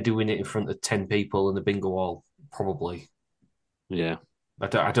 is he then doing it in front of 10 people in the bingo hall? Probably. Yeah. I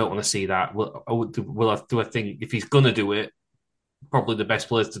don't want to see that. Do I think if he's going to do it, probably the best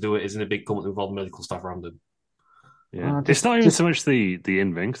place to do it is in a big company with all the medical staff around him. Yeah, it's not even so much the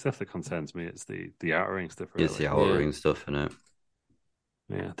in-ring stuff that concerns me; it's the out-ring stuff. Really. It's the out-ring stuff, isn't it?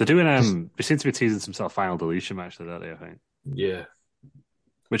 Yeah, they're doing. They seem to be teasing some sort of final deletion match there, don't they? I think. Yeah.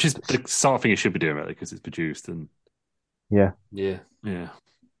 Which is the sort of thing you should be doing, really, because it's produced and. Yeah. Yeah.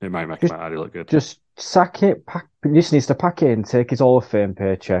 It might make Matt Hardy look good. Just sack it. He just needs to pack it in, take his Hall of Fame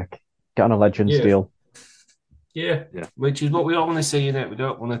paycheck, get on a Legends deal. Yeah. Which is what we all want to see in it. We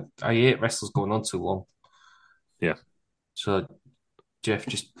don't want to. I hate wrestlers going on too long. Yeah. So, Jeff,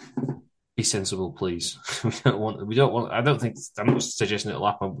 just be sensible, please. We don't want. I don't think. I'm not suggesting it'll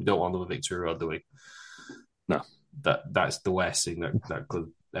happen. We don't want another Victory Road, do we? No. That's the worst thing that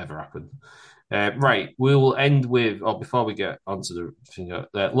could ever happen. Right, we will end with, before we get onto the thing,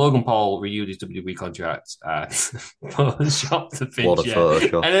 Logan Paul renewed his WWE contract and photoshopped the picture. What a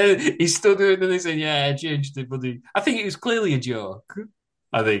Photoshop. And then he stood there and he said, I changed it, buddy. I think it was clearly a joke.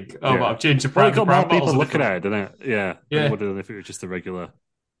 I think. But I've changed the brand. Well, it got more people looking at it, didn't it? Yeah. Yeah. What if it was just a regular...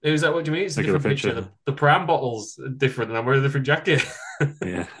 It was like, what do you mean? It's a different picture. The pram bottle's different and I'm wearing a different jacket.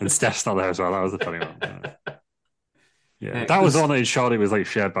 Yeah, and Steph's not there as well. That was the funny one. Yeah, that was the one that ensured it was like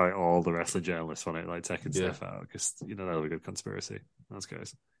shared by all the wrestling journalists on it, like taking stuff out because that'll be a good conspiracy. That's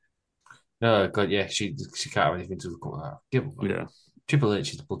guys. No, God, yeah, she can't have anything to come out. Give them, yeah. Triple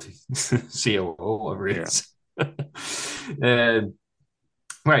H is the bloody COO, whatever it is.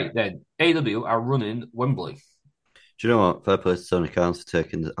 Right then, AEW are running Wembley. Do you know what? Fair play to Tony Khan for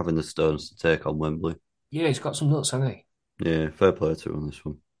having the stones to take on Wembley. Yeah, he's got some nuts, hasn't he? Yeah, fair play to him on this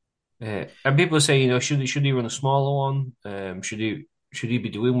one. And people are saying, should he run a smaller one? Should he be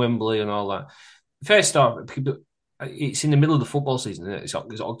doing Wembley and all that? First off, it's in the middle of the football season, isn't it?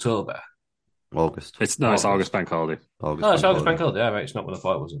 It's October. August. It's August bank holiday. It's August bank holiday. Yeah, right. It's not what I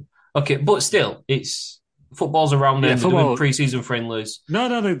thought it was. Okay, but still, it's football's around then. They're doing pre-season friendlies. No,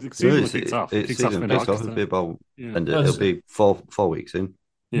 the season kicks off. It kicks off in August. It'll be about, and it'll be 4 weeks in.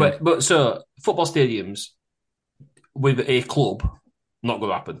 Yeah. But so football stadiums with a club, not going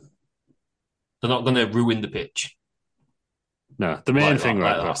to happen. They're not going to ruin the pitch. No, the main thing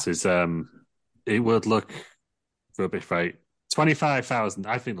about this is it would look rubbish, right? 25,000.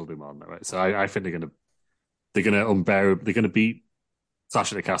 I think they'll do more than that, right? So I think they're going to beat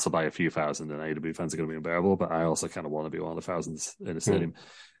Clash at the Castle by a few thousand, and AEW fans are going to be unbearable. But I also kind of want to be one of the thousands in the stadium.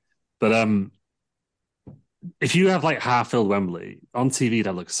 But if you have like half-filled Wembley on TV,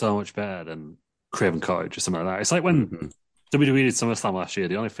 that looks so much better than Craven Cottage or something like that. It's like when WWE did SummerSlam last year;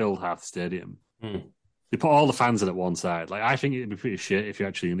 they only filled half the stadium. They put all the fans in at one side. Like I think it'd be pretty shit if you're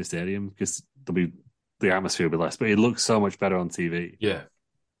actually in the stadium because the atmosphere will be less. But it looks so much better on TV. Yeah.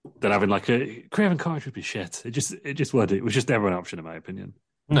 Than having like a Craven Cottage would be shit. It just would. It was just never an option in my opinion.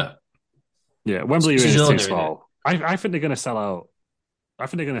 No. Yeah, Wembley is too small. I think they're going to sell out. I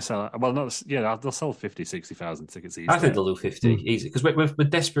think they're going to sell out. Well, not they'll sell 50, 60,000 tickets easy. I think they'll do 50 easy because we're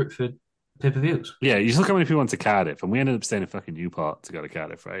desperate for pay-per-views. Yeah, you just look how many people went to Cardiff, and we ended up staying in fucking Newport to go to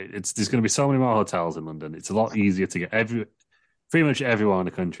Cardiff, right? There's going to be so many more hotels in London. It's a lot easier to get pretty much everyone in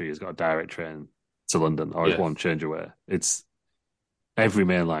the country has got a direct train to London or one change away. It's every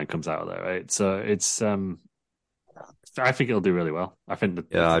main line comes out of there, right? So it's I think it'll do really well. I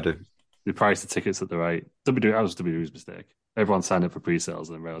think I do. The price of tickets at the right. That was WWE's mistake. Everyone signed up for pre-sales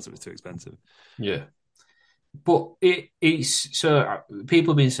and then realized it was too expensive. Yeah, but it's so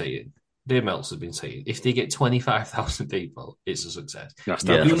people have been saying. Dave Meltzer has been saying, if they get 25,000 people, it's a success.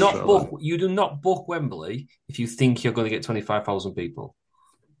 You do not book Wembley if you think you're going to get 25,000 people.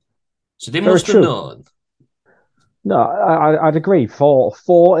 So they must have known. No, I'd agree. For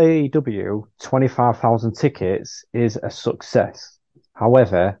AEW, 25,000 tickets is a success.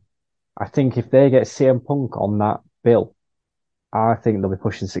 However, I think if they get CM Punk on that bill, I think they'll be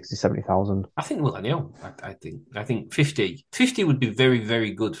pushing 60, 70,000. I think millennial. I think 50. 50 would be very,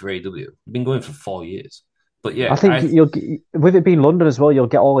 very good for AEW. They've been going for 4 years. But yeah, I think with it being London as well, you'll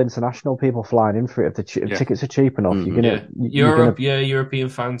get all international people flying in for it. If tickets are cheap enough, European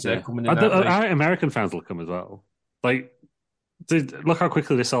fans coming in. Our American fans will come as well. Like, look how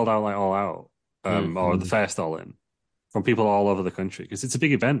quickly they sold out, like All Out, or the first All In, from people all over the country because it's a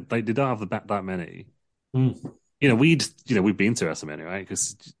big event. Like they don't have that many. We've been to WrestleMania, right?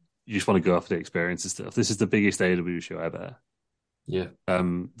 Because you just want to go for the experience and stuff. This is the biggest AEW show ever. Yeah.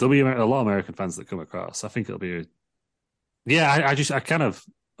 There'll be a lot of American fans that come across. I think it'll be. I kind of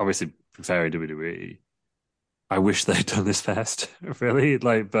obviously prefer WWE. I wish they'd done this first, really.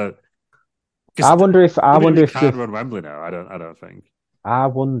 But I wonder if can't run Wembley now. I don't think. I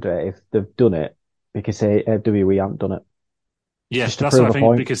wonder if they've done it because WWE haven't done it. Yes, that's what I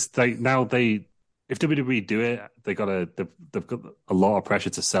think. Because if WWE do it, they've got a lot of pressure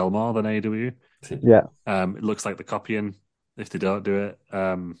to sell more than AEW. Yeah. It looks like they're copying if they don't do it.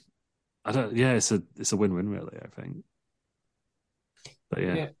 It's a win-win really, I think. But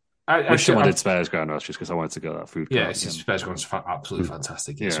yeah. Yeah. Wish someone did Spares Ground Rush just because I wanted to go to that food Yeah, court. Spares Ground Rush is absolutely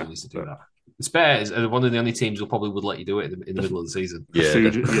fantastic. Yeah, someone needs to do but- that. The Spares are one of the only teams who probably would let you do it in the middle of the season.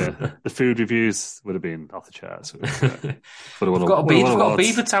 The food reviews would have been off the charts. They've got a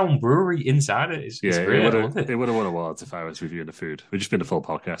Beavertown brewery inside it. It's great. It would have won awards if I was reviewing the food. We've just been a full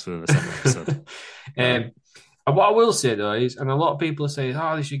podcast within a second episode. And what I will say though is, and a lot of people are saying,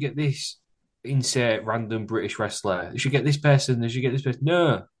 "Oh, they should get this insert random British wrestler. They should get this person. They should get this person."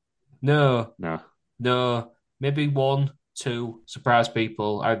 No. Maybe 1, 2 surprise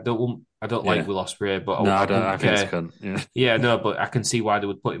people. I don't like Will Ospreay, but I think it's cunt. Yeah, no, but I can see why they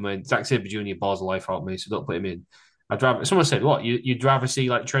would put him in. Zack Sabre Jr. bores the life out of me, so don't put him in. I'd rather. Someone said, "What? You'd rather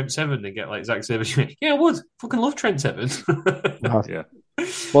see like Trent Seven than get like Zack Sabre Jr." Yeah, I would. Fucking love Trent Seven. Yeah.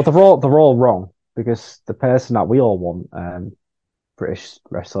 Well, they're all wrong because the person that we all want, British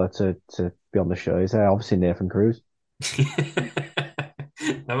wrestler, to be on the show is obviously Nathan Cruz.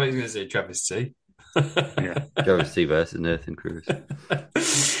 I was going to say Travis T. Travis T versus Nathan Cruz.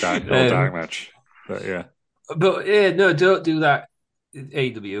 Dark match. But no, don't do that.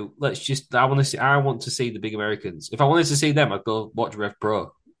 AEW. Let's just. I want to see the big Americans. If I wanted to see them, I'd go watch Rev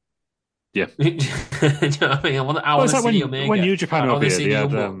Pro. Yeah. Do you know what I mean? I want to see Omega. When New Japan I were here, see they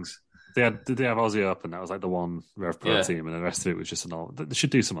Young had Aussie up, and that was like the one Rev Pro team, and the rest of it was just an all. They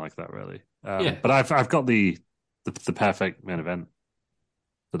should do something like that, really. But I've got the perfect main event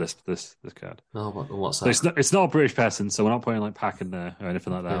for this card. Oh, what's that? So it's not a British person, so we're not putting like Pac in there or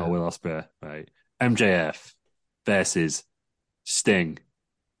anything like that, or Will Ospreay, right? MJF versus Sting,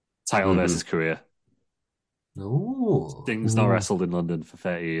 title versus career. Ooh. Sting's not wrestled in London for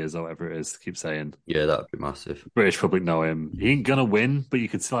 30 years or whatever it is. Keep saying. Yeah, that'd be massive. British public know him. He ain't gonna win, but you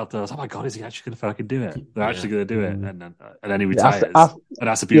could still have those. Oh my god, is he actually gonna fucking do it? They're actually gonna do it, and then he retires, and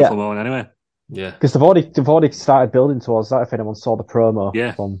that's a beautiful moment anyway. Yeah, because they've already started building towards that. If anyone saw the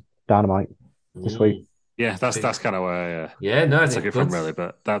promo from Dynamite this week, that's kind of where I took it from really.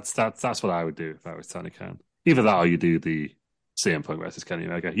 But that's what I would do if I was Tony Khan. Either that or you do the CM Punk versus Kenny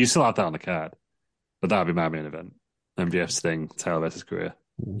Omega. You still have that on the card, but that'd be my main event. MJF Sting, title versus career.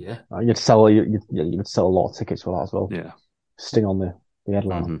 Yeah, you'd sell a lot of tickets for that as well. Yeah, Sting on the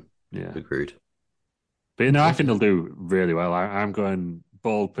headline. Mm-hmm. Yeah, agreed. But I think they'll do really well. I'm going.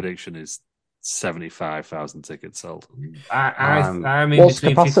 Bold prediction is 75,000 tickets sold. I'm in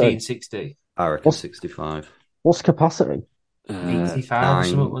between 50 and 60. I reckon 65. What's capacity?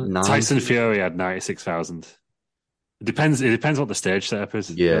 85. Tyson Fury had 96,000. It depends what the stage setup is.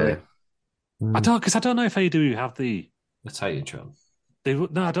 Yeah. I don't know if AEW have the Titantron.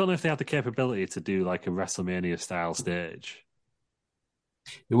 I don't know if they have the capability to do like a WrestleMania style stage.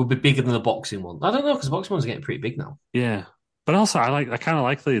 It would be bigger than the boxing one. I don't know because the boxing one's getting pretty big now. Yeah, but also I kind of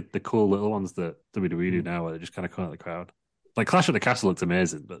like the cool little ones that WWE do now, where they just kind of come out of the crowd. Like Clash at the Castle looked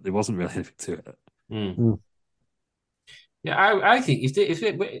amazing, but there wasn't really anything to it. Yeah, I think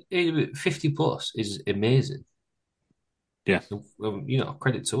if 50 plus is amazing. Yeah,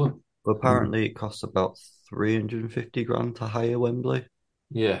 credit to them. Well, apparently it costs about 350 grand to hire Wembley.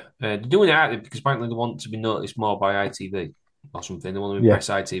 Yeah, they're doing it because apparently they want to be noticed more by ITV or something. They want to impress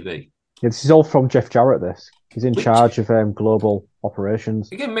ITV. Yeah, this is all from Jeff Jarrett. He's in charge of global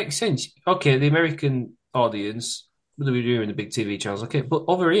operations. Again, makes sense. Okay, the American audience, what are we doing the big TV channels? Okay, but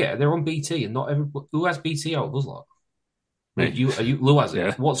over here they're on BT, and not everybody who has BT out of us lot. Lou has it.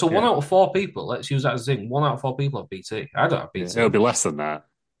 Yeah. So 1 out of 4 people. Let's use that as a thing. 1 out of 4 people have BT. I don't have BT. It'll be less than that.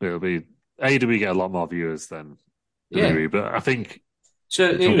 It'll be AEW get a lot more viewers than WWE, but I think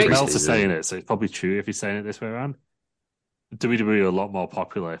Meltzer saying it, so it's probably true if he's saying it this way around. WWE are a lot more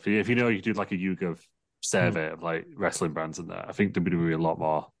popular. If you do like a YouGov survey of like wrestling brands and that, I think WWE are a lot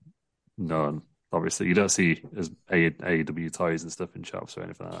more known. Obviously, you don't see as AEW toys and stuff in shops or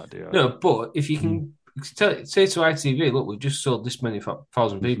anything like that, do you? No, but if you can say to ITV, look, we've just sold this many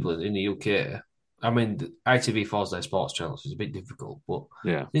thousand people in the UK. I mean, ITV follows their sports channels. It's a bit difficult, but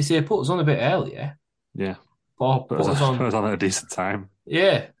they say put us on a bit earlier. Yeah, put us on at a decent time.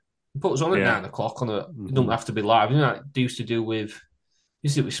 Yeah, put us on at 9 o'clock. It don't have to be live. You know, that they used to do with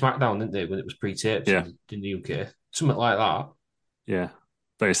SmackDown, didn't they, when it was pre-taped in the UK? Something like that. Yeah,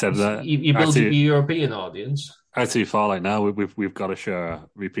 like I said, that you build your European audience. ITV4 like now we've got to show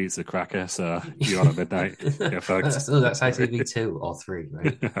repeats of Cracker, so you're on at midnight. That's ITV 2 or 3,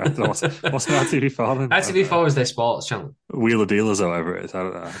 right? what's ITV4 then? ITV4 is their sports channel. Wheeler Dealers or whatever it is. I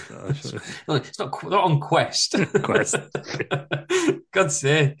don't know. It's not on Quest. Quest. God's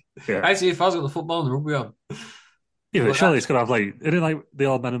sake. Yeah. ITV4's got the football and the rugby on. Yeah, but surely it's got to have like the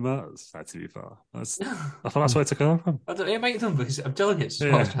Old Men and Motors ITV4. I thought that's where it took over from. It might them, because I'm telling you, it's a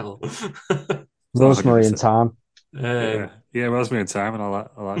sports channel. Rosemary and Time. Yeah, Rosemary and Time and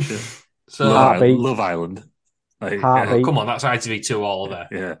all that shit. So Love Island. Come on, that's ITV2 all there.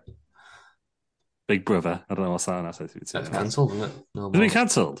 Yeah. Big Brother. I don't know what's that on ITV2. That's cancelled, isn't it? No Is it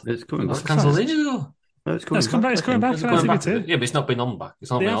cancelled? It's coming back. It's cancelled ages ago. No, it's coming back. It's coming back for ITV2. Yeah, but it's not been on back. It's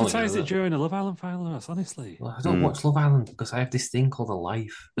not they been on advertised again, it during the Love Island finals, honestly. Well, I don't watch Love Island because I have this thing called a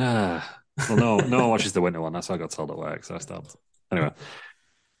life. Well, no one watches the winter one. That's why I got told at work, so I stopped. Anyway,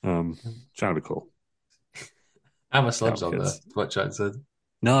 trying to be cool. I'm a Celeb's on there. What Chad said.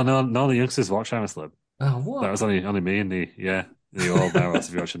 No, the youngsters watch I'm a Celeb. Oh, what? That was only me and the old now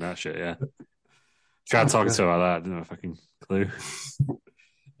to be watching that shit, yeah. Tried talking to her about that, I didn't have a fucking clue.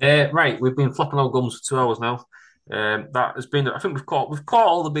 Right, we've been flopping our gums for 2 hours now. That has been, I think we've caught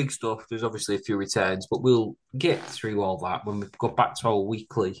all the big stuff. There's obviously a few returns, but we'll get through all that when we go back to our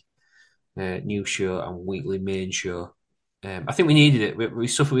weekly news show and weekly main show. I think we needed it.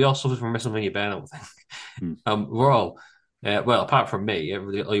 We all suffered from WrestleMania burnout, I think. We're all, well, apart from me,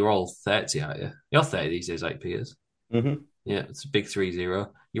 you're all 30, aren't you? You're 30 these days, like Piers. Mm-hmm. Yeah, it's a big 3-0.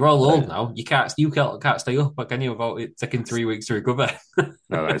 You're all old now. You can't stay up, but can you, about it taking 3 weeks to recover?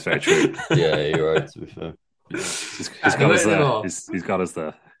 No, that's very true. Yeah, you're right, to be fair. He's got us there. He's got us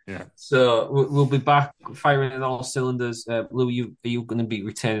there. Yeah. So we'll be back firing in all cylinders. Lou, are you going to be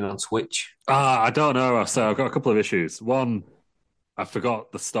returning on Twitch? I don't know. So I've got a couple of issues. One, I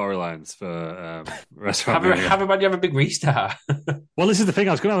forgot the storylines for Restaurant. Have a big restart. Well, this is the thing.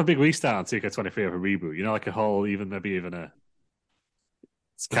 I was going to have a big restart on 2K23 of a reboot. You know, like a whole, maybe even a.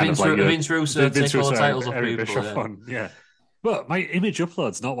 It's kind of like Vince Russo take all the titles off people. Yeah. But my image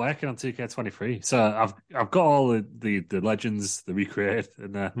upload's not working on 2K23, so I've got all the legends, the recreated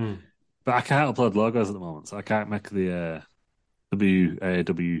in there, but I can't upload logos at the moment, so I can't make the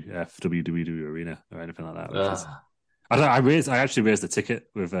WWF WWE Arena or anything like that. I actually raised the ticket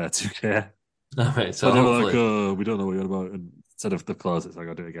with 2K. Right, so they were like, "Oh, we don't know what you're about," and instead of the close it, so I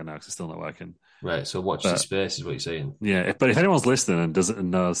got to do it again now because it's still not working. Right, so watch the space is what you're saying. Yeah, but if anyone's listening and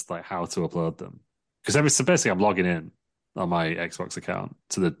knows like how to upload them, because basically I'm logging in on my Xbox account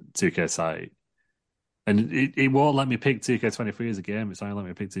to the 2K site, and it won't let me pick 2K23 as a game. It's only let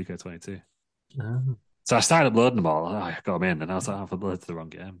me pick 2K22. Oh. So I started uploading them all. I got them in, and I was like, I've uploaded the wrong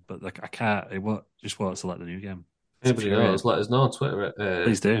game, but like I can't. It won't select the new game. Anybody knows? Let us know on Twitter.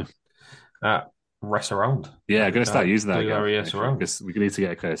 Please do. At Rest Around. Yeah, I'm going to start using that again. Because we need to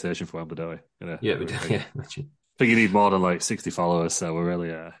get accreditation for Wembley, don't we? Yeah, we do. Yeah. I think you need more than like 60 followers, so we're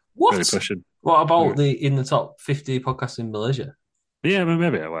really pushing. What about in the top 50 podcasts in Malaysia? Yeah,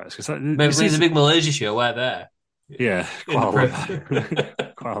 maybe it works. Maybe it's a big Malaysia show. We're there. Yeah, Kuala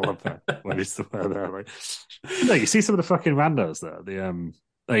Lumpur. When it's there, like, no, you see some of the fucking randos there. The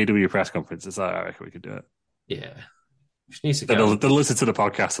AEW press conference. It's like, I reckon we could do it. Yeah, just needs to go. They'll listen to the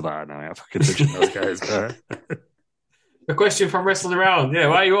podcast about it now. I fucking touching those guys. A question from Wrestling Around. Yeah,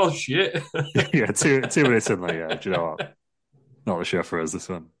 why are you all shit? Yeah, 2 minutes in, like, yeah, do you know what? Not the show for us, this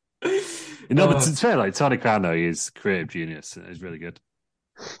one. But it's fair, like, Tony Khan, though, he's creative genius. He's really good.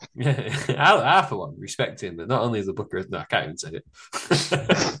 Yeah, I for one, respect him, but not only as a booker, no, I can't even say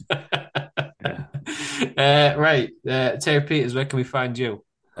it. Right, Terry Peters, where can we find you?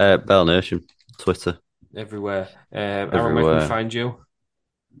 Bell Nation, Twitter. Everywhere. Aaron, where can we find you?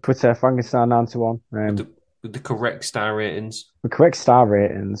 Twitter, Frankenstein91. With the correct star ratings. The correct star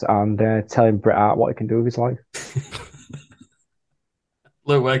ratings, and telling Bret Hart what he can do with his life.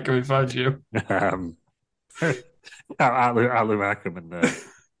 Luke, where can we find you? At Lou Markham and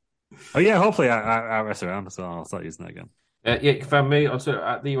hopefully I rest around, so I'll start using that again. You can find me on Twitter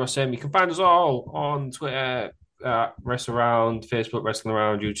at the USM. You can find us all on Twitter at Wrestle Around, Facebook Wrestling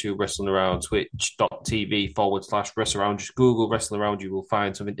Around, YouTube Wrestling Around, Twitch.tv/Wrestle Around. Just Google Wrestling Around, you will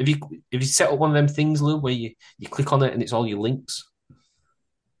find something. If you set up one of them things, Lou, where you click on it and it's all your links.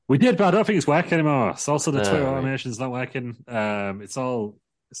 We did, but I don't think it's working anymore. It's also the Twitter animation's not working. It's all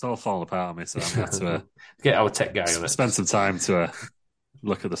falling apart on me, so I'm going to have to get our tech guy on it. Spend some time to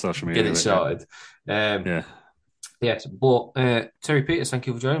look at the social media. Get it sorted. Yes, but Terry Peters, thank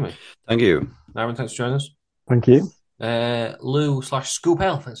you for joining me. Thank you. Aaron, thanks for joining us. Thank you. Lou/Scoop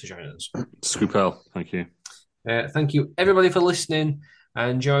L, thanks for joining us. Scoop L, thank you. Thank you, everybody, for listening,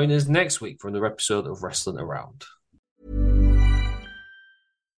 and join us next week for another episode of Wrestling Around.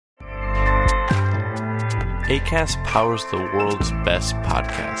 Acast powers the world's best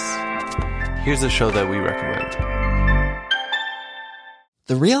podcasts. Here's a show that we recommend.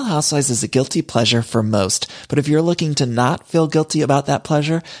 The Real Housewives is a guilty pleasure for most, but if you're looking to not feel guilty about that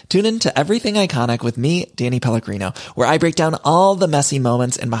pleasure, tune in to Everything Iconic with me, Danny Pellegrino, where I break down all the messy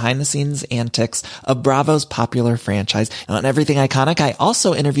moments and behind-the-scenes antics of Bravo's popular franchise. And on Everything Iconic, I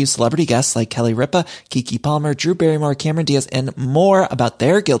also interview celebrity guests like Kelly Ripa, Keke Palmer, Drew Barrymore, Cameron Diaz, and more about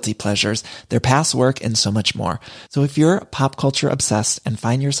their guilty pleasures, their past work, and so much more. So if you're pop culture obsessed and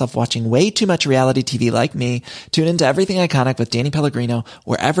find yourself watching way too much reality TV like me, tune into Everything Iconic with Danny Pellegrino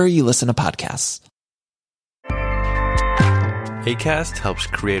wherever you listen to podcasts. Acast helps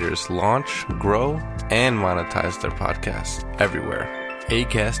creators launch, grow, and monetize their podcasts everywhere.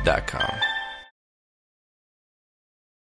 Acast.com.